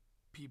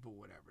 people,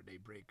 whatever, they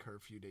break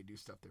curfew, they do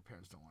stuff their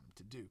parents don't want them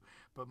to do.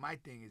 But my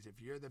thing is,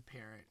 if you're the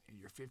parent and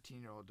your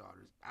 15-year-old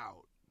daughter's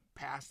out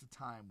past the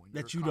time when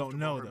That you're you don't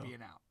know, comfortable her though.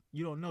 being out.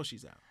 You don't know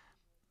she's out.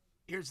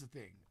 Here's the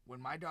thing.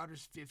 When my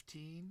daughter's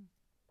 15,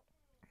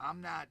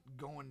 I'm not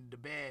going to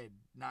bed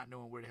not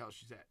knowing where the hell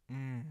she's at.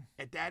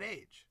 At that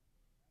age.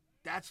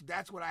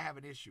 That's what I have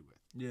an issue with.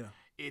 Yeah.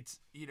 It's,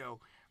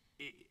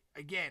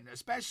 again,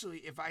 especially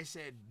if I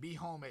said be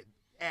home at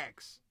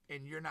X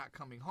and you're not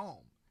coming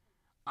home.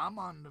 I'm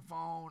on the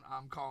phone.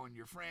 I'm calling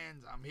your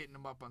friends. I'm hitting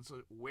them up on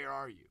social. Where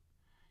are you?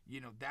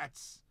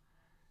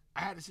 I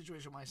had a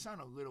situation with my son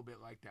a little bit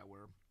like that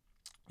where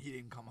he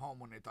didn't come home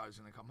when they thought he was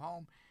going to come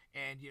home.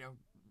 And,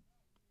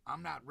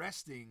 I'm not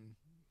resting.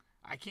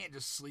 I can't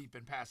just sleep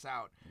and pass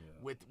out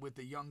with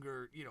the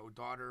younger,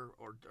 daughter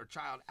or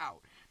child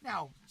out.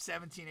 Now,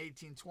 17,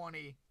 18,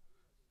 20,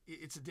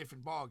 it's a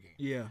different ballgame.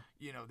 Yeah.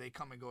 They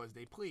come and go as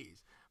they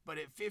please. But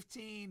at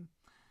 15,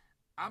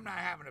 I'm not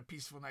having a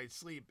peaceful night's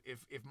sleep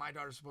if my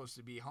daughter's supposed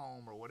to be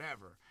home or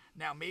whatever.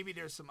 Now, maybe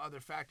there's some other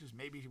factors.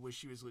 Maybe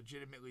she was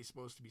legitimately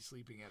supposed to be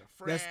sleeping at a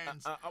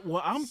friend's.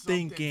 Well, I'm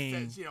Something thinking.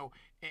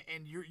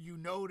 and you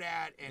know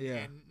that, and, Yeah.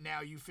 and now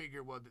you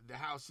figure, well, the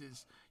house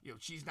is,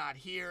 she's not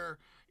here.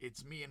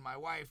 It's me and my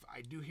wife.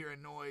 I do hear a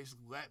noise.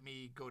 Let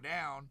me go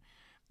down.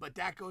 But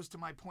that goes to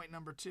my point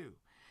number 2.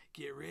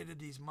 Get rid of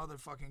these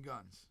motherfucking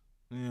guns.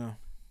 Yeah.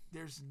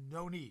 There's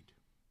no need.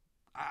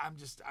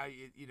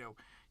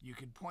 You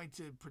can point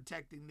to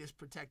protecting this,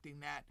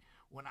 protecting that.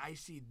 When I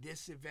see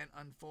this event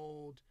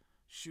unfold,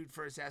 shoot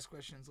first, ask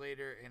questions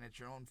later, and it's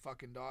your own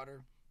fucking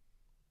daughter,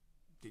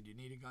 did you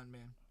need a gun,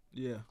 man?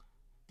 Yeah.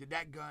 Did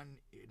that gun,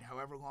 in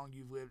however long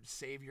you've lived,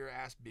 save your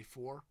ass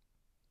before?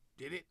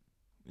 Did it?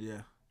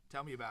 Yeah.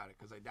 Tell me about it,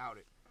 because I doubt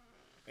it.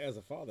 As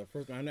a father,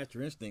 first my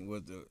natural instinct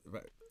was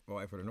my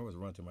wife would know was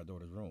run to my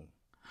daughter's room.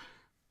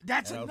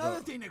 That's And I was another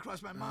like- thing that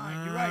crossed my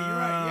mind. You're right,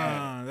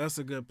 yeah. That's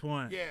a good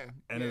point. Yeah.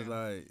 And yeah. it's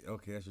like,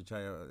 okay, that's your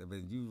child.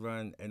 But you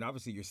run, and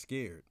obviously you're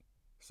scared.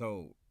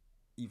 So,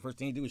 first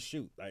thing you do is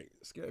shoot. Like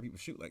scared people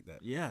shoot like that.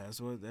 Yeah, that's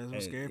what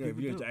And, scared you know, people if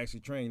do. you're actually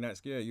trained, not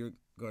scared, you're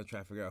gonna try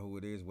to figure out who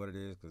it is, what it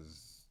is,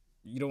 because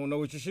you don't know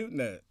what you're shooting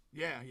at.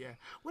 Yeah.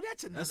 Well,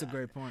 that's another. That's a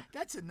great point.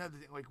 That's another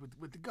thing. Like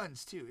with the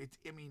guns too.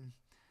 I mean,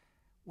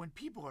 when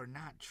people are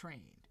not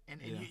trained,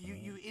 and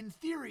you in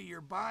theory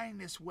you're buying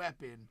this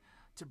weapon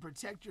to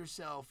protect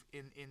yourself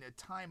in a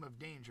time of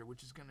danger,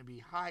 which is going to be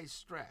high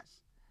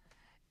stress.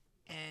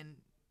 And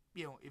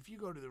you know, if you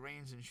go to the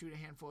range and shoot a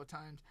handful of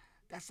times,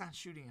 that's not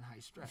shooting in high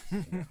stress.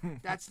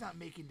 That's not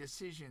making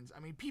decisions. I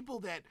mean, people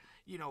that,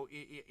 you know,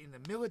 in the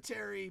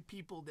military,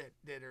 people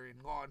that are in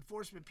law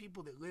enforcement,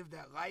 people that live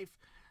that life,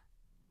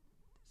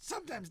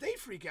 sometimes they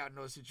freak out in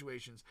those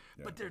situations,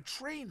 but they're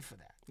trained for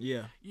that.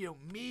 Yeah. You know,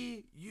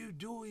 me, you,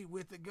 Dewey,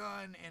 with a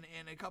gun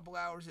and a couple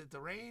hours at the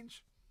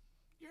range,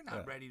 you're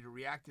not ready to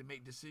react and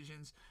make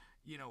decisions.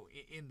 You know,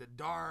 in the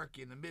dark,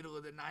 in the middle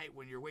of the night,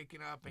 when you're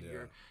waking up and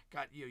you're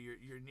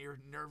near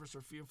nervous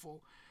or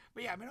fearful.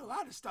 But yeah, I mean, a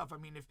lot of stuff. I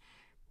mean, if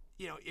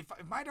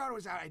my daughter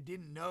was out, I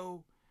didn't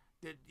know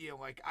that, you know,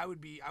 like I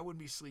wouldn't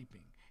be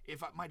sleeping.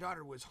 If my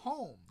daughter was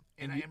home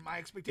and my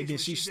expectation And then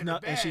was she she's in her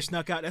snuck bed, and she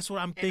snuck out. That's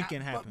what I'm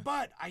thinking happened.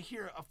 But I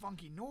hear a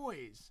funky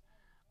noise.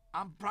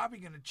 I'm probably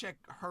gonna check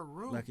her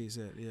room, Like he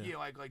said, yeah. You know,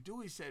 like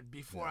Dewey said,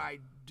 before I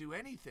do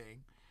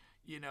anything.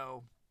 You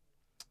know,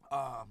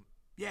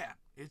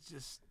 it's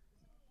just.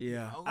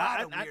 Yeah, A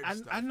lot of weird I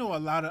stuff, know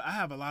I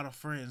have a lot of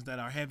friends that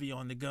are heavy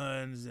on the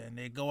guns, and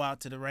they go out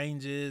to the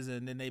ranges,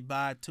 and then they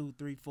buy 2,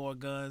 3, 4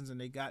 guns, and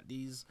they got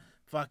these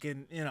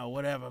fucking, you know,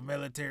 whatever,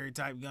 military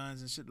type guns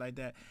and shit like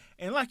that.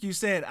 And like you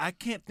said, I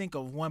can't think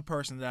of one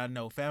person that I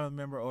know, family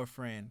member or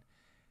friend,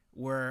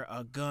 where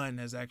a gun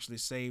has actually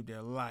saved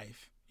their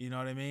life. You know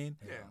what I mean?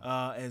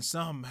 Yeah. And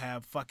some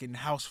have fucking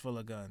house full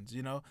of guns,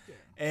 you know? Yeah.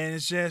 And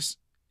it's just,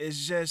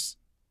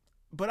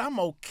 but I'm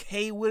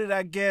okay with it,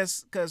 I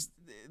guess, because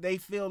they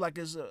feel like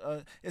it's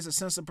a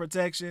sense of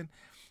protection.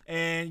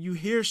 And you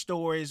hear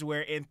stories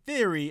where, in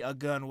theory, a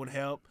gun would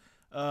help,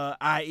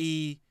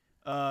 i.e.,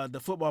 the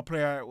football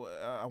player,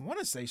 I want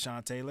to say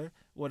Sean Taylor,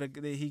 where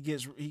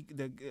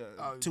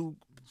two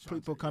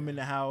people come in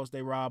the house,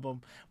 they rob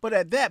them. But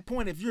at that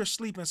point, if you're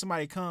asleep and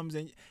somebody comes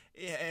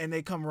and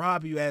they come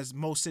rob you, as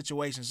most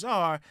situations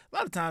are, a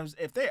lot of times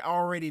if they're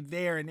already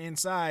there and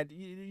inside,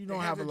 you don't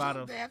have a lot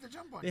of. They have to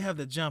jump on you. They have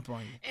to jump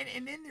on you.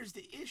 And then there's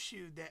the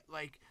issue that,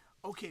 like,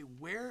 okay,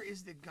 where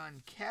is the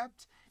gun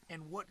kept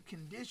and what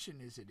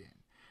condition is it in?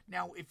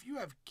 Now, if you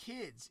have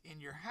kids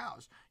in your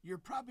house, you're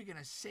probably going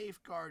to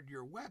safeguard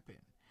your weapon.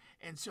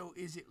 And so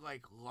is it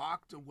like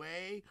locked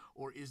away,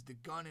 or is the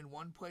gun in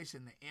one place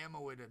and the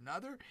ammo in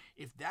another?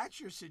 If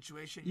that's your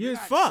situation, you're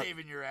not fucked.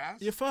 saving your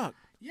ass. You're fucked.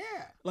 Yeah.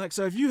 Like,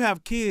 so if you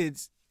have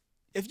kids,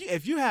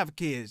 if you have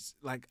kids,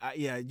 like,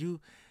 you,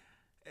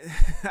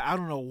 I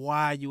don't know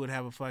why you would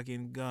have a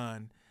fucking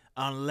gun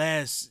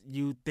unless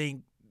you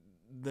think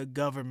the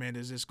government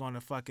is just going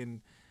to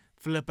fucking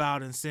flip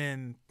out and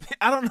send.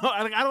 I don't know.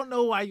 Like, I don't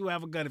know why you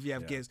have a gun if you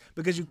have kids,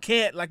 because you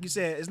can't. Like you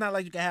said, it's not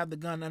like you can have the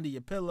gun under your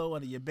pillow,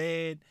 under your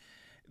bed.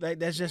 Like,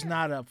 that's just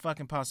not a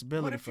fucking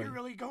possibility. What if for you're you.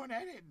 really going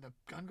at it and the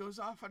gun goes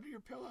off under your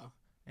pillow?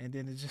 And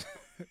then it just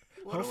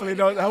Hopefully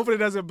it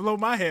doesn't blow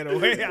my head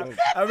away.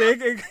 I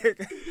mean,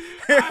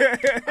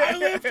 I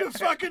live to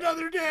fuck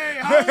another day.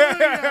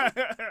 Hallelujah.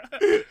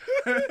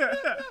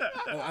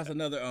 That's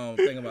another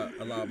thing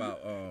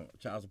about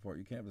child support.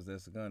 You can't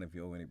possess a gun if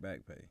you owe any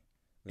back pay.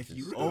 If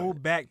you owe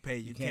back pay,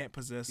 you can't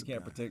possess a gun. You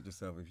can't protect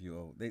yourself if you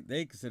owe.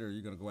 They consider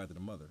you're gonna go after the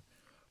mother.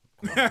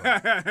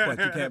 But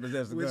you can't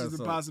possess a Which gun. is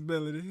a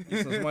possibility.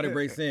 So somebody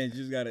breaks in, you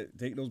just gotta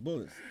take those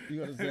bullets.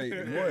 You gotta say,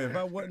 boy, if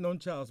I wasn't on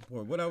child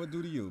support, what I would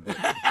do to you? But,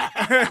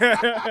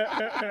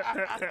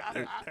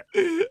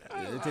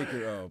 they take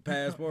your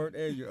passport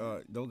and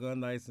your no gun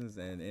license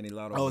and any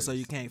lotto. Oh, so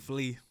you can't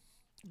flee.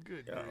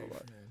 Good grief,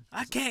 man.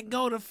 I can't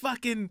go to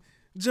fucking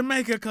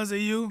Jamaica because of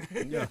you.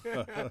 Yeah.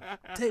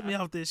 Take me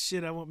off this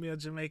shit. I want me a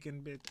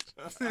Jamaican bitch.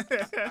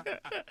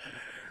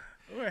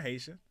 Or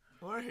Haitian.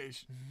 Or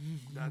Haitian.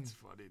 That's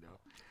funny though.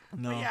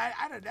 No. But yeah,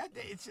 I don't.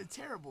 It's a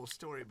terrible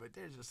story, but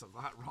there's just a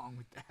lot wrong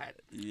with that.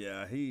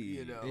 Yeah,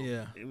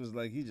 Yeah. It was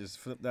like he just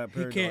flipped that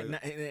He paranoid.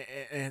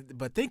 can't.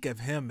 But think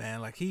of him,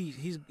 man. Like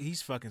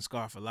he's fucking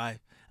scarred for life.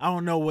 I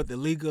don't know what the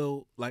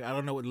legal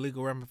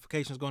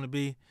ramifications going to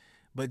be,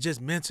 but just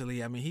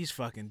mentally, I mean, he's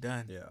fucking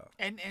done. Yeah.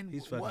 And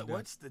He's fucking done.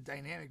 what's the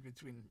dynamic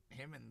between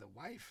him and the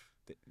wife?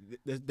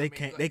 They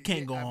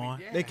can't go on.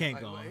 yeah, They can't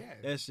like, go well, on. yeah.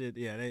 That shit.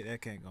 Yeah,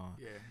 that can't go on.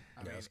 Yeah,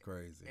 I That's mean,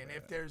 crazy. And man.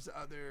 if there's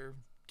other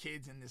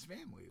kids in this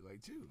family,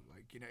 like too,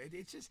 like, you know,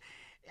 it's just,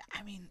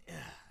 I mean,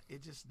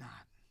 it's just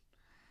not.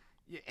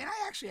 Yeah, and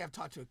I actually have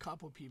talked to a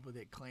couple people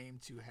that claim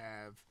to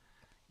have,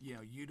 you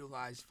know,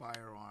 utilized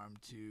firearm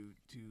to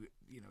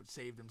you know,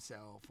 save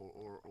themselves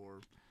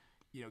or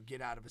you know,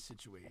 get out of a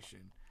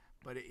situation,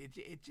 but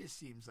it just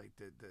seems like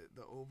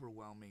the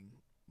overwhelming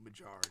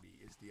majority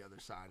is the other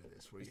side of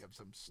this, where you have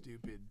some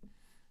stupid,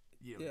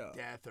 you know,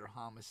 death or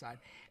homicide.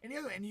 And the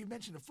other, and you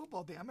mentioned the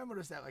football thing. I remember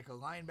there's that, like, a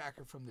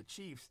linebacker from the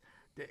Chiefs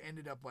that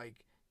ended up,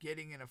 like,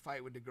 getting in a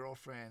fight with the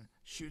girlfriend,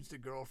 shoots the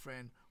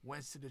girlfriend,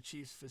 went to the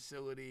Chiefs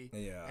facility,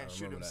 Yeah, I and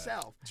shoot remember that.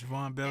 himself.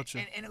 Javon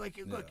Belcher. And like,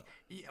 look,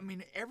 I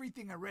mean,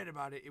 everything I read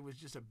about it, it was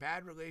just a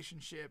bad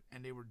relationship,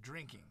 and they were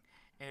drinking.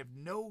 And if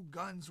no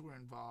guns were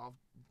involved,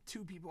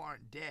 2 people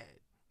aren't dead.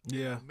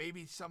 You know,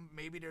 maybe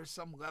there's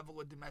some level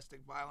of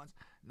domestic violence.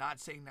 Not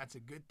saying that's a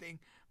good thing,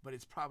 but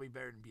it's probably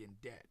better than being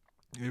dead.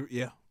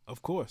 Yeah,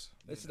 of course.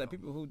 It's that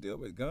people who deal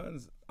with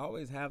guns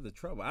always have the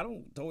trouble. I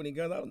don't throw any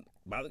guns.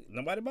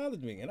 Nobody bothers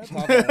me, and I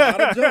talk a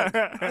lot of junk.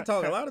 I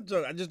talk a lot of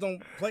junk. I just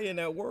don't play in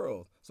that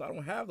world, so I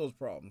don't have those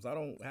problems. I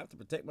don't have to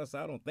protect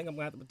myself. I don't think I'm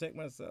gonna have to protect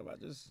myself. I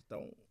just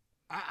don't.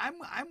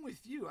 I'm with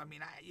you. I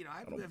mean,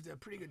 I've lived a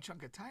pretty good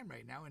chunk of time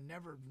right now and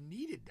never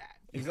needed that.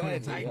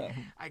 Exactly.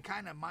 I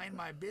kind of mind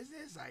my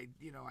business. I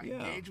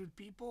engage with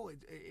people,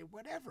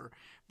 whatever.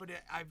 But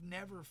I've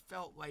never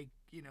felt like,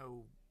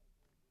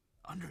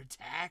 under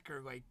attack or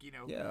like,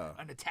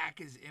 an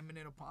attack is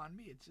imminent upon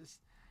me.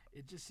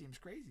 It just seems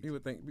crazy. People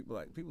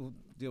who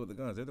deal with the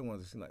guns, they're the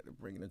ones that seem like they're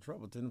bringing the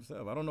trouble to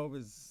themselves. I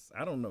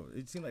don't know.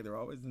 It seems like they're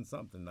always in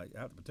something. Like,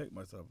 I have to protect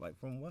myself. Like,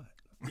 from what?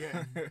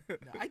 Yeah, no,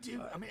 I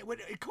do. I mean,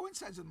 it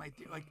coincides with my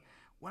like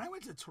when I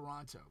went to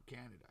Toronto,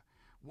 Canada.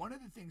 One of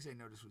the things I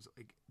noticed was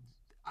like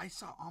I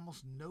saw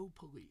almost no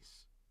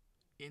police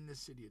in the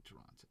city of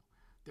Toronto.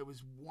 There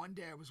was one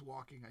day I was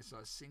walking, I saw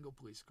a single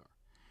police car,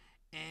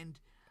 and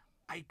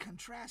I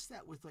contrast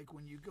that with like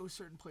when you go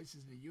certain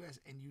places in the U.S.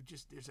 and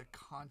there's a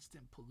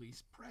constant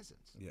police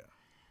presence. Yeah,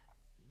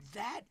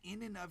 that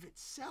in and of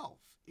itself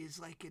is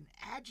like an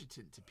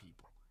adjutant to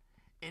people,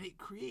 and it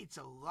creates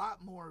a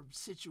lot more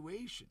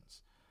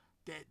situations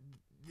that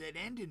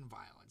end in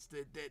violence,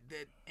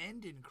 that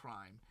end in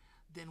crime,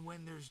 than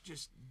when there's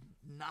just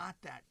not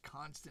that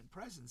constant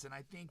presence. And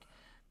I think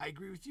I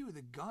agree with you.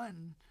 The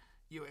gun,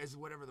 as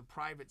whatever the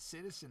private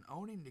citizen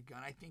owning the gun,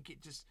 I think it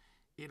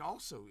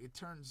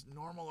turns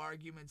normal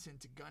arguments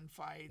into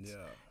gunfights,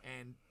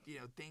 and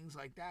things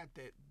like that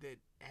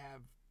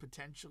have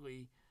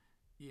potentially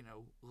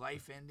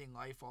life-ending,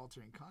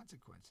 life-altering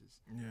consequences.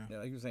 Yeah,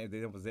 like you were saying, if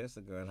they don't possess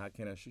a gun, how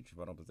can I shoot you if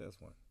I don't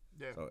possess one?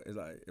 Yeah. So it's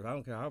like, if I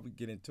don't care how we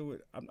get into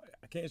it, I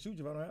can't shoot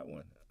you if I don't have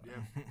one.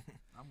 Yeah,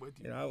 I'm with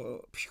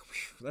you.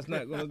 That's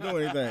not going to do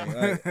anything.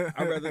 Like,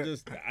 I'd rather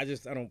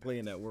I don't play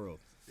in that world.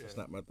 Yeah. It's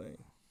not my thing.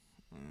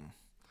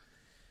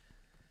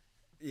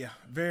 Yeah,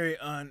 very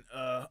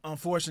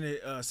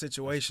unfortunate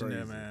situation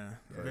there, man.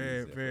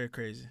 Very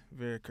crazy.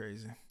 Very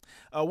crazy.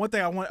 One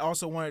thing I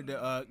also wanted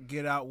to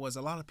get out was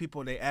a lot of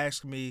people, they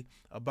ask me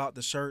about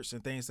the shirts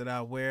and things that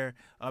I wear.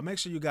 Make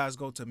sure you guys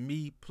go to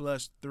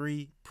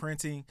Me+3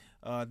 Printing.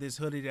 This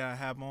hoodie that I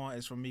have on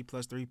is from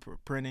Me+3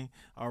 Printing.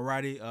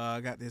 Alrighty,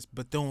 I got this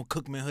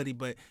Bethune-Cookman hoodie,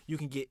 but you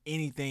can get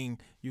anything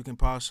you can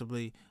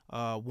possibly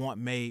want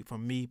made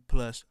from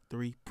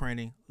Me+3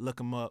 Printing. Look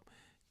them up.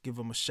 Give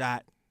them a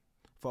shot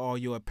for all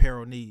your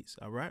apparel needs.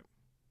 All right.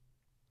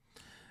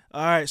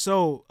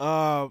 So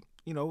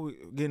we're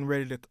getting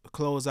ready to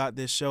close out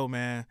this show,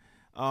 man.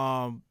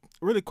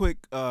 Really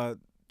quick here,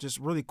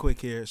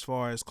 as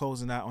far as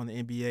closing out on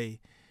the NBA.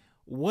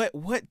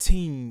 What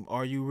team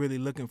are you really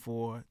looking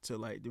for to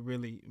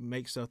really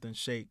make something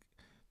shake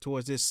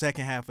towards this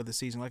second half of the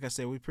season? Like I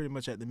said, we're pretty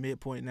much at the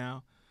midpoint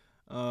now.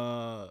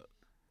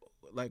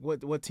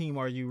 What team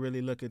are you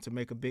really looking to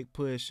make a big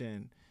push?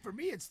 And for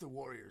me, it's the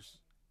Warriors.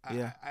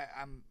 Yeah.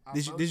 I'm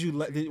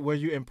were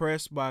you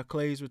impressed by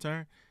Clay's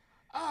return?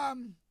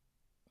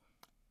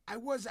 I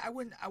was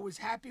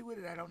happy with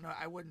it. I don't know.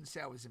 I wouldn't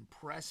say I was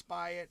impressed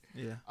by it.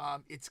 Yeah.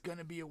 It's going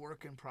to be a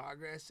work in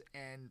progress,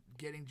 and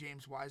getting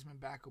James Wiseman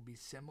back will be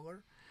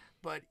similar.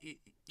 But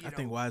I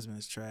think Wiseman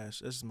is trash.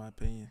 That's just my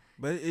opinion.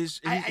 But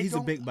he's a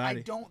big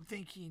body. I don't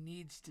think he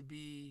needs to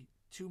be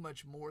too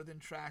much more than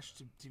trash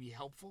to be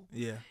helpful.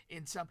 Yeah.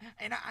 And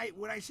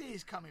when I say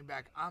he's coming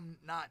back, I'm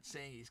not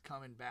saying he's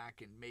coming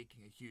back and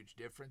making a huge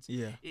difference.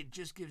 Yeah. It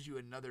just gives you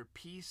another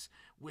piece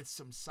with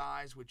some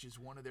size, which is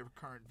one of their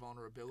current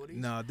vulnerabilities.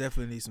 No,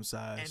 definitely need some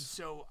size. And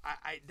so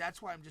I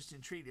that's why I'm just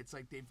intrigued. It's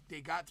like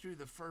they got through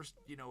the first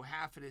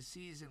half of the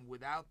season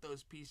without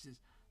those pieces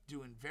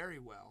doing very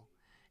well,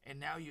 and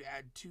now you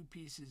add 2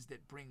 pieces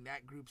that bring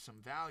that group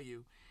some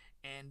value,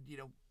 and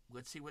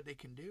let's see what they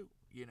can do.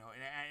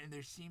 And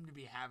they seem to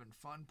be having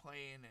fun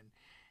playing, and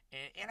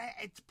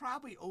it's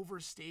probably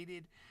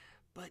overstated,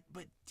 but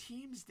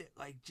teams that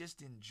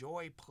just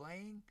enjoy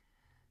playing,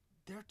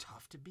 they're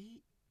tough to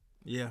beat.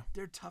 Yeah,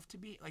 they're tough to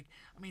beat.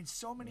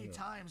 So many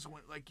times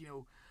when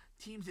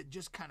teams that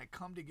just kind of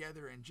come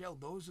together and gel,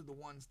 those are the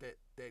ones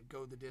that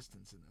go the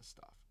distance in this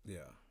stuff.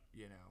 Yeah,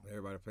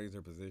 everybody plays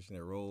their position,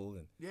 their role,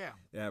 and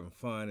they're having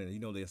fun,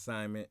 and the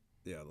assignment.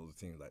 Yeah, those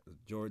teams like the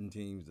Jordan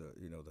teams, the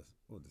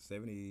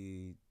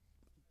 72-10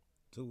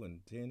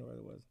 or whatever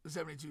it was. The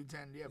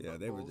 72-10, yeah. Yeah,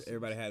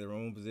 everybody had their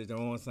own position, their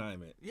own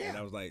assignment. Yeah. And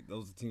I was like,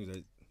 those are teams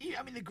that.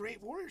 Yeah, the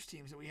great Warriors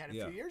teams that we had a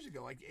few years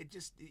ago, it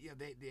just,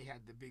 they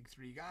had the big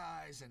 3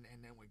 guys, and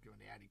then when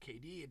they added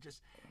KD, it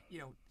just,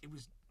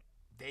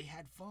 they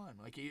had fun.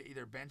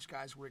 Either bench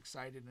guys were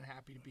excited and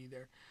happy to be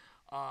there.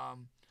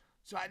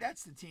 So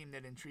that's the team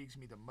that intrigues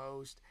me the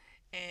most.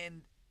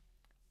 And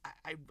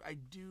I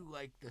do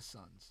like the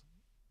Suns.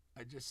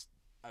 I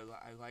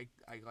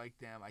like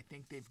them. I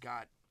think they've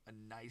got a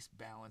nice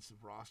balance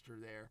of roster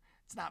there.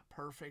 It's not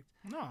perfect,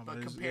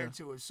 but compared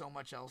to so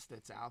much else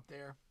that's out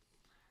there,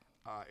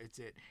 it's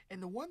it.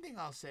 And the one thing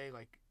I'll say,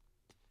 like,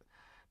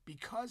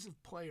 because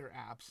of player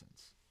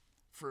absence,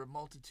 for a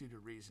multitude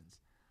of reasons,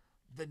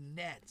 the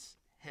Nets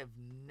have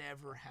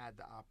never had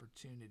the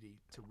opportunity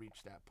to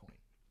reach that point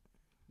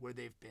where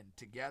they've been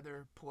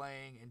together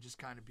playing and just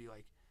kind of be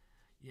like,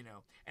 you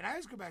know. And I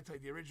always go back to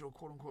like the original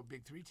quote unquote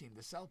Big Three team,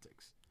 the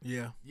Celtics.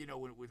 Yeah. You know,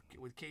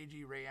 with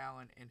KG, Ray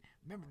Allen, and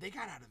remember they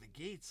got out of the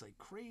gates like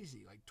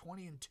crazy, like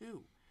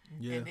 20-2.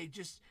 Yeah. And they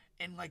just,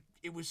 and like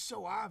it was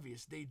so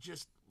obvious they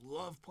just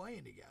love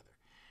playing together.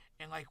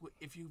 And like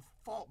if you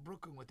fault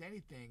Brooklyn with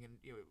anything, and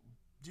you know,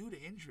 due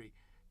to injury,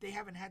 they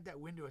haven't had that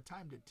window of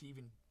time to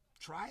even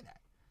try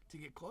that, to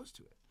get close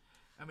to it.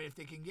 I mean, if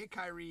they can get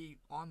Kyrie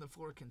on the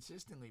floor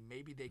consistently,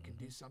 maybe they can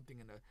do something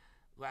in the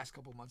last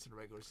couple months of the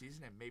regular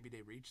season, and maybe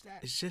they reach that.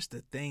 It's just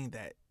the thing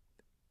that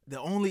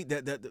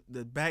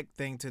the back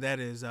thing to that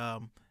is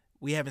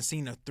we haven't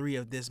seen a three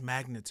of this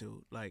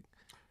magnitude. Like,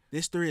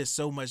 this three is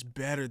so much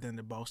better than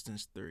the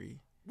Boston's three.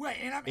 Right,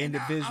 and I'm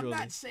individually.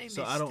 not saying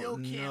So they I don't still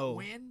can't know.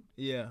 win.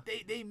 Yeah.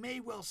 They may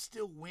well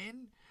still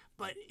win,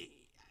 but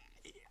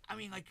I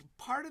mean, like,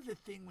 part of the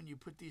thing when you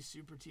put these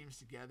super teams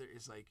together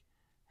is like,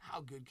 how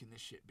good can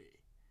this shit be?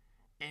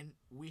 And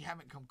we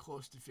haven't come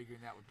close to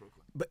figuring that out with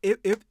Brooklyn. But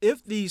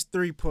if these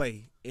three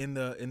play in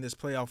this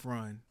playoff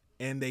run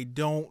and they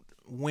don't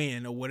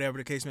win or whatever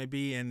the case may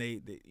be, and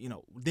they you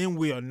know, then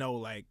we'll know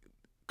like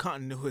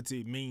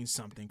continuity means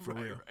something for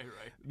real.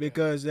 Right.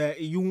 Because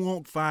you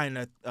won't find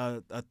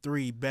a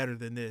three better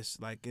than this.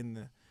 Like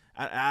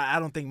I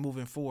don't think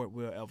moving forward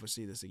we'll ever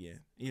see this again.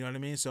 You know what I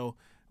mean? So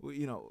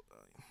you know,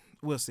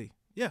 we'll see.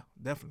 Yeah,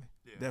 definitely.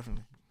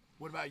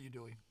 What about you,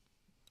 Dewey?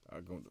 I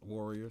go to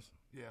Warriors.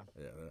 Yeah.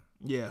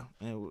 Yeah,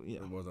 and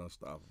It was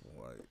unstoppable.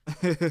 Like,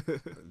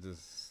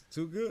 just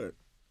too good.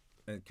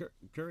 And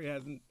Curry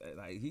hasn't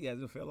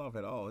fell off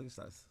at all. He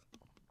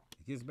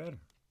gets better.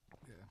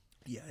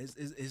 Yeah,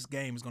 his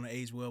game is going to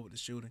age well with the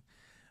shooting.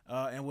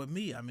 And with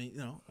me, I mean, you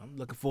know, I'm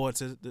looking forward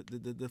to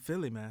the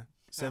Philly, man.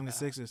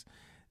 76ers.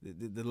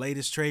 The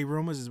latest trade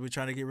rumors is we're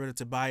trying to get rid of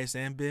Tobias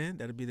and Ben.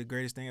 That'll be the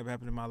greatest thing ever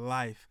happened in my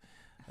life.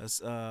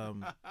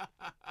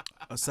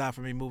 Aside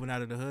from me moving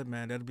out of the hood,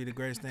 man, that'll be the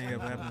greatest thing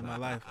ever happened in my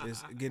life.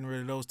 Is getting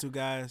rid of those two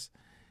guys,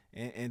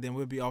 and then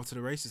we'll be off to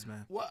the races,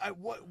 man. What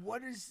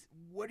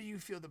do you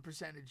feel the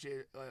percentage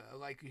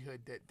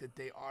likelihood that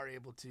they are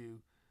able to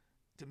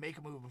make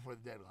a move before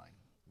the deadline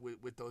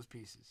with those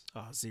pieces?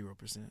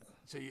 0%.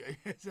 So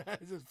it's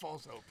a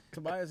false hope.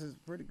 Tobias is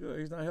pretty good.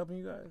 He's not helping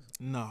you guys?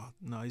 No,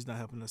 he's not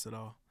helping us at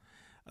all.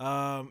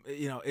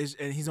 You know,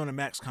 and he's on a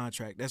max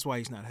contract. That's why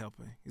he's not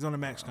helping. He's on a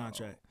max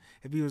contract.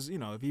 If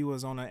he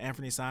was on an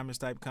Anthony Simons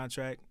type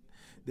contract,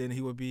 then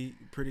he would be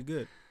pretty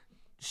good.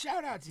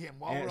 Shout out to him.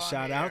 While we're on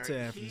shout the out air, to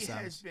Anthony he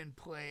Simons. has been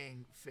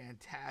playing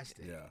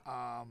fantastic.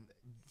 Yeah.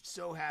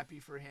 So happy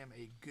for him.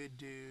 A good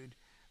dude.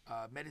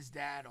 Met his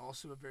dad,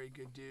 also a very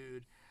good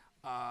dude.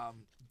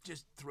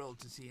 Just thrilled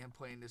to see him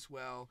playing this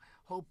well.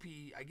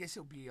 I guess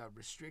he'll be a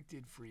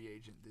restricted free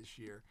agent this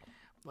year,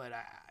 but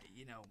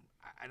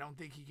I don't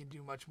think he can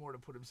do much more to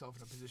put himself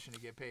in a position to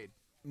get paid.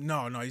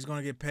 No, he's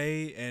gonna get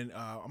paid, and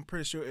I'm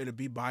pretty sure it'll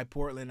be by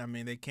Portland. I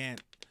mean, they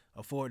can't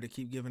afford to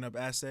keep giving up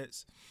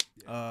assets.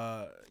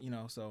 So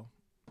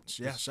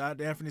yeah, shout out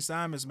to Anthony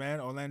Simons,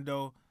 man.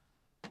 Orlando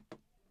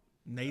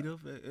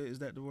native, is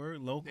that the word?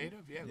 Local.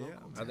 Native, yeah.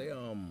 Local. Are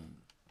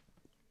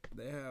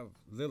they have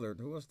Lillard.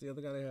 Who else? The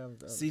other guy they have?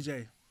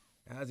 CJ.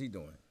 How's he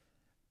doing?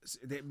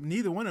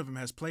 Neither one of them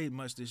has played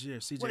much this year.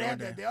 CJ. Well, they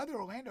have the other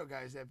Orlando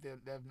guys. They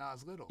have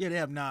Nas Little. Yeah, they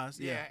have Nas.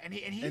 Yeah, and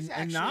he's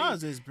and actually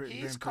Nas is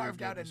he's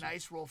carved out a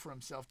nice role for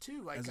himself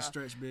too. Like as a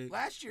stretch big.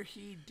 Last year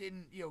he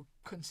didn't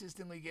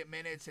consistently get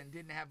minutes and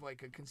didn't have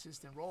like a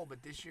consistent role,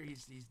 but this year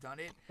he's done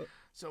it.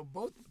 So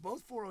both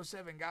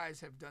 407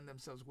 guys have done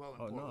themselves well in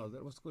Portland.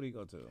 What school did he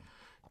go to?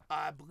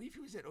 I believe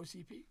he was at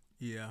OCP.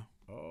 Yeah.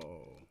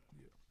 Oh.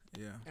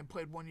 Yeah. And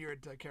played 1 year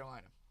at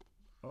Carolina.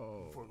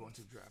 Oh. Before going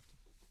to the draft.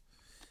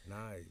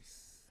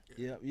 Nice.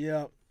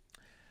 Yep.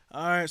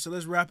 All right, so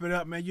let's wrap it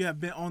up, man. You have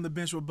been on the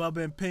bench with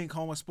Bubba and Pink,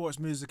 home of sports,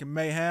 music, and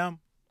mayhem.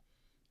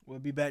 We'll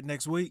be back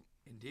next week.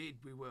 Indeed,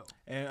 we will.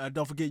 And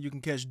don't forget, you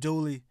can catch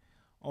Dooley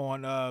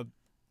on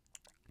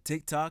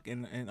TikTok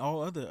and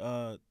all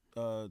other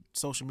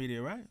social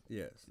media, right?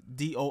 Yes.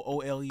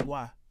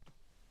 DOOLEY.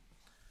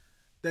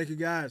 Thank you,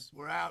 guys.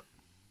 We're out.